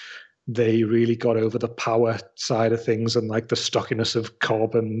like they really got over the power side of things and the stockiness of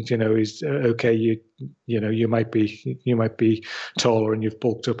Cobb, and he's okay. You might be taller and you've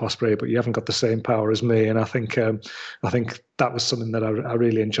bulked up, Ospreay, but you haven't got the same power as me. And I think that was something that I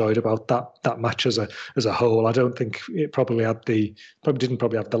really enjoyed about that match as a whole. I don't think it probably didn't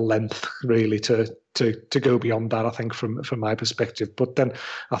have the length really to go beyond that, I think, from my perspective. But then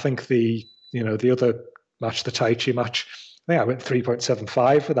I think the other match, the Taichi match, I think I went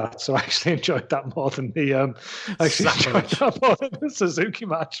 3.75 for that, so I actually enjoyed that more than the Suzuki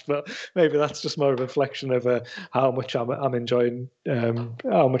match. But maybe that's just more a reflection of how much I'm enjoying,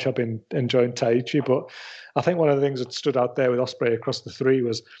 how much I've been enjoying Taichi. But I think one of the things that stood out there with Ospreay across the three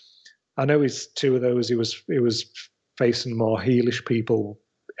was, I know he's two of those. He was facing more heelish people.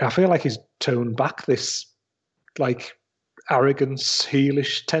 I feel like he's toned back this arrogance,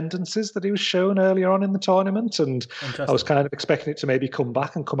 heelish tendencies that he was showing earlier on in the tournament, and I was kind of expecting it to maybe come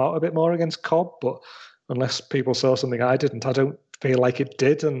back and come out a bit more against Cobb, but unless people saw something I didn't, I don't feel like it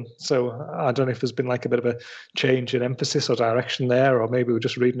did. And so I don't know if there's been like a bit of a change in emphasis or direction there, or maybe we're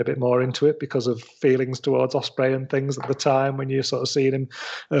just reading a bit more into it because of feelings towards Ospreay and things at the time when you're sort of seeing him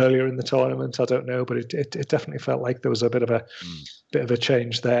earlier in the tournament. I don't know, but it definitely felt like there was a bit of a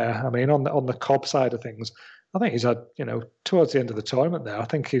change there. I mean, on the Cobb side of things, I think he's had, towards the end of the tournament there, I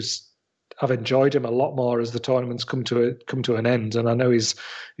think I've enjoyed him a lot more as the tournament's come to an end. And I know he's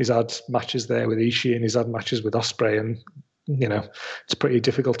had matches there with Ishii and he's had matches with Ospreay, and it's pretty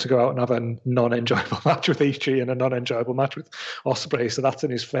difficult to go out and have a non-enjoyable match with Ishii and a non-enjoyable match with Ospreay. So that's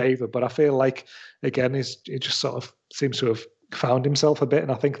in his favour. But I feel like, again, he just sort of seems to have found himself a bit.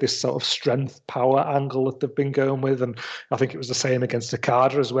 And I think this sort of strength power angle that they've been going with, and I think it was the same against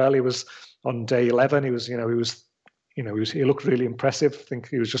Okada as well. He was on day 11. He looked really impressive. I think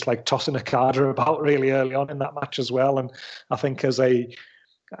he was just like tossing Okada about really early on in that match as well. And I think it's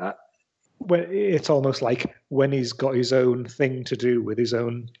almost like when he's got his own thing to do with his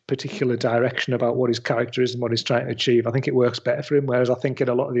own particular direction about what his character is and what he's trying to achieve, I think it works better for him. Whereas I think in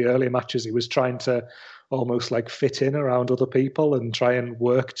a lot of the earlier matches, he was trying to almost like fit in around other people and try and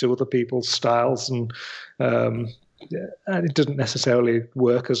work to other people's styles. And it doesn't necessarily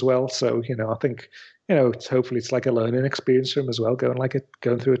work as well. So, I think, hopefully it's like a learning experience for him as well,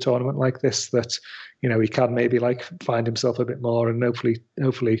 going through a tournament like this, that, he can maybe like find himself a bit more and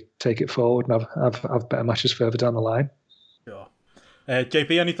hopefully take it forward and have better matches further down the line. Sure.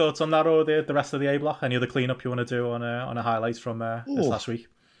 JP, any thoughts on that or the rest of the A block? Any other cleanup you want to do on a highlights from this last week?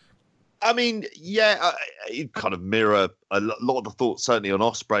 I mean, yeah, you kind of mirror a lot of the thoughts certainly on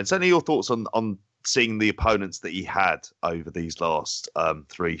Ospreay, and certainly your thoughts on seeing the opponents that he had over these last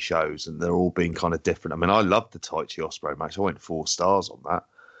 3 shows, and they're all being kind of different. I mean, I loved the Taichi Ospreay match. I went 4 stars on that.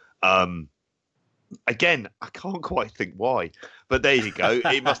 Again, I can't quite think why, but there you go.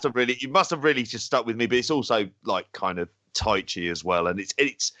 It must have really just stuck with me. But it's also like kind of Taichi as well, and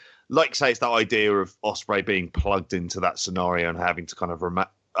it's like say it's that idea of Ospreay being plugged into that scenario and having to kind of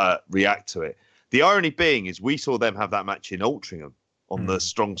react to it. The irony being is we saw them have that match in Altrincham on the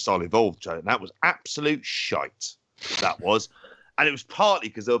Strong Style Evolved show, and that was absolute shite. That was, and it was partly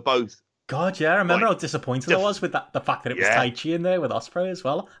because they were both. God, yeah, I remember how disappointed I was with the fact that it was Taichi in there with Ospreay as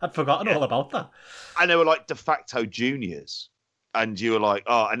well. I'd forgotten all about that. And they were like de facto juniors, and you were like,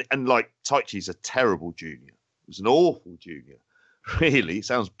 oh, and like Taichi's a terrible junior. It was an awful junior. Really, it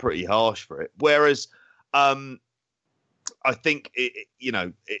sounds pretty harsh for it. Whereas, I think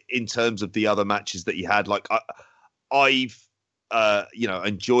in terms of the other matches that you had, like I've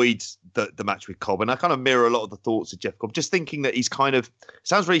enjoyed the match with Cobb, and I kind of mirror a lot of the thoughts of Jeff Cobb, just thinking that he's kind of,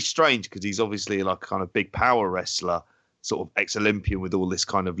 sounds really strange because he's obviously like a kind of big power wrestler, sort of ex-Olympian with all this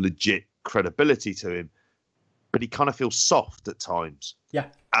kind of legit credibility to him, but he kind of feels soft at times. Yeah.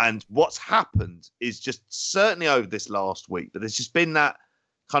 And what's happened is just certainly over this last week, but there's just been that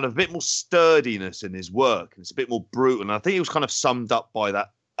kind of a bit more sturdiness in his work, and it's a bit more brutal. And I think it was kind of summed up by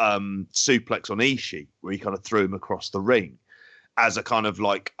that suplex on Ishii, where he kind of threw him across the ring. As a kind of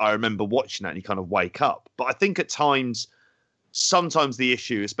like, I remember watching that and you kind of wake up. But I think at sometimes the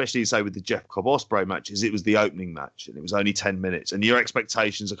issue, especially say with the Jeff Cobb Ospreay match, is it was the opening match and it was only 10 minutes and your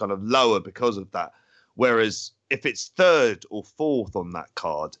expectations are kind of lower because of that. Whereas if it's 3rd or 4th on that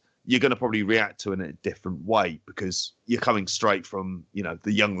card, you're going to probably react to it in a different way because you're coming straight from,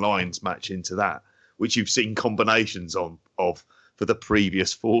 the Young Lions match into that, which you've seen combinations of for the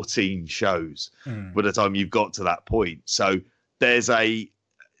previous 14 shows by the time you've got to that point. So, there's I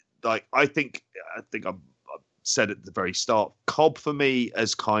think I said at the very start, Cobb for me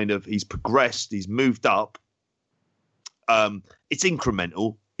as kind of, he's progressed, he's moved up. It's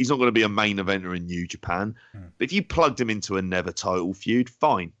incremental. He's not going to be a main eventer in New Japan. But if you plugged him into a never title feud,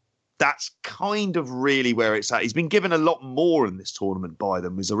 fine. That's kind of really where it's at. He's been given a lot more in this tournament by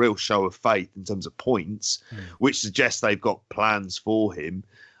them. There's a real show of faith in terms of points, which suggests they've got plans for him.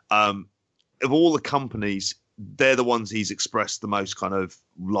 Of all the companies, they're the ones he's expressed the most kind of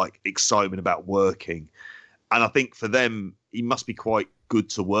like excitement about working. And I think for them, he must be quite good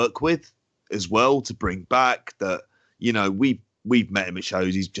to work with as well, to bring back that, we've met him at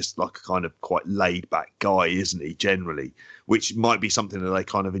shows. He's just like a kind of quite laid back guy, isn't he, generally, which might be something that they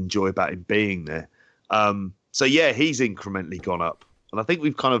kind of enjoy about him being there. So yeah, he's incrementally gone up. And I think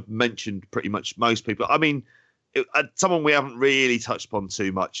we've kind of mentioned pretty much most people. I mean, someone we haven't really touched upon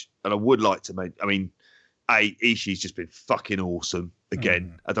too much, and I would like to mention, Ishii's just been fucking awesome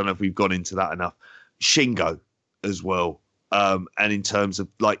again. I don't know if we've gone into that enough. Shingo as well. And in terms of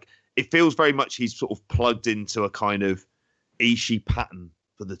like, it feels very much he's sort of plugged into a kind of Ishii pattern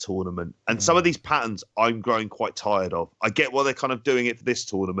for the tournament. And some of these patterns I'm growing quite tired of. I get why they're kind of doing it for this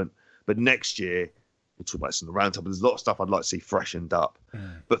tournament, but next year we'll talk about this in the roundtable. There's a lot of stuff I'd like to see freshened up.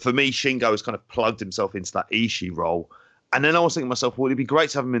 But for me, Shingo has kind of plugged himself into that Ishii role. And then I was thinking to myself, well, it'd be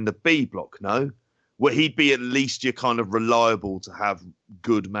great to have him in the B block, no? Where he'd be at least your kind of reliable to have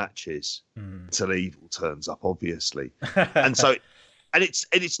good matches until evil turns up, obviously. And so, and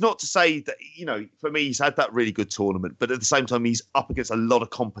it's not to say that, you know, for me, he's had that really good tournament, but at the same time, he's up against a lot of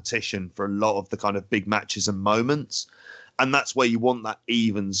competition for a lot of the kind of big matches and moments. And that's where you want that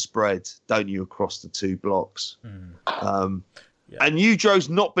even spread, don't you, across the two blocks. And Yujou's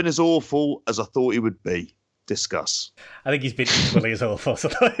not been as awful as I thought he would be. Discuss. I think he's been equally as awful, so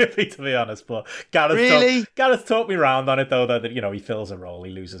to be honest. But Gareth talked me round on it, though, that, you know, he fills a role,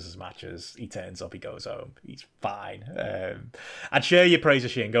 he loses his matches, he turns up, he goes home, he's fine. I'd share your praise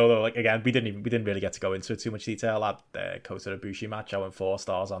of Shingo, though. Like, again, we didn't really get to go into too much detail. That Kota Ibushi match, I went 4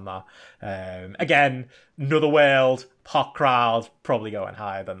 stars on that. Again, another world, hot crowd, probably going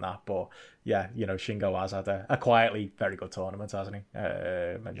higher than that, but yeah, you know, Shingo has had a quietly very good tournament, hasn't he?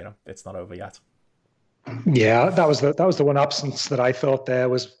 And, you know, it's not over yet. Yeah, that was the one absence that I thought there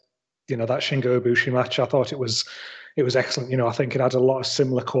was, you know, that Shingo Ibushi match. I thought it was excellent. You know, I think it had a lot of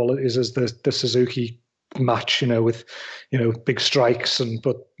similar qualities as the Suzuki match, you know, with, you know, big strikes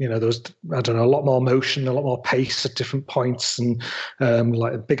but you know, there was, I don't know, a lot more motion, a lot more pace at different points, and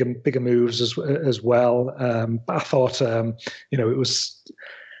like bigger moves as well. But I thought, you know, it was.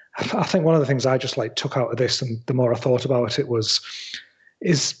 I think one of the things I just like took out of this, and the more I thought about it, was,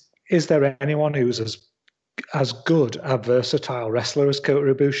 is there anyone who's as good a versatile wrestler as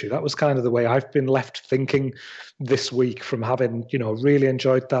Kota Ibushi? That was kind of the way I've been left thinking this week, from having, you know, really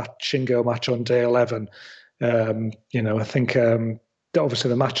enjoyed that Shingo match on day 11. You know, I think obviously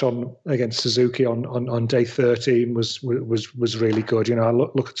the match against Suzuki on day 13 was really good. You know, I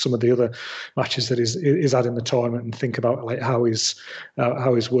look at some of the other matches that he's had in the tournament and think about like how he's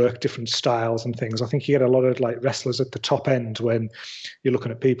worked different styles and things. I think you get a lot of like wrestlers at the top end when you're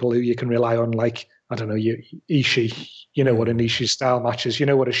looking at people who you can rely on, like, I don't know, Ishii. You know what an Ishii style match is. You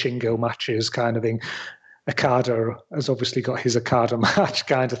know what a Shingo match is, kind of thing. Okada has obviously got his Okada match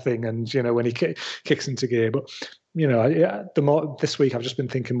kind of thing, and you know, when he kicks into gear. But you know, this week I've just been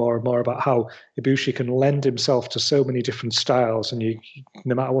thinking more and more about how Ibushi can lend himself to so many different styles, and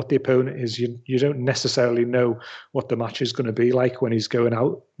no matter what the opponent is, you don't necessarily know what the match is going to be like when he's going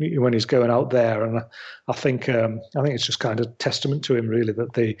out there. And I think it's just kind of testament to him, really,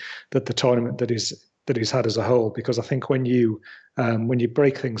 that the tournament that he's had as a whole. Because I think when you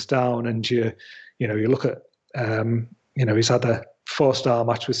break things down and you look at, you know, he's had a 4-star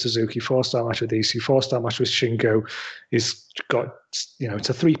match with Suzuki, 4-star match with Ishii, 4-star match with Shingo. He's got, you know, it's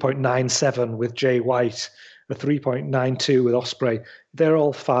a 3.97 with Jay White, a 3.92 with Ospreay. They're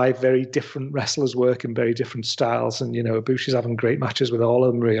all 5 very different wrestlers working very different styles, and you know, Ibushi's having great matches with all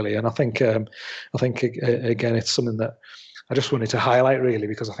of them, really. And I think again, it's something that I just wanted to highlight, really,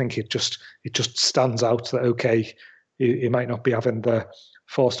 because I think it just stands out that, okay, he might not be having the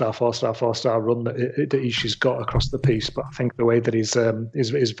 4-star run that Ishii's got across the piece, but I think the way that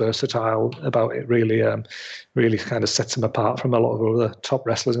he's versatile about it really kind of sets him apart from a lot of other top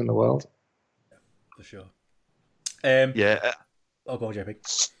wrestlers in the world. For sure. I'll go on,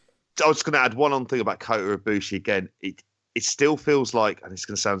 JP. I was going to add one on thing about Kota Ibushi again. It still feels like, and it's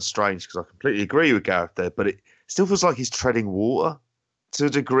going to sound strange because I completely agree with Gareth there, but it still feels like he's treading water to a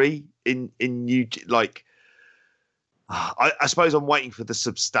degree in new, like. I suppose I'm waiting for the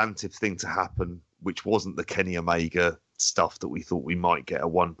substantive thing to happen, which wasn't the Kenny Omega stuff that we thought we might get at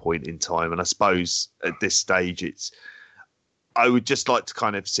one point in time. And I suppose at this stage, I would just like to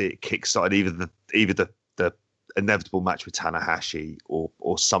kind of see it kickstart either the inevitable match with Tanahashi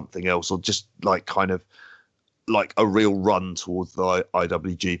or something else, or just like kind of like a real run towards the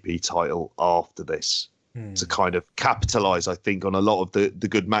IWGP title after this to kind of capitalize, I think, on a lot of the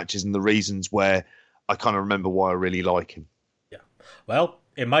good matches and the reasons where I kind of remember why I really like him. Yeah. Well,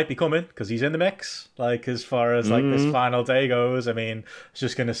 it might be coming because he's in the mix. Like, as far as like this final day goes, I mean, I was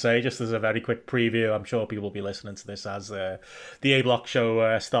just going to say, just as a very quick preview, I'm sure people will be listening to this as the A Block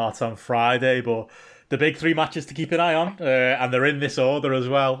show starts on Friday, but the big 3 matches to keep an eye on, and they're in this order as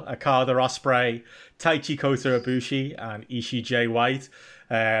well: Okada Ospreay, Taichi Kota Ibushi, and Ishii Jay White.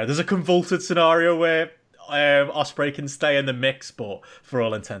 There's a convoluted scenario where Ospreay can stay in the mix, but for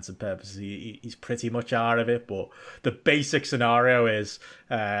all intents and purposes, he's pretty much out of it. But the basic scenario is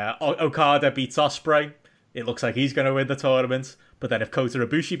Okada beats Ospreay. It looks like he's going to win the tournament. But then if Kota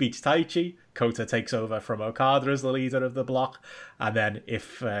Ibushi beats Taichi, Kota takes over from Okada as the leader of the block. And then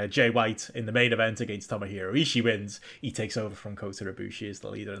if Jay White in the main event against Tomohiro Ishii wins, he takes over from Kota Ibushi as the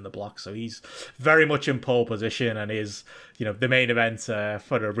leader in the block. So he's very much in pole position and is, the main event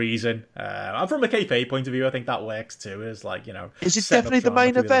for a reason. And from a kayfabe point of view, I think that works too. Is like, is it definitely the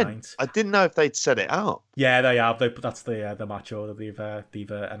main event? I didn't know if they'd set it out. Yeah, they have. That's the match order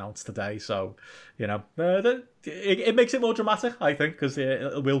they've announced today. So, it makes it more dramatic, I think, because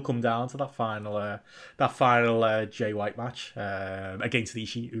it will come down to that final Jay White match against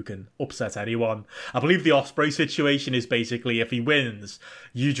Ishii, who can upset anyone. I believe the Ospreay situation is basically if he wins,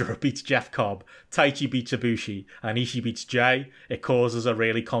 Yujiro beats Jeff Cobb, Taichi beats Ibushi, and Ishii beats Jay. It causes a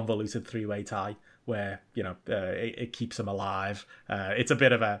really convoluted three-way tie where it keeps him alive. It's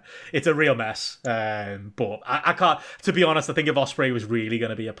a real mess. But I can't. To be honest, I think if Ospreay was really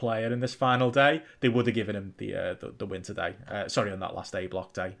going to be a player in this final day, they would have given him the win today. On that last A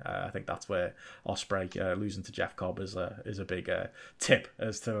block day. I think that's where Ospreay losing to Jeff Cobb is a big tip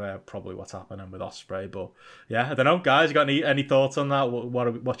as to probably what's happening with Ospreay. But yeah, I don't know, guys. You got any thoughts on that?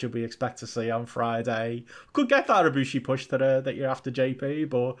 What should we expect to see on Friday? Could get that Ibushi push that you're after JP,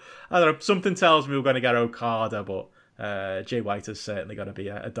 but I don't know. Something tells me we're going to get Okada, but Jay White is certainly going to be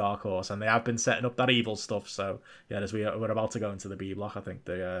a dark horse, and they have been setting up that evil stuff. So yeah, as we're about to go into the B block, I think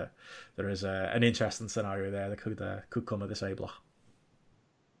there is an interesting scenario there that could come of this A block.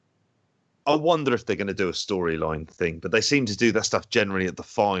 I wonder if they're going to do a storyline thing, but they seem to do that stuff generally at the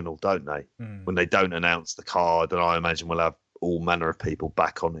final, don't they? When they don't announce the card, and I imagine we'll have all manner of people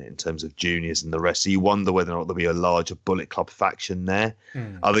back on it in terms of juniors and the rest. So you wonder whether or not there'll be a larger Bullet Club faction there.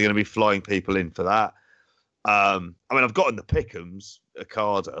 Are they going to be flying people in for that? I've got in the pick'ems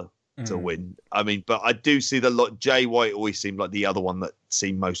Okada to win. But I do see Jay White always seemed like the other one that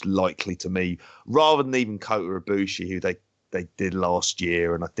seemed most likely to me, rather than even Kota Ibushi, who they did last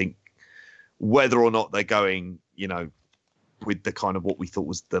year. And I think whether or not they're going, with the kind of what we thought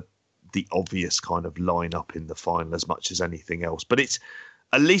was the obvious kind of lineup in the final as much as anything else. But it's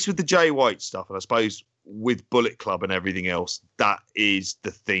at least with the Jay White stuff, and I suppose with Bullet Club and everything else, that is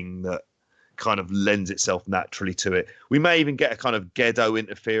the thing that kind of lends itself naturally to it. We may even get a kind of Gedo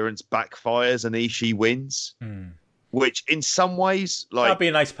interference backfires and Ishii wins, which in some ways, that'd be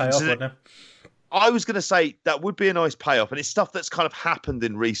a nice payoff, wouldn't it? I was going to say that would be a nice payoff, and it's stuff that's kind of happened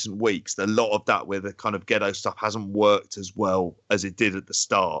in recent weeks. A lot of that where the kind of Gedo stuff hasn't worked as well as it did at the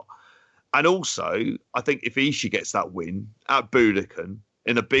start. And also, I think if Ishii gets that win at Budokan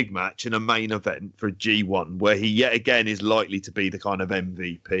in a big match, in a main event for a G1, where he yet again is likely to be the kind of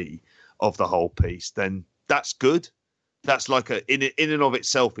MVP of the whole piece, then that's good. That's like in and of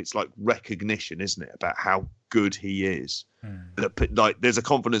itself, it's like recognition, isn't it, about how good he is. That there's a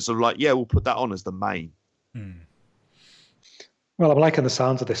confidence of we'll put that on as the main. Well, I'm liking the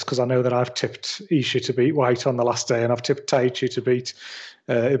sounds of this because I know that I've tipped Ishii to beat White on the last day, and I've tipped Taichi to beat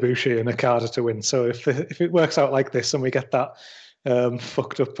Ibushi and Okada to win. So if it works out like this and we get that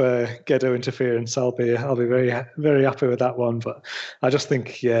fucked up Gedo interference, I'll be very, very happy with that one. But I just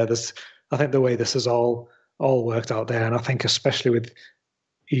think, I think the way this has all worked out there, and I think especially with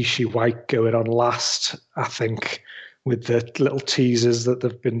Ishii White going on last, I think with the little teasers that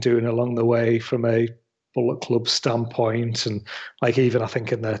they've been doing along the way from a Bullet Club standpoint, and even I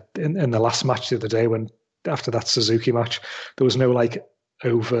think in the last match the other day, when after that Suzuki match, there was no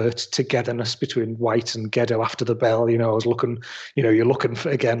overt togetherness between White and Gedo after the bell. I was looking, you're looking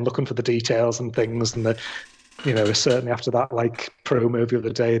for the details and things, and certainly after that promo the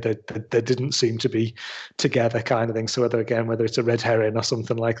other day, they didn't seem to be together, kind of thing. So whether it's a red herring or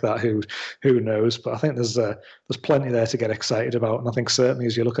something like that, who knows? But I think there's plenty there to get excited about, and I think certainly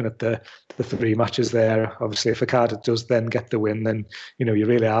as you're looking at the three matches there, obviously if Okada does then get the win, then you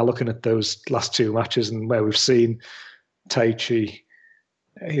really are looking at those last two matches, and where we've seen Taichi,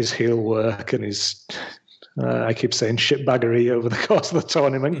 his heel work and his I keep saying shitbaggery over the course of the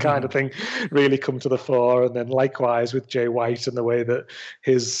tournament kind of thing really come to the fore. And then likewise with Jay White and the way that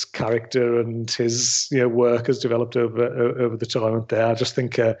his character and his work has developed over the tournament there. I just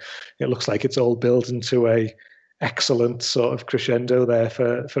think it looks like it's all built into a excellent sort of crescendo there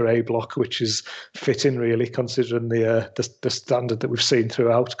for A block, which is fitting really considering the standard that we've seen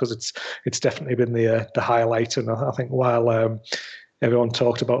throughout, because it's definitely been the highlight. And I think while everyone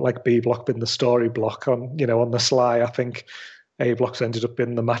talked about B block being the story block on the sly, I think A block's ended up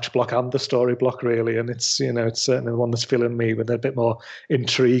being the match block and the story block really, and it's it's certainly the one that's filling me with a bit more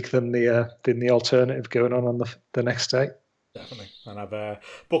intrigue than the alternative going on the next day. Definitely. And I've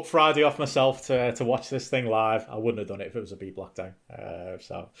booked Friday off myself to watch this thing live. I wouldn't have done it if it was a B block day.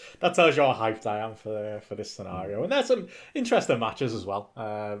 So that tells you how hyped I am for this scenario. And there's some interesting matches as well.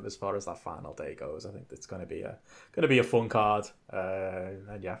 As far as that final day goes, I think it's going to be a fun card.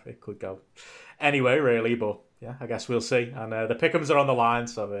 And yeah, it could go anyway, really. But yeah, I guess we'll see. And the pick'ems are on the line,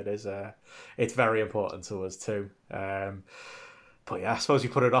 so it's very important to us too. But yeah, I suppose we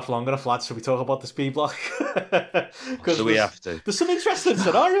put it off long enough, lads. Should we talk about the speed block? So we have to. There's some interesting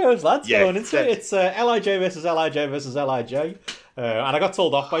scenarios, lads, Yeah, going into it. It's LIJ versus LIJ versus LIJ. And I got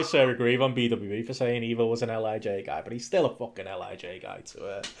told off by Sarah Grieve on BWE for saying Evil was an LIJ guy, but he's still a fucking LIJ guy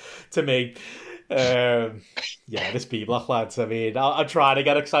to me. Yeah, this B block, lads. I mean, I'm trying to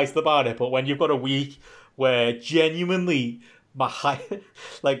get excited about it, but when you've got a week where genuinely my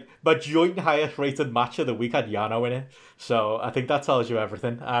joint highest rated match of the week had Yano in it. So I think that tells you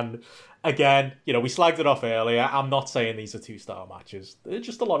everything. And again, we slagged it off earlier. I'm not saying these are 2-star matches. They're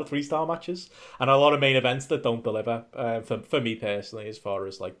just a lot of 3-star matches and a lot of main events that don't deliver. For me personally, as far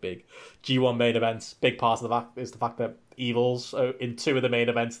as like big G1 main events, big part of the fact that Evil's in 2 of the main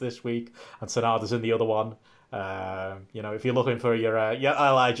events this week and Sonada's in the other one. If you're looking for your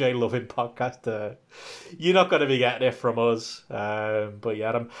LIJ loving podcast, you're not going to be getting it from us. But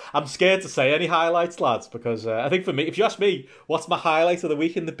yeah, I'm scared to say any highlights, lads, because I think for me, if you ask me, what's my highlight of the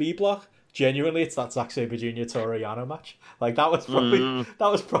week in the B block? Genuinely, it's that Zack Sabre Jr. Toru Yano match. Like that was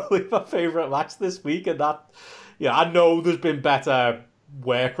probably my favourite match this week, and that, I know there's been better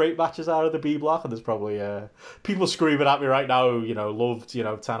work rate matches out of the B block, and there's probably people screaming at me right now who loved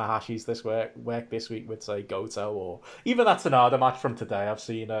Tanahashi's this work this week with say Goto, or even that Sonada match from today. I've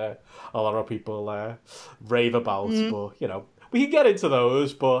seen a lot of people rave about, but we can get into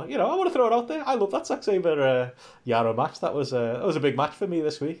those. But I want to throw it out there. I love that Zack Sabre Yano match. That was a big match for me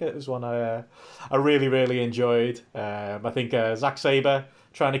this week. It was one I really really enjoyed. I think Zack Sabre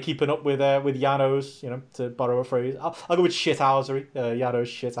trying to keep it up with Yano's, to borrow a phrase. I'll go with shithousery. Yano's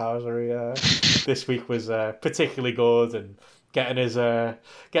shithousery this week was particularly good, and getting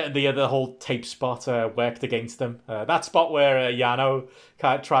the whole tape spot worked against him. That spot where Yano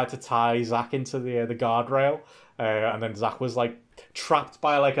tried to tie Zack into the guardrail, and then Zack was like trapped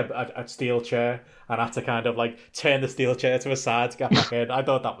by like a steel chair and had to kind of like turn the steel chair to a side to get back in. I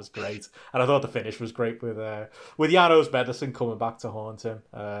thought that was great, and I thought the finish was great with Yano's medicine coming back to haunt him.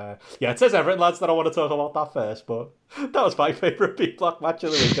 It says everything, lads, that I want to talk about that first, but that was my favourite B block match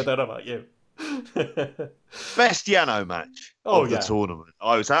of the week. I don't know about you. Best Yano match of the tournament.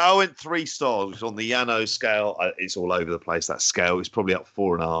 I went 3 stars, which on the Yano scale, it's all over the place. That scale is probably up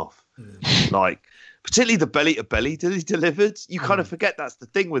 4.5. Like, particularly the belly to belly that he delivered. You kind of forget that's the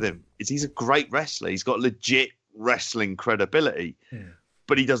thing with him, is he's a great wrestler. He's got legit wrestling credibility,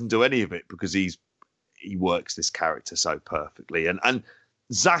 but he doesn't do any of it because he works this character so perfectly. And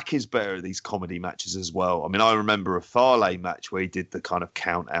Zack is better at these comedy matches as well. I mean, I remember a Farley match where he did the kind of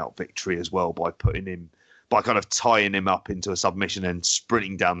count out victory as well by kind of tying him up into a submission and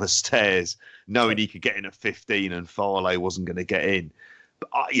sprinting down the stairs, knowing he could get in at 15 and Farley wasn't going to get in. But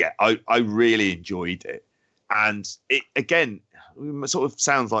I really enjoyed it. And it, again, sort of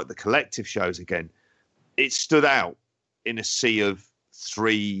sounds like the collective shows again. It stood out in a sea of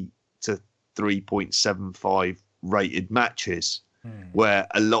 3 to 3.75 rated matches where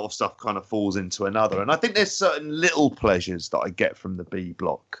a lot of stuff kind of falls into another. And I think there's certain little pleasures that I get from the B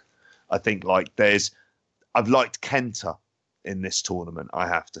block. I think I've liked Kenta in this tournament, I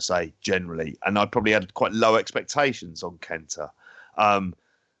have to say, generally. And I probably had quite low expectations on Kenta.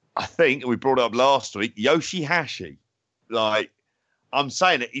 I think we brought it up last week, Yoshihashi. Like, I'm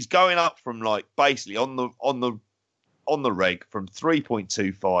saying it, he's going up from like basically on the reg from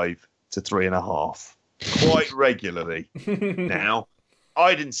 3.25 to 3.5 quite regularly. Now,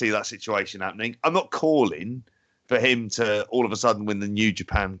 I didn't see that situation happening. I'm not calling for him to all of a sudden win the New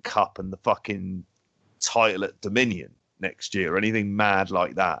Japan Cup and the fucking title at Dominion next year or anything mad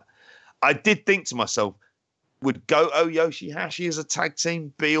like that. I did think to myself, would Goto Yoshihashi as a tag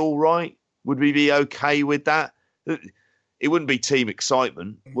team be all right? Would we be okay with that? It wouldn't be team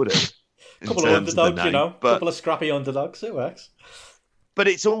excitement, would it? A couple of underdogs, a couple of scrappy underdogs, it works. But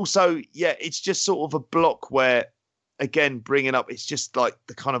it's also, it's just sort of a block where, again, bringing up, it's just like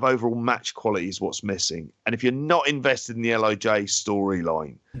the kind of overall match quality is what's missing. And if you're not invested in the LIJ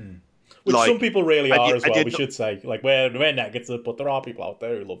storyline... Which some people really are as well, we should say. Like, we're negative, but there are people out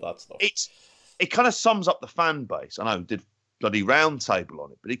there who love that stuff. It kind of sums up the fan base. I know I did bloody roundtable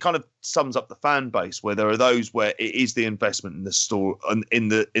on it, but it kind of sums up the fan base where there are those where it is the investment in the story, in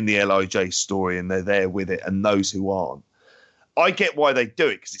the LIJ story, and they're there with it, and those who aren't. I get why they do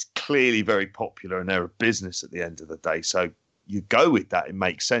it because it's clearly very popular and they're a business at the end of the day. So you go with that, it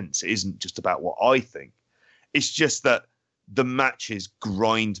makes sense. It isn't just about what I think. It's just that the matches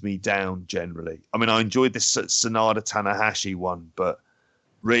grind me down generally. I mean, I enjoyed this Sanada Tanahashi one, but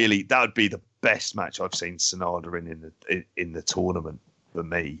really that would be the best match I've seen Sanada in the tournament for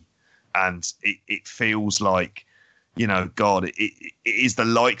me. And it feels like, you know, God, it is the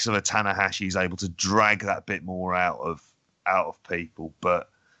likes of a Tanahashi who's able to drag that bit more out of people. But,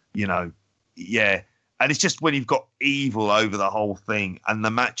 you know, yeah. And it's just when you've got Evil over the whole thing and the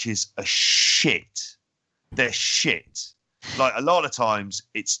matches are shit. They're shit. Like, a lot of times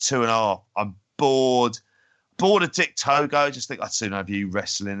it's 2.5. I'm bored of Dick Togo. I just think I'd sooner have you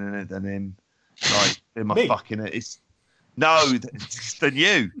wrestling in it than him. Like, in my fucking it. It's no, than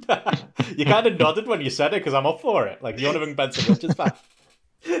you. You kind of nodded when you said it because I'm up for it. Like, you want to bring Benson Richards back?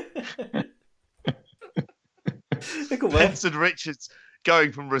 Benson Richards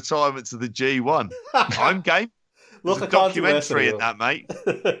going from retirement to the G1. I'm game. Look, There's a documentary in that, mate.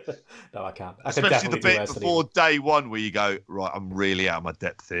 No, I can't. Especially the bit before day one where you go, right, I'm really out of my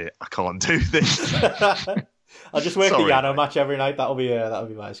depth here. I can't do this. I'll just work a Yano match every night. That'll be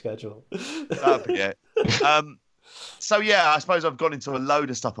my schedule. That'll be it. So yeah, I suppose I've gone into a load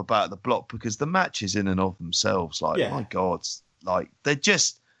of stuff about the block because the matches in and of themselves, like, my God, like they're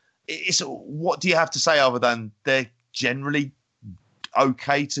just. It's what do you have to say other than they're generally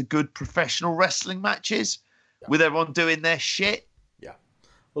okay to good professional wrestling matches with everyone doing their shit? Yeah.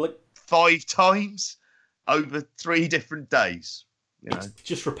 Well, 5 times over 3 different days. You know? It's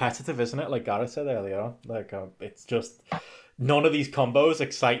just repetitive, isn't it? Like Gareth said earlier on. Like, it's just none of these combos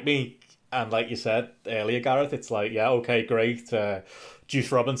excite me. And like you said earlier, Gareth, it's like, yeah, okay, great.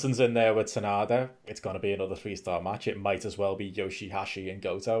 Juice Robinson's in there with Sanada. It's going to be another 3-star match. It might as well be Yoshihashi and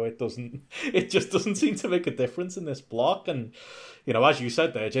Goto. It just doesn't seem to make a difference in this block. And, you know, as you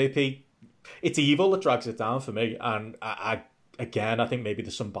said there, JP, it's Evil that drags it down for me. And I think maybe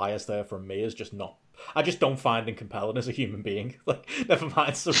there's some bias there from me. I just don't find him compelling as a human being. Like, never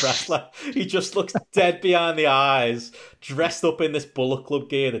mind as a wrestler. He just looks dead behind the eyes, dressed up in this Bullet Club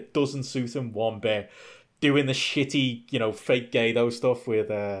gear that doesn't suit him one bit, doing the shitty, you know, fake Gado stuff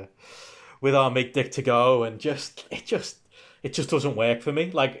with our mate Dick to go, and it just doesn't work for me.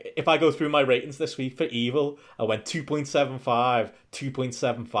 Like, if I go through my ratings this week for Evil, I went 2.75,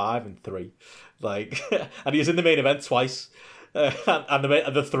 2.75, and 3. Like, and he was in the main event twice. And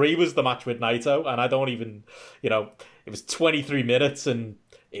the 3 was the match with Naito, and I don't even, you know, it was 23 minutes, and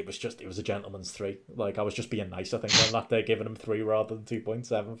it was a gentleman's 3. Like, I was just being nice, I think, on that day, giving him 3 rather than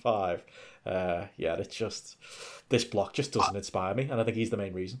 2.75. Yeah, it's just, this block just doesn't inspire me, and I think he's the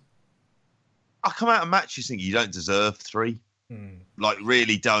main reason. I come out of matches thinking you don't deserve 3. Like,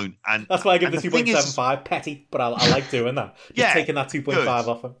 really don't. And that's why I give the 2.75 petty, but I like doing that. Just taking that 2.5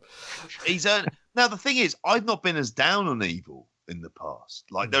 off him. He's earned. Now, the thing is, I've not been as down on Evil in the past.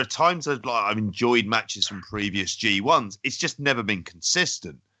 Like, there are times I've enjoyed matches from previous G1s. It's just never been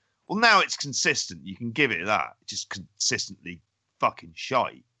consistent. Well, now it's consistent. You can give it that. It's just consistently fucking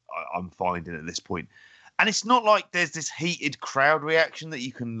shite, I'm finding at this point. And it's not like there's this heated crowd reaction that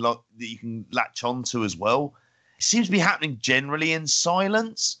you can latch onto as well. It seems to be happening generally in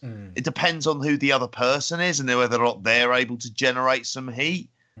silence. It depends on who the other person is and whether or not they're able to generate some heat.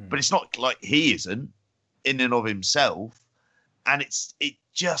 But it's not like he isn't in and of himself. And it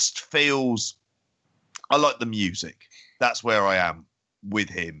just feels, I like the music. That's where I am with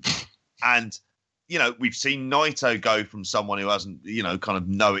him. And, you know, we've seen Naito go from someone who hasn't, you know, kind of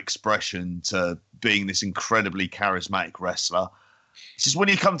no expression to being this incredibly charismatic wrestler. It's just when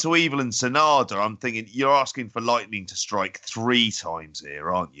you come to Evil and Sanada, I'm thinking you're asking for lightning to strike 3 times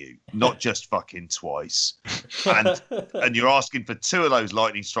here, aren't you? Not just fucking twice. And you're asking for 2 of those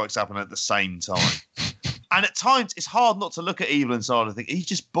lightning strikes happen at the same time. And at times, it's hard not to look at Evil and Sanada and think, he's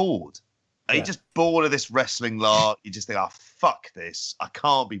just bored. Yeah. He's just bored of this wrestling lark. You just think, oh, fuck this. I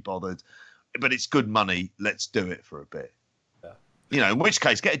can't be bothered. But it's good money. Let's do it for a bit. Yeah. You know, in which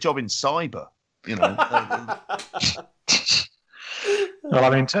case, get a job in cyber. You know. Well,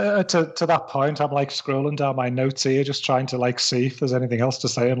 I mean, to that point, I'm like scrolling down my notes here, just trying to like see if there's anything else to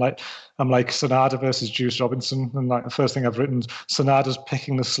say. And like, I'm like Sanada versus Juice Robinson, and like the first thing I've written, Sanada's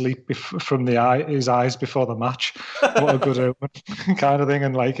picking the sleep from his eyes before the match. What a good open kind of thing.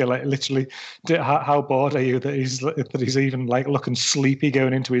 And like literally, how bored are you that he's even like looking sleepy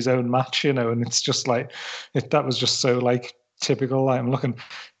going into his own match, you know? And it's just like that was just so like typical. Like, I'm looking.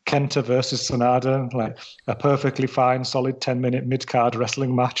 Kenta versus Sanada, like a perfectly fine, solid 10-minute mid-card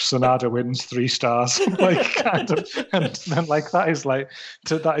wrestling match. Sanada wins 3 stars, like kind of, and then like that is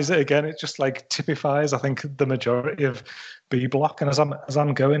it again. It just like typifies, I think, the majority of B block. And as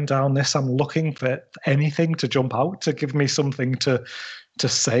I'm going down this, I'm looking for anything to jump out to give me something to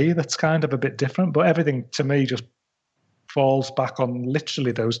say that's kind of a bit different. But everything to me just falls back on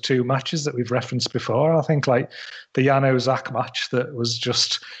literally those 2 matches that we've referenced before. I think like the Yano Zach match that was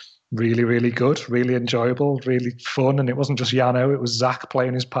just really, really good, really enjoyable, really fun. And it wasn't just Yano, it was Zach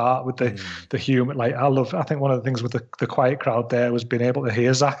playing his part with the human. Like I think one of the things with the quiet crowd there was being able to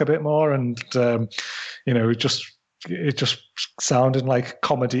hear Zach a bit more. And, it just sounded like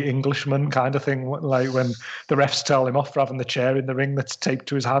comedy Englishman kind of thing, like when the refs tell him off for having the chair in the ring that's taped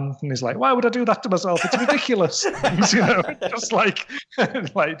to his hand, and he's like, "Why would I do that to myself? It's ridiculous." Just like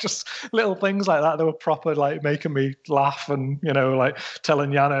just little things like that. They were proper, like making me laugh, and like telling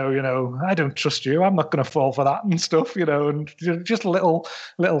Yano, "I don't trust you. I'm not going to fall for that," and stuff, and just little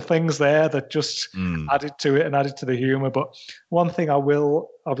things there that just added to it and added to the humor. But one thing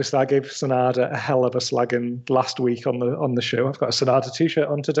obviously, I gave Sanada a hell of a slagging last week on the show. I've got a Sanada t-shirt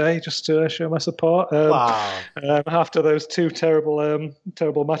on today just to show my support. Wow! After those 2 terrible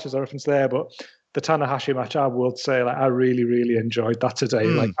matches I referenced there, but the Tanahashi match, I would say, like I really, really enjoyed that today.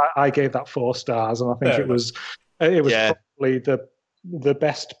 Like I gave that 4 stars, and I think it was probably the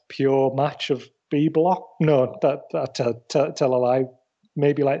best pure match of B block. No, that tell a lie.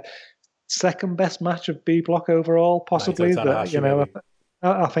 Maybe like second best match of B block overall, possibly.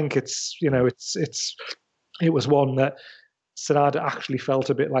 I think it's it was one that Sanada actually felt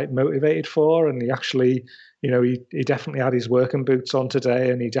a bit like motivated for, and he actually, he definitely had his working boots on today,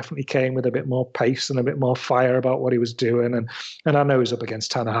 and he definitely came with a bit more pace and a bit more fire about what he was doing. And I know he's up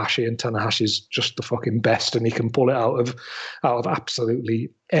against Tanahashi, and Tanahashi's just the fucking best, and he can pull it out of absolutely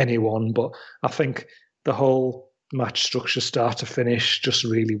anyone. But I think the whole match structure, start to finish, just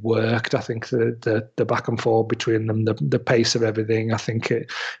really worked. I think the back and forth between them, the pace of everything, I think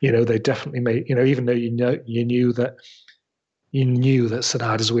they definitely made, even though you knew that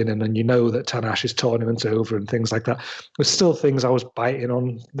Sanada's winning, and that Tanahashi's tournament's over and things like that, there's still things I was biting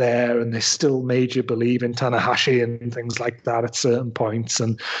on there, and they still made you believe in Tanahashi and things like that at certain points.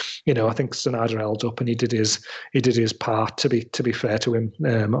 And I think Sanada held up, and he did his part, to be fair to him,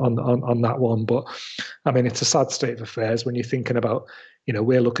 on that one. But I mean, it's a sad state of affairs when you're thinking about,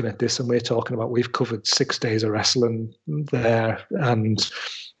 we're looking at this and we're talking about, we've covered 6 days of wrestling there, and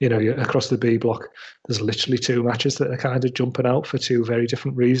across the B block, there's literally 2 matches that are kind of jumping out for 2 very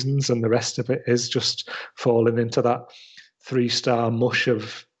different reasons, and the rest of it is just falling into that 3-star mush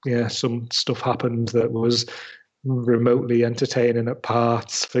of some stuff happened that was remotely entertaining at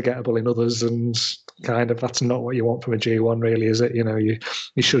parts, forgettable in others, and kind of that's not what you want from a G1, really, is it? You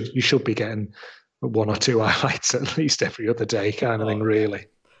should be getting 1 or 2 highlights at least every other day, kind of thing, really.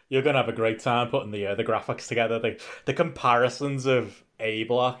 You're gonna have a great time putting the graphics together. The comparisons of A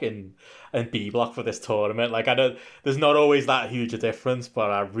block and B block for this tournament. Like, I know there's not always that huge a difference, but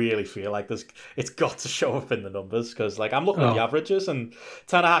I really feel like it's got to show up in the numbers, because like I'm looking at the averages, and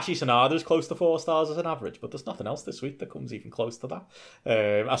Tanahashi Sanada's close to 4 stars as an average, but there's nothing else this week that comes even close to that.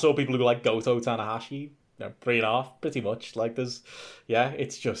 I saw people who like Goto Tanahashi, 3.5, pretty much. Like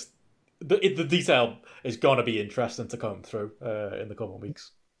it's just the detail is gonna be interesting to come through in the coming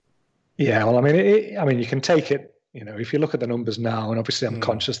weeks. Yeah, well, I mean, you can take it. If you look at the numbers now, and obviously I'm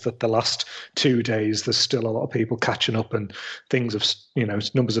conscious that the last 2 days there's still a lot of people catching up, and things have,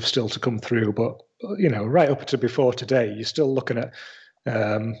 numbers have still to come through. But right up to before today, you're still looking at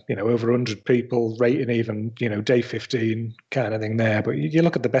over 100 people rating, even day 15 kind of thing there. But you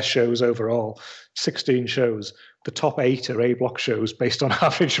look at the best shows overall, 16 shows. The top 8 are A block shows based on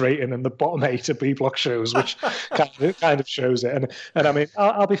average rating, and the bottom 8 are B block shows, which kind of shows it. And I mean,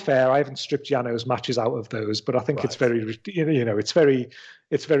 I'll be fair, I haven't stripped Yano's matches out of those, but I think it's very,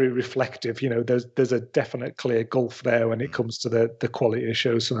 it's very reflective. There's a definite clear gulf there when it comes to the quality of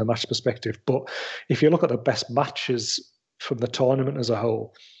shows from a match perspective. But if you look at the best matches from the tournament as a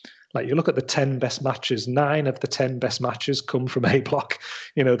whole, like you look at the 10 best matches, 9 of the 10 best matches come from A block.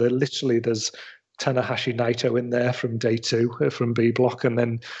 There's Tanahashi Naito in there from day 2 from B block, and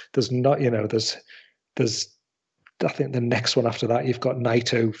then there's I think the next one after that, you've got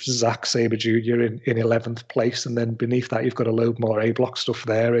Naito, Zack Sabre Jr. in 11th place, and then beneath that you've got a load more A block stuff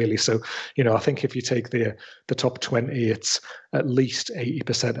there, really. So I think if you take the top 20, it's at least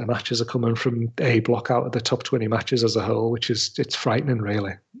 80% of matches are coming from A block out of the top 20 matches as a whole, which it's frightening,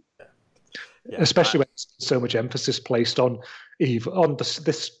 really. Yeah, especially when there's so much emphasis placed on evil on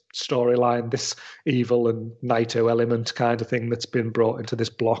this storyline, this evil and Naito element kind of thing that's been brought into this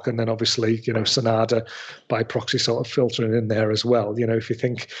block, and then obviously Sanada by proxy sort of filtering in there as well. If you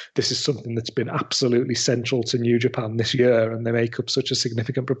think this is something that's been absolutely central to New Japan this year, and they make up such a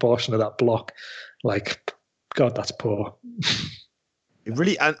significant proportion of that block, like, God, that's poor. It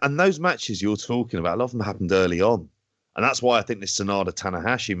really, and those matches you're talking about, a lot of them happened early on. And that's why I think this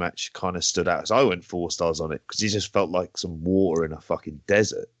Sanada-Tanahashi match kind of stood out. So I went 4 stars on it because he just felt like some water in a fucking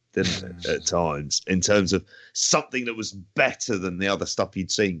desert, didn't it, at times, in terms of something that was better than the other stuff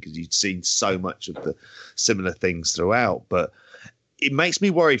you'd seen, because you'd seen so much of the similar things throughout. But it makes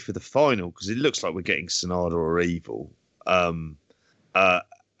me worried for the final because it looks like we're getting Sanada or Evil. And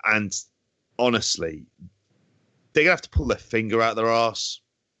honestly, they're going to have to pull their finger out their arse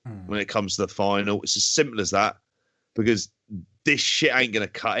when it comes to the final. It's as simple as that. Because this shit ain't going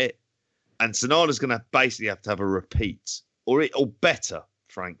to cut it. And Sanada's going to basically have to have a repeat. Or better,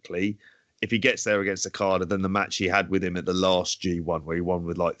 frankly, if he gets there against Okada than the match he had with him at the last G1, where he won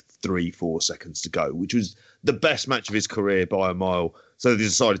with like 3-4 seconds to go, which was the best match of his career by a mile. So they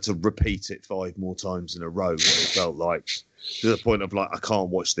decided to repeat it 5 more times in a row, where it felt like, to the point of like, I can't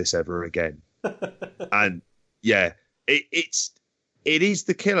watch this ever again. And yeah, it is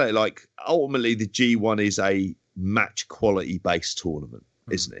the killer. Like, ultimately, the G1 is a match quality based tournament,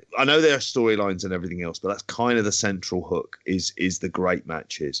 isn't it? I know there are storylines and everything else, but that's kind of the central hook is the great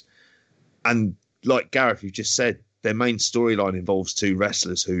matches. And like Gareth, you just said, their main storyline involves 2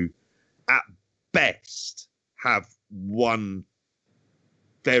 wrestlers who at best have one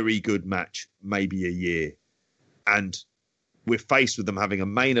very good match maybe a year, and we're faced with them having a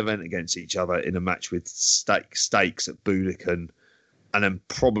main event against each other in a match with stakes at Budokan, and then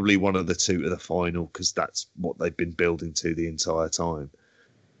probably one of the 2 to the final, because that's what they've been building to the entire time.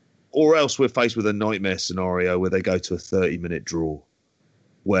 Or else we're faced with a nightmare scenario where they go to a 30-minute draw,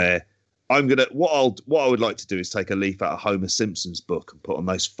 where what I would like to do is take a leaf out of Homer Simpson's book and put on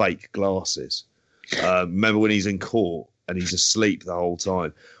those fake glasses. Remember when he's in court and he's asleep the whole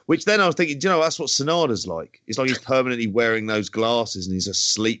time? Which then I was thinking, that's what Sanada's like. It's like he's permanently wearing those glasses and he's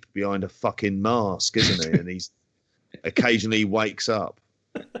asleep behind a fucking mask, isn't he? And he's occasionally wakes up.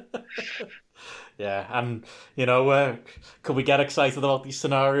 Yeah, and could we get excited about these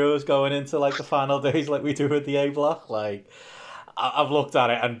scenarios going into like the final days, like we do with the A block? Like, I've looked at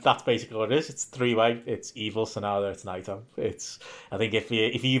it, and that's basically what it is. It's 3-way. It's Evil, Sanada, it's Naito. I think if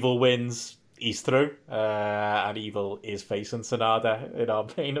Evil wins, he's through, and Evil is facing Sanada in our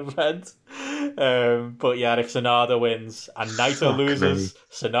main event. But yeah, if Sanada wins and Naito loses,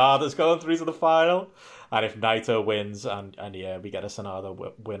 Sanada's going through to the final. And if Naito wins and we get a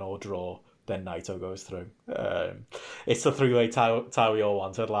Sanada win or draw, then Naito goes through. It's the 3-way tie we all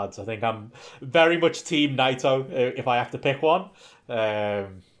wanted, lads. I think I'm very much team Naito if I have to pick one. But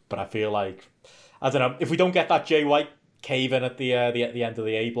I feel like, I don't know, if we don't get that Jay White cave-in at the end of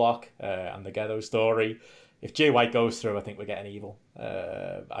the A block and the Ghetto story, if Jay White goes through, I think we're getting Evil.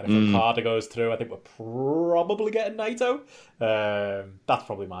 And if Okada goes through, I think we're probably getting Naito. That's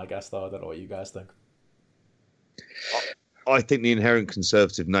probably my guess, though. I don't know what you guys think. I think the inherent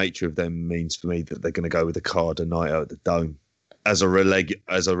conservative nature of them means for me that they're going to go with Okada Naito at the Dome as a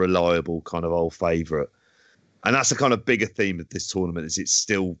reliable kind of old favourite. And that's the kind of bigger theme of this tournament, is it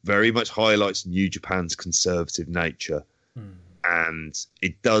still very much highlights New Japan's conservative nature. And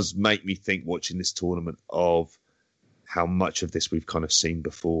it does make me think, watching this tournament, of how much of this we've kind of seen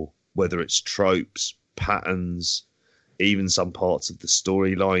before, whether it's tropes, patterns, even some parts of the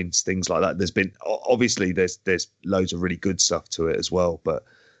storylines, things like that. There's been, obviously there's loads of really good stuff to it as well, but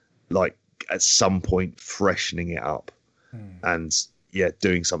like at some point freshening it up and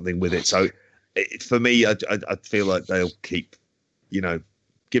doing something with it. So for me, I feel like they'll keep,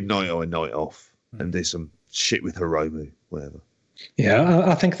 give Naito a night off and do some shit with Hiromu, whatever. Yeah,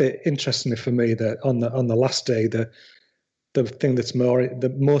 I think that interestingly for me, that on the last day, the thing that's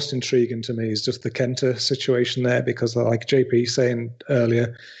the most intriguing to me is just the Kenta situation there, because like JP saying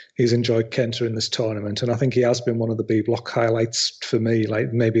earlier, he's enjoyed Kenta in this tournament, and I think he has been one of the B block highlights for me.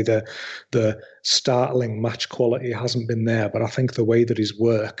 Like, maybe the startling match quality hasn't been there, but I think the way that he's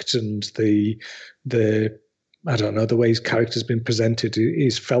worked and the I don't know, the way his character's been presented,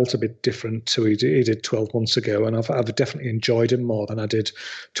 he's felt a bit different to he did 12 months ago. And I've definitely enjoyed him more than I did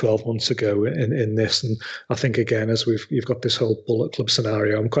 12 months ago in this. And I think, again, as you've got this whole Bullet Club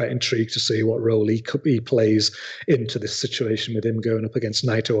scenario, I'm quite intrigued to see what role he plays into this situation with him going up against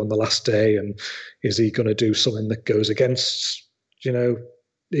Naito on the last day. And is he going to do something that goes against,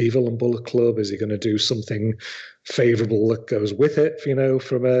 Evil and Bullet Club? Is he going to do something favourable that goes with it,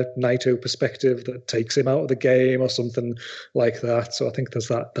 from a Naito perspective that takes him out of the game or something like that? So I think there's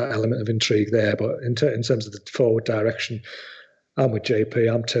that element of intrigue there. But in terms of the forward direction, I'm with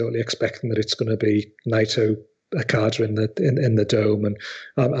JP. I'm totally expecting that it's going to be Naito Okada in the Dome, and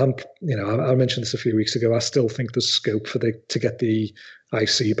I mentioned this a few weeks ago. I still think there's scope to get the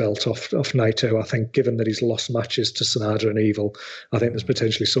IC belt off Naito. I think, given that he's lost matches to Sanada and Evil, I think there's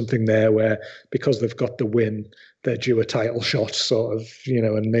potentially something there where, because they've got the win, they're due a title shot, sort of,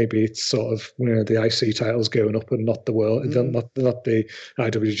 and maybe it's sort of, the IC title's going up and not the world, not the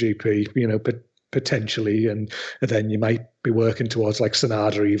IWGP, but potentially, and then you might be working towards like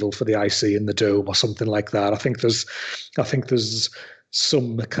Sanada Evil for the IC in the Dome or something like that. I think there's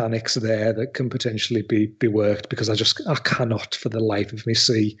some mechanics there that can potentially be worked, because I cannot for the life of me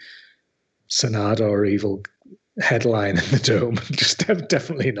see Sanada or Evil headline in the Dome. Just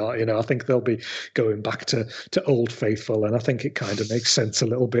definitely not. I think they'll be going back to Old Faithful, and I think it kind of makes sense a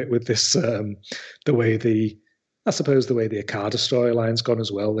little bit with this the way the Okada storyline's gone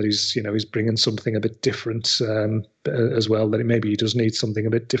as well, that he's bringing something a bit different as well, that maybe he does need something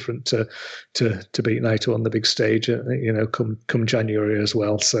a bit different to beat Naito on the big stage, come January as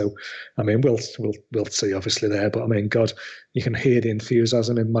well. So, I mean, we'll see obviously there, but I mean, God, you can hear the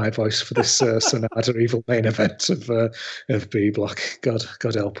enthusiasm in my voice for this Sanada Evil main event of B Block. God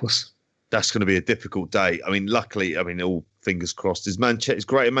help us. That's going to be a difficult day. I mean, luckily, all fingers crossed. Is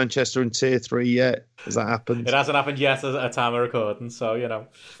Greater Manchester in Tier 3 yet? Has that happened? It hasn't happened yet at a time of recording, so, we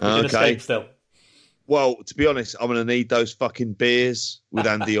can escape still. Well, to be honest, I'm going to need those fucking beers with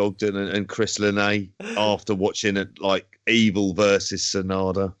Andy Ogden and Chris Linnae after watching it, like Evil versus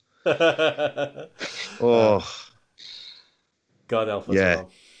Sanada. Oh. God help us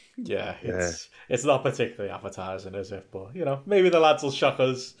all. Yeah, it's not particularly appetizing, is it? But, maybe the lads will shock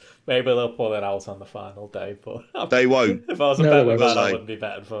us. Maybe they'll pull it out on the final day. But they won't. If I was a betting man, I wouldn't be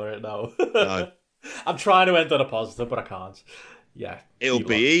betting for it, no. I'm trying to end on a positive, but I can't. Yeah. It'll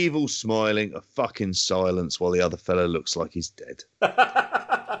be Evil smiling, a fucking silence, while the other fella looks like he's dead.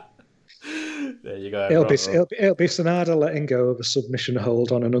 There you go. It'll be Sanada letting go of a submission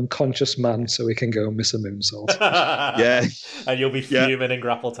hold on an unconscious man so he can go and miss a moonsault. Yeah, and you'll be fuming in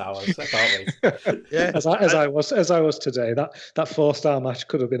Grapple Towers. I can't wait. Yeah, as I was today. That 4-star match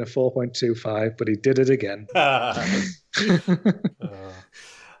could have been a 4.25, but he did it again. I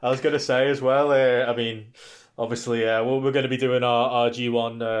was going to say as well. Obviously, we're going to be doing our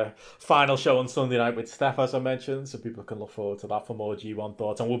G1 final show on Sunday night with Steph, as I mentioned, so people can look forward to that for more G1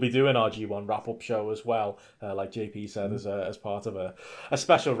 thoughts. And we'll be doing our G1 wrap-up show as well, like JP said, as part of a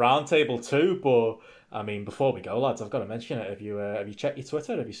special roundtable too. But, I mean, before we go, lads, I've got to mention it. Have you checked your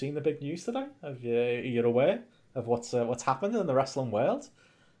Twitter? Have you seen the big news today? Are you aware of what's happened in the wrestling world?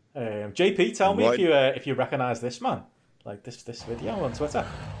 JP, tell me if you recognise this man, like this video on Twitter.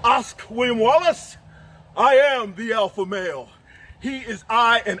 Ask William Wallace. I am the alpha male. He is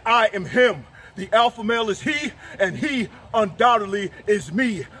I and I am him. The alpha male is he and he undoubtedly is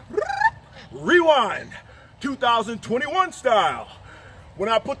me. Rewind, 2021 style. When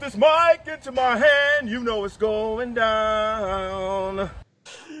I put this mic into my hand, you know it's going down.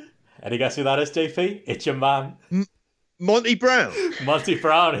 Any guess who that is, JP? It's your man. Monty Brown. Monty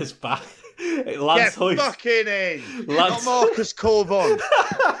Brown is back. Lance Hoyt. Fucking in. Not Marcus Corvon.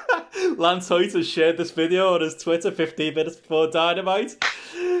 Lance Hoyt has shared this video on his Twitter 15 minutes before Dynamite,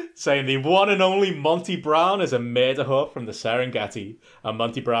 saying the one and only Monty Brown is a murder hook from the Serengeti. And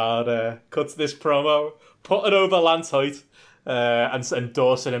Monty Brown cuts this promo, putting over Lance Hoyt, and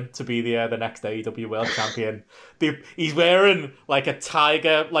endorsing him to be the next AEW World Champion. He's wearing like a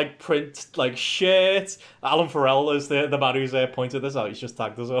tiger print shirt. Alan Farrell is the man who's pointed this out. He's just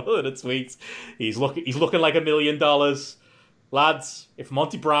tagged us all in a tweet. He's looking like $1 million. Lads, if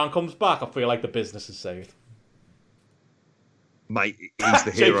Monty Brown comes back, I feel like the business is saved. Mate, he's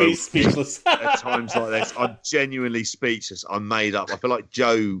the hero. JP's speechless. At times like this, I'm genuinely speechless. I'm made up. I feel like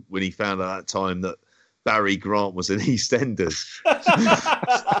Joe when he found out that time that Barry Grant was in EastEnders.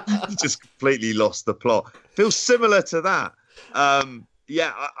 Just completely lost the plot. Feels similar to that. I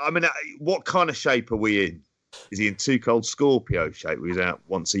mean, what kind of shape are we in? Is he in Too Cold Scorpio shape? He's out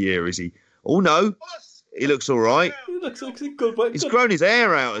once a year. Is he? Oh, no. He looks all right. He looks good. He's grown his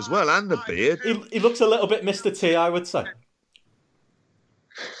hair out as well and the beard. He looks a little bit Mr. T, I would say.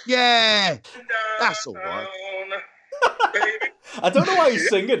 Yeah, that's all right. I don't know why he's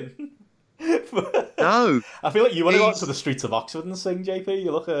singing. No, I feel like you want to go out to the streets of Oxford and sing, JP.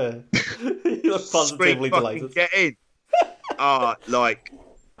 You look positively delighted. Get in.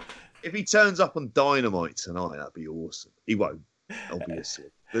 If he turns up on Dynamite tonight, that'd be awesome. He won't, obviously.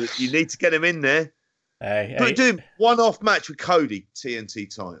 You need to get him in there. Do him one-off match with Cody,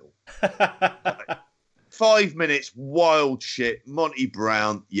 TNT title. 5 minutes, wild shit. Monty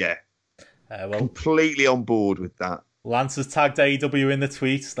Brown, yeah. Completely on board with that. Lance has tagged AEW in the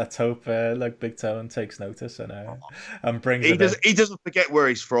tweets. Let's hope Big Tone takes notice and brings it. He doesn't forget where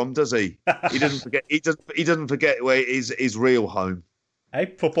he's from, does he? He doesn't forget. He doesn't forget where his real home.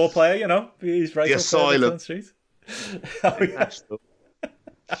 Hey, football player, you know, he's right. The asylum. Street. Oh, yeah.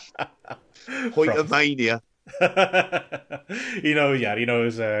 Point of mania. He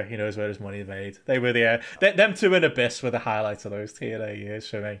knows where his money's made. They were them two in Abyss were the highlights of those TNA years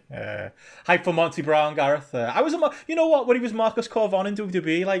for me. Hype for Monty Brown, Gareth. I was, you know what, when he was Marcus Corvon in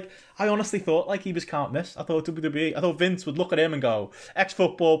WWE, like I honestly thought like he was can't miss. I thought Vince would look at him and go,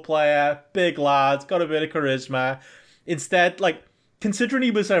 ex-football player, big lad, got a bit of charisma. Instead, like considering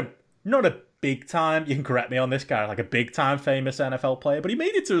he was not a big time, you can correct me on this guy, like a big time famous NFL player, but he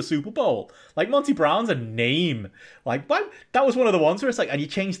made it to a Super Bowl. Like Monty Brown's a name. Like that was one of the ones where it's like, and you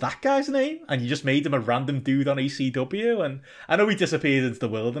changed that guy's name and you just made him a random dude on ECW. And I know he disappeared into the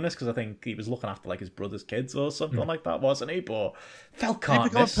wilderness because I think he was looking after like his brother's kids or something like that, wasn't he? But felt can't he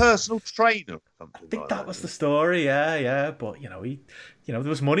became a personal trainer or something. I think that was the story, yeah. But there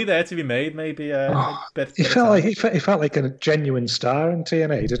was money there to be made. Maybe he felt like a genuine star in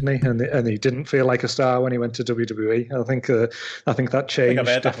TNA, didn't he? And he didn't feel like a star when he went to WWE. I think that changed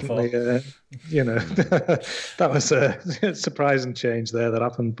definitely. That was a surprising change there that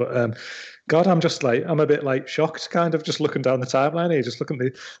happened. But God, I'm a bit shocked, kind of just looking down the timeline here, just looking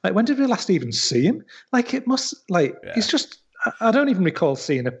when did we last even see him? Like it must he's just. I don't even recall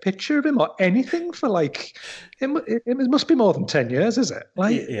seeing a picture of him or anything for it must be more than 10 years, is it?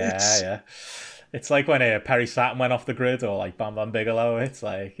 Yeah. It's like when Perry Saturn went off the grid or like Bam Bam Bigelow. It's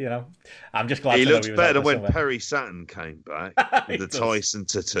like, I'm just glad he looks better when Perry Saturn came back with the Tyson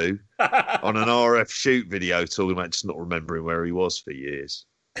tattoo on an RF shoot video talking about just not remembering where he was for years.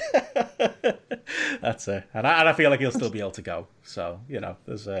 That's it, and I feel like he'll still be able to go. So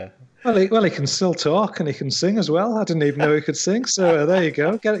there's Well, he can still talk and he can sing as well. I didn't even know he could sing. So there you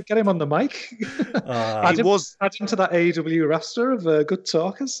go. Get him on the mic. Add him to that AEW roster of good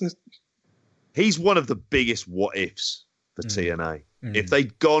talkers. He's one of the biggest what ifs for TNA. If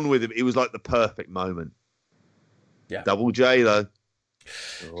they'd gone with him, it was like the perfect moment. Yeah. Double J though.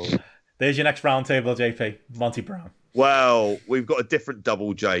 Oh. There's your next roundtable, JP. Monty Brown. Well, we've got a different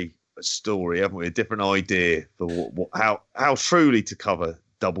Double J story, haven't we? A different idea for how truly to cover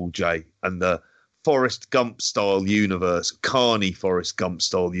Double J and the Forrest Gump style universe, Carney Forrest Gump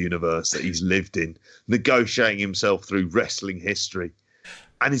style universe that he's lived in, negotiating himself through wrestling history,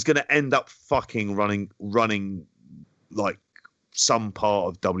 and he's going to end up fucking running like some part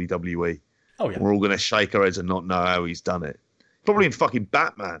of WWE. Oh yeah, we're all going to shake our heads and not know how he's done it. Probably in fucking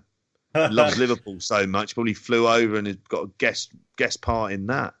Batman. He loves Liverpool so much, probably flew over and has got a guest part in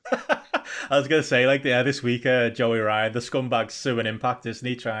that. I was going to say, this week, Joey Ryan, the scumbag suing Impact, isn't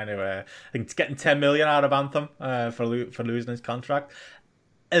he? Trying to, I think it's getting $10 million out of Anthem for losing his contract.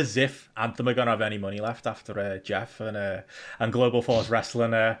 As if Anthem are going to have any money left after Jeff and Global Force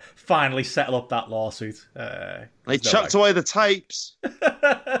Wrestling finally settle up that lawsuit. They chucked away the tapes.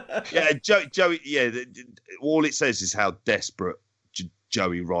 Yeah, Joey. Yeah, all it says is how desperate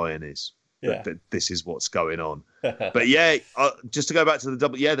Joey Ryan is. Yeah. That this is what's going on. But yeah, just to go back to the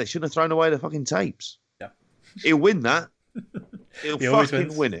double. Yeah, they shouldn't have thrown away the fucking tapes. Yeah, he'll win that. He'll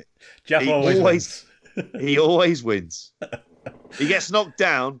fucking win it. Jeff always wins. He always wins. He gets knocked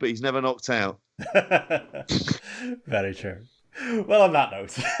down, but he's never knocked out. Very true. Well, on that note,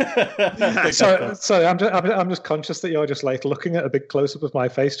 sorry, I'm just conscious that you're just looking at a big close up of my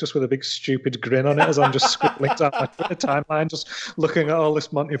face, just with a big stupid grin on it, as I'm just scribbling down my Twitter timeline, just looking at all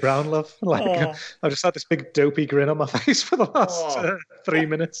this Monty Brown love. I've just had this big dopey grin on my face for the last 3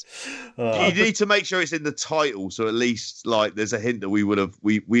 minutes. You need to make sure it's in the title, so at least there's a hint that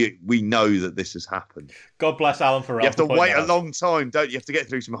we know that this has happened. God bless Alan Farrell. You have to wait a long time, don't you? You have to get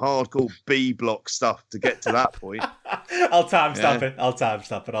through some hardcore B block stuff to get to that point. I'll timestamp it.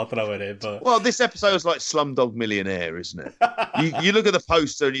 I'll throw it in. But well, this episode is like Slumdog Millionaire, isn't it? you look at the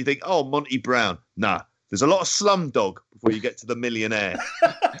poster and you think, oh, Monty Brown. Nah, there's a lot of Slumdog before you get to the Millionaire.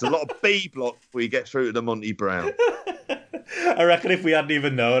 There's a lot of B block before you get through to the Monty Brown. I reckon if we hadn't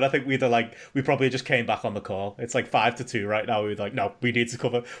even known, I think we probably just came back on the call. It's 5-2 right now. We're like, no, we need to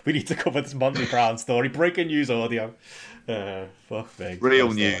cover this Monty Brown story. Breaking news audio. Fuck me.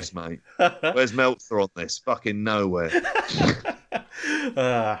 Real news, mate. Where's Meltzer on this? Fucking nowhere.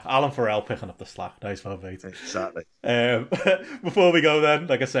 Alan Farrell picking up the slack. Nice one, mate. Exactly. Before we go then,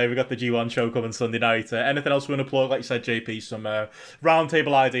 like I say, we got the G1 show coming Sunday night. Anything else we want to plug? Like you said, JP, some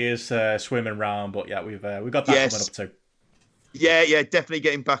roundtable ideas swimming round. But yeah, we've got that coming up too. Yeah, definitely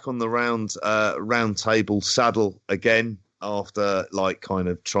getting back on the round table saddle again after like kind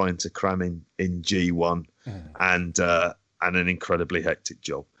of trying to cram in G1 and an incredibly hectic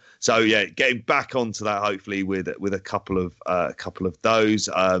job. So yeah, getting back onto that hopefully with a couple of those.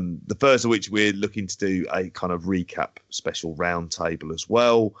 The first of which we're looking to do a kind of recap special roundtable as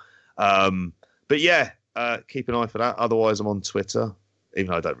well. But yeah, keep an eye for that. Otherwise, I'm on Twitter,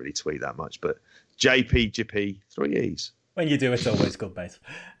 even though I don't really tweet that much. But JPGP 3 E's. When you do, it's always good, mate.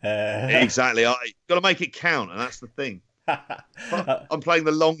 Exactly. I got to make it count, and that's the thing. I'm playing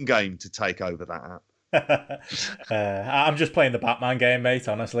the long game to take over that app. I'm just playing the Batman game, mate,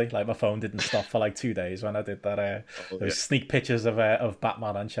 honestly. Like, my phone didn't stop for like 2 days when I did that. There was sneak pictures of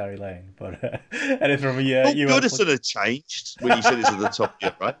Batman on Cherry Lane. But anything from you? Goodison had changed when you said it's at the top of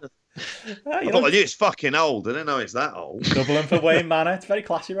your brain. I thought I knew it's fucking old. I didn't know it's that old. Doubling for Wayne Manor. It's very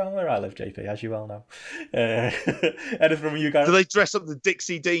classy around where I live, JP, as you well know. Anything from you guys? Do they dress up the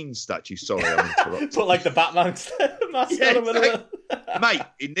Dixie Dean statue? Sorry, I'm interrupting. Put like the Batman mask on him. Mate,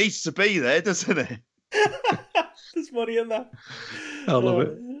 it needs to be there, doesn't it? There's money in that. I love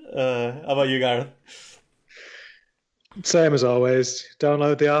it. How about you, Gareth? Same as always.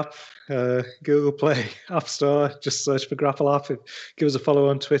 Download the app, Google Play, App Store. Just search for Grapple App. Give us a follow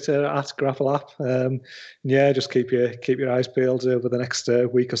on Twitter at Grapple App. Yeah, just keep your eyes peeled over the next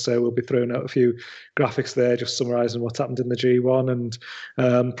week or so. We'll be throwing out a few graphics there, just summarising what's happened in the G1,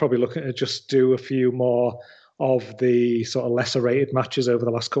 and probably looking to just do a few more of the sort of lesser rated matches over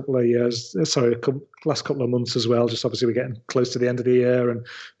the last couple of years. Last couple of months as well. Just obviously we're getting close to the end of the year and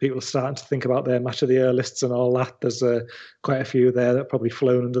people are starting to think about their match of the year lists and all that. There's quite a few there that probably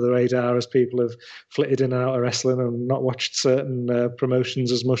flown under the radar as people have flitted in and out of wrestling and not watched certain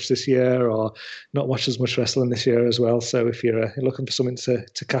promotions as much this year or not watched as much wrestling this year as well. So if you're looking for something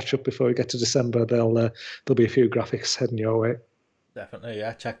to catch up before we get to December, there'll be a few graphics heading your way. Definitely,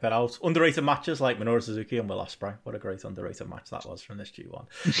 yeah. Check that out. Underrated matches like Minoru Suzuki and Will Ospreay. What a great underrated match that was from this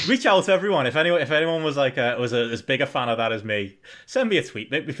G1. Reach out to everyone. If anyone was like as big a fan of that as me, send me a tweet.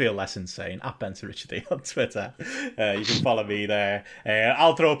 Make me feel less insane. @BenToRichardE on Twitter. You can follow me there.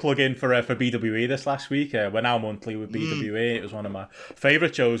 I'll throw a plug in for BWE this last week. We're now monthly with BWE. It was one of my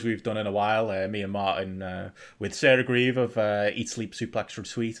favourite shows we've done in a while. Me and Martin with Sarah Grieve of Eat Sleep Suplex from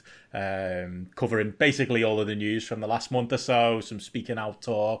Sweet. Covering basically all of the news from the last month or so, some speaking out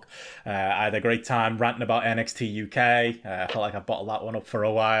talk. I had a great time ranting about NXT UK. I felt like I bottled that one up for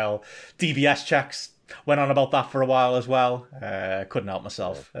a while. DBS checks. Went on about that for a while as well. Couldn't help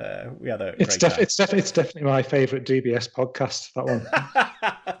myself. We had a great time. It's definitely my favourite DBS podcast, that one.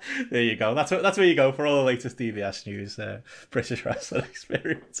 There you go. That's where you go for all the latest DBS news. British Wrestling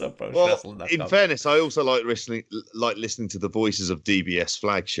Experience on PostWrestling.com. In fairness, I also like listening to the voices of DBS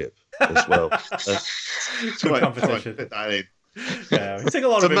Flagship as well. Good competition. Put that in. Yeah, we take a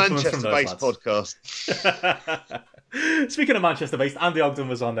lot of influence from those lads. Podcast. Speaking of Manchester-based, Andy Ogden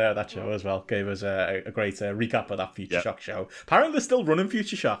was on there that show as well. Gave us a great recap of that Future Shock show. Apparently, they're still running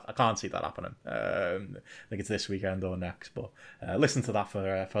Future Shock. I can't see that happening. I think it's this weekend or next. But listen to that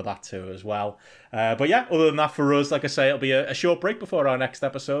for that too as well. But yeah, other than that, for us, like I say, it'll be a short break before our next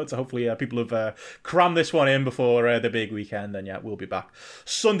episode. So hopefully, people have crammed this one in before the big weekend. And yeah, we'll be back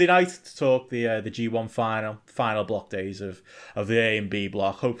Sunday night to talk the G1 final block days of the A and B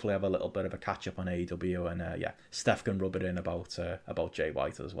block. Hopefully, have a little bit of a catch up on AEW and Steph can rub it in about Jay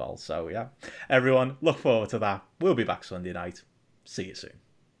White as well. So yeah, everyone, look forward to that. We'll be back Sunday night. See you soon.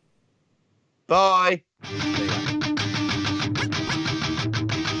 Bye.